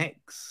doing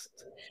next?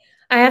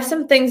 I have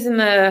some things in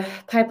the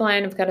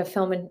pipeline. I've got a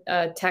film in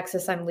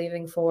Texas I'm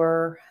leaving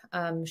for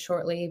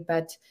shortly,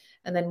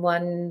 and then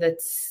one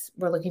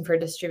we're looking for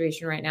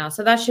distribution right now.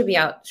 So that should be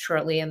out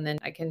shortly. And then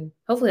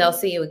hopefully I'll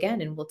see you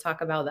again and we'll talk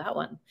about that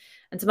one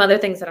and some other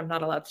things that I'm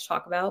not allowed to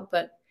talk about.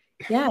 But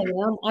yeah,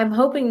 I'm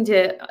hoping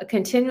to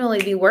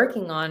continually be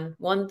working on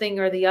one thing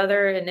or the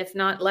other. And if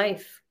not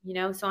life,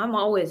 so I'm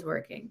always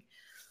working.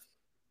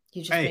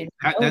 You just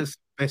that's the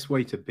best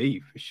way to be,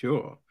 for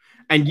sure.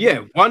 And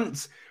yeah,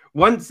 once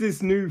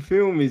this new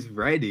film is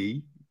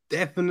ready,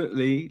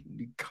 definitely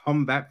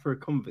come back for a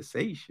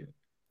conversation.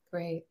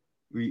 Great.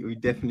 We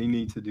definitely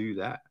need to do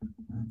that.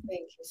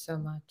 Thank you so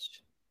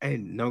much.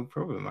 And no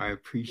problem. I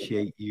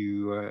appreciate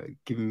you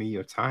giving me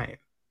your time.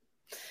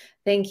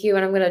 Thank you.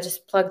 And I'm going to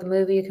just plug the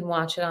movie. You can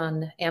watch it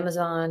on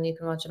Amazon. You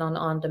can watch it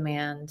on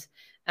demand,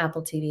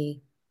 Apple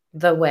TV,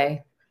 The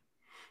Way.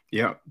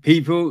 Yeah,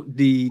 people,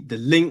 the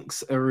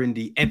links are in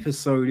the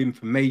episode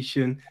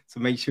information. So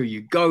make sure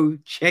you go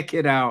check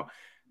it out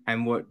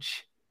and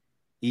watch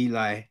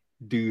Eli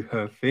do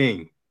her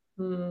thing.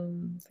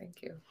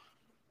 Thank you.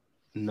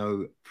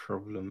 No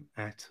problem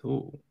at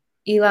all.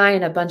 Eli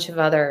and a bunch of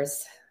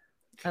others,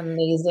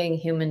 amazing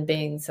human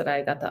beings that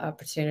I got the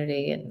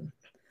opportunity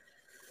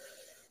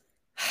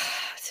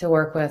to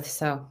work with.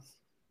 So,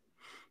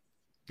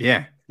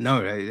 yeah,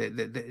 no,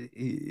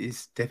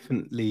 it's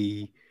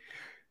definitely,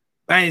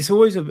 and it's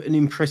always an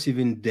impressive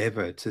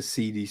endeavor to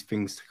see these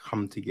things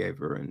come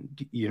together, and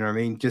you know what I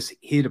mean. Just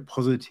hear the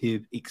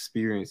positive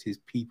experiences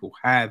people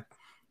have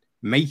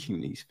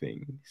making these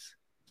things.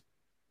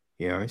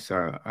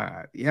 So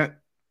yeah,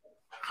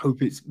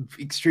 hope it's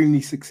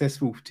extremely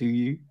successful to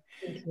you.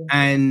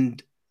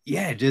 And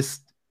yeah,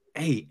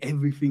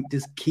 everything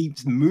just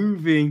keeps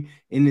moving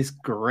in this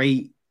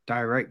great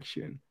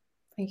direction.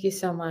 Thank you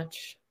so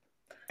much.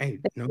 Thank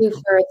you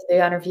for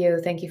the interview.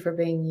 Thank you for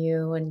being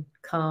you and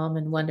calm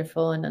and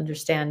wonderful and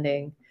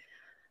understanding.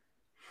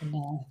 And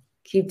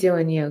keep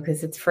doing you,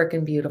 because it's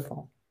freaking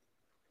beautiful.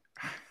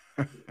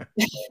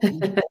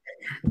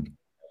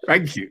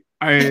 Thank you.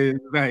 I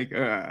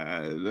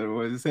don't know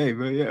what to say,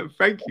 but yeah,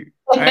 thank you.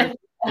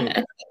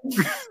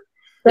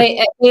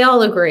 They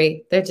all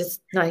agree. They're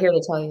just not here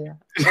to tell you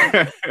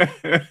that.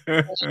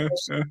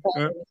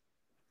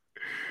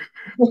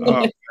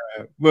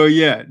 Well,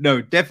 yeah,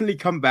 no, definitely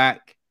come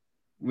back.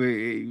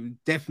 The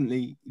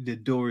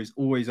door is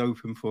always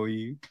open for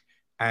you.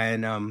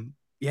 And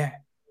yeah,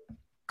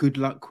 good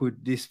luck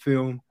with this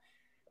film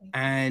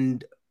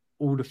and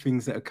all the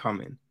things that are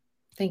coming.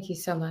 Thank you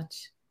so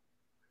much.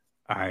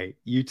 All right,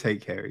 you take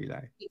care,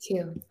 Eli. You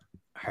too.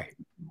 All right,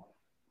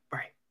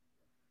 bye.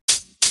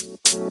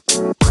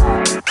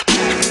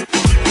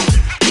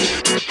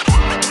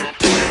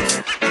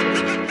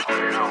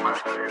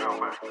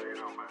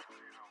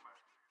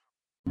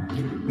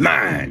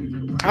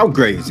 Man, how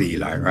great is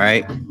Eli,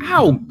 right?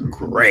 How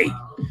great.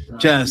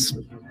 Just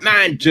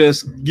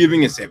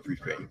giving us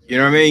everything. You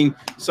know what I mean?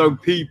 So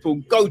people,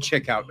 go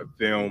check out the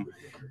film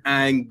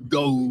and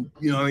go,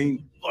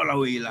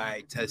 follow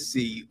Eli to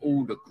see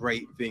all the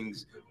great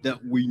things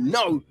that we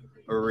know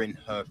are in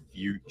her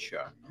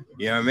future.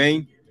 You know what I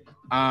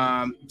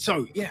mean?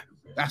 So yeah,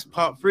 that's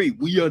part 3.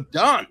 We are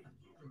done.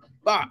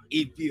 But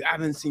if you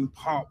haven't seen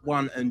part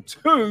 1 and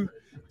 2,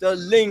 the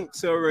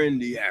links are in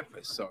the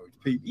episode.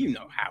 People, you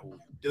know how we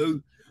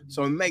do.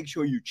 So make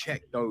sure you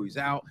check those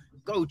out.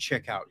 Go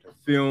check out the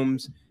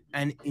films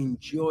and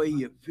enjoy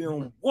your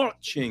film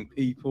watching,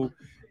 people.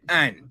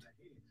 And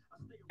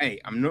hey,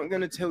 I'm not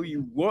going to tell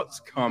you what's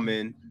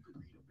coming,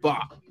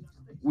 but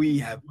we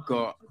have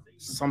got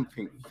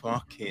something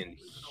fucking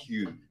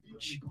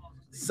huge.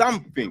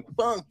 Something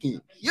fucking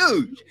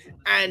huge.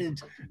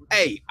 And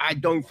hey, I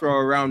don't throw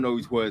around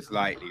those words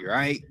lightly,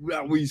 right?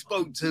 We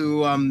spoke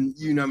to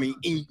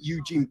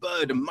Eugene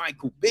Bird and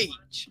Michael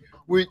Beach,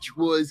 which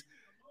was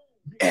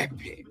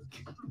epic.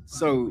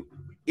 So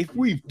if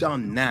we've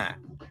done that,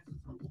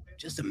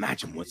 just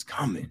imagine what's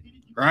coming,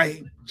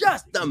 right?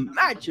 Just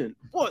imagine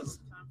what's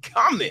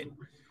coming.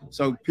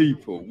 So,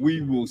 people,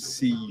 we will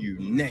see you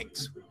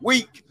next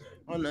week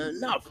on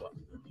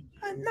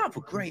another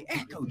great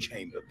echo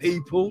chamber,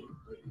 people.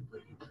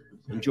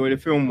 Enjoy the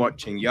film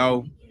watching,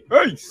 yo.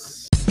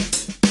 Peace.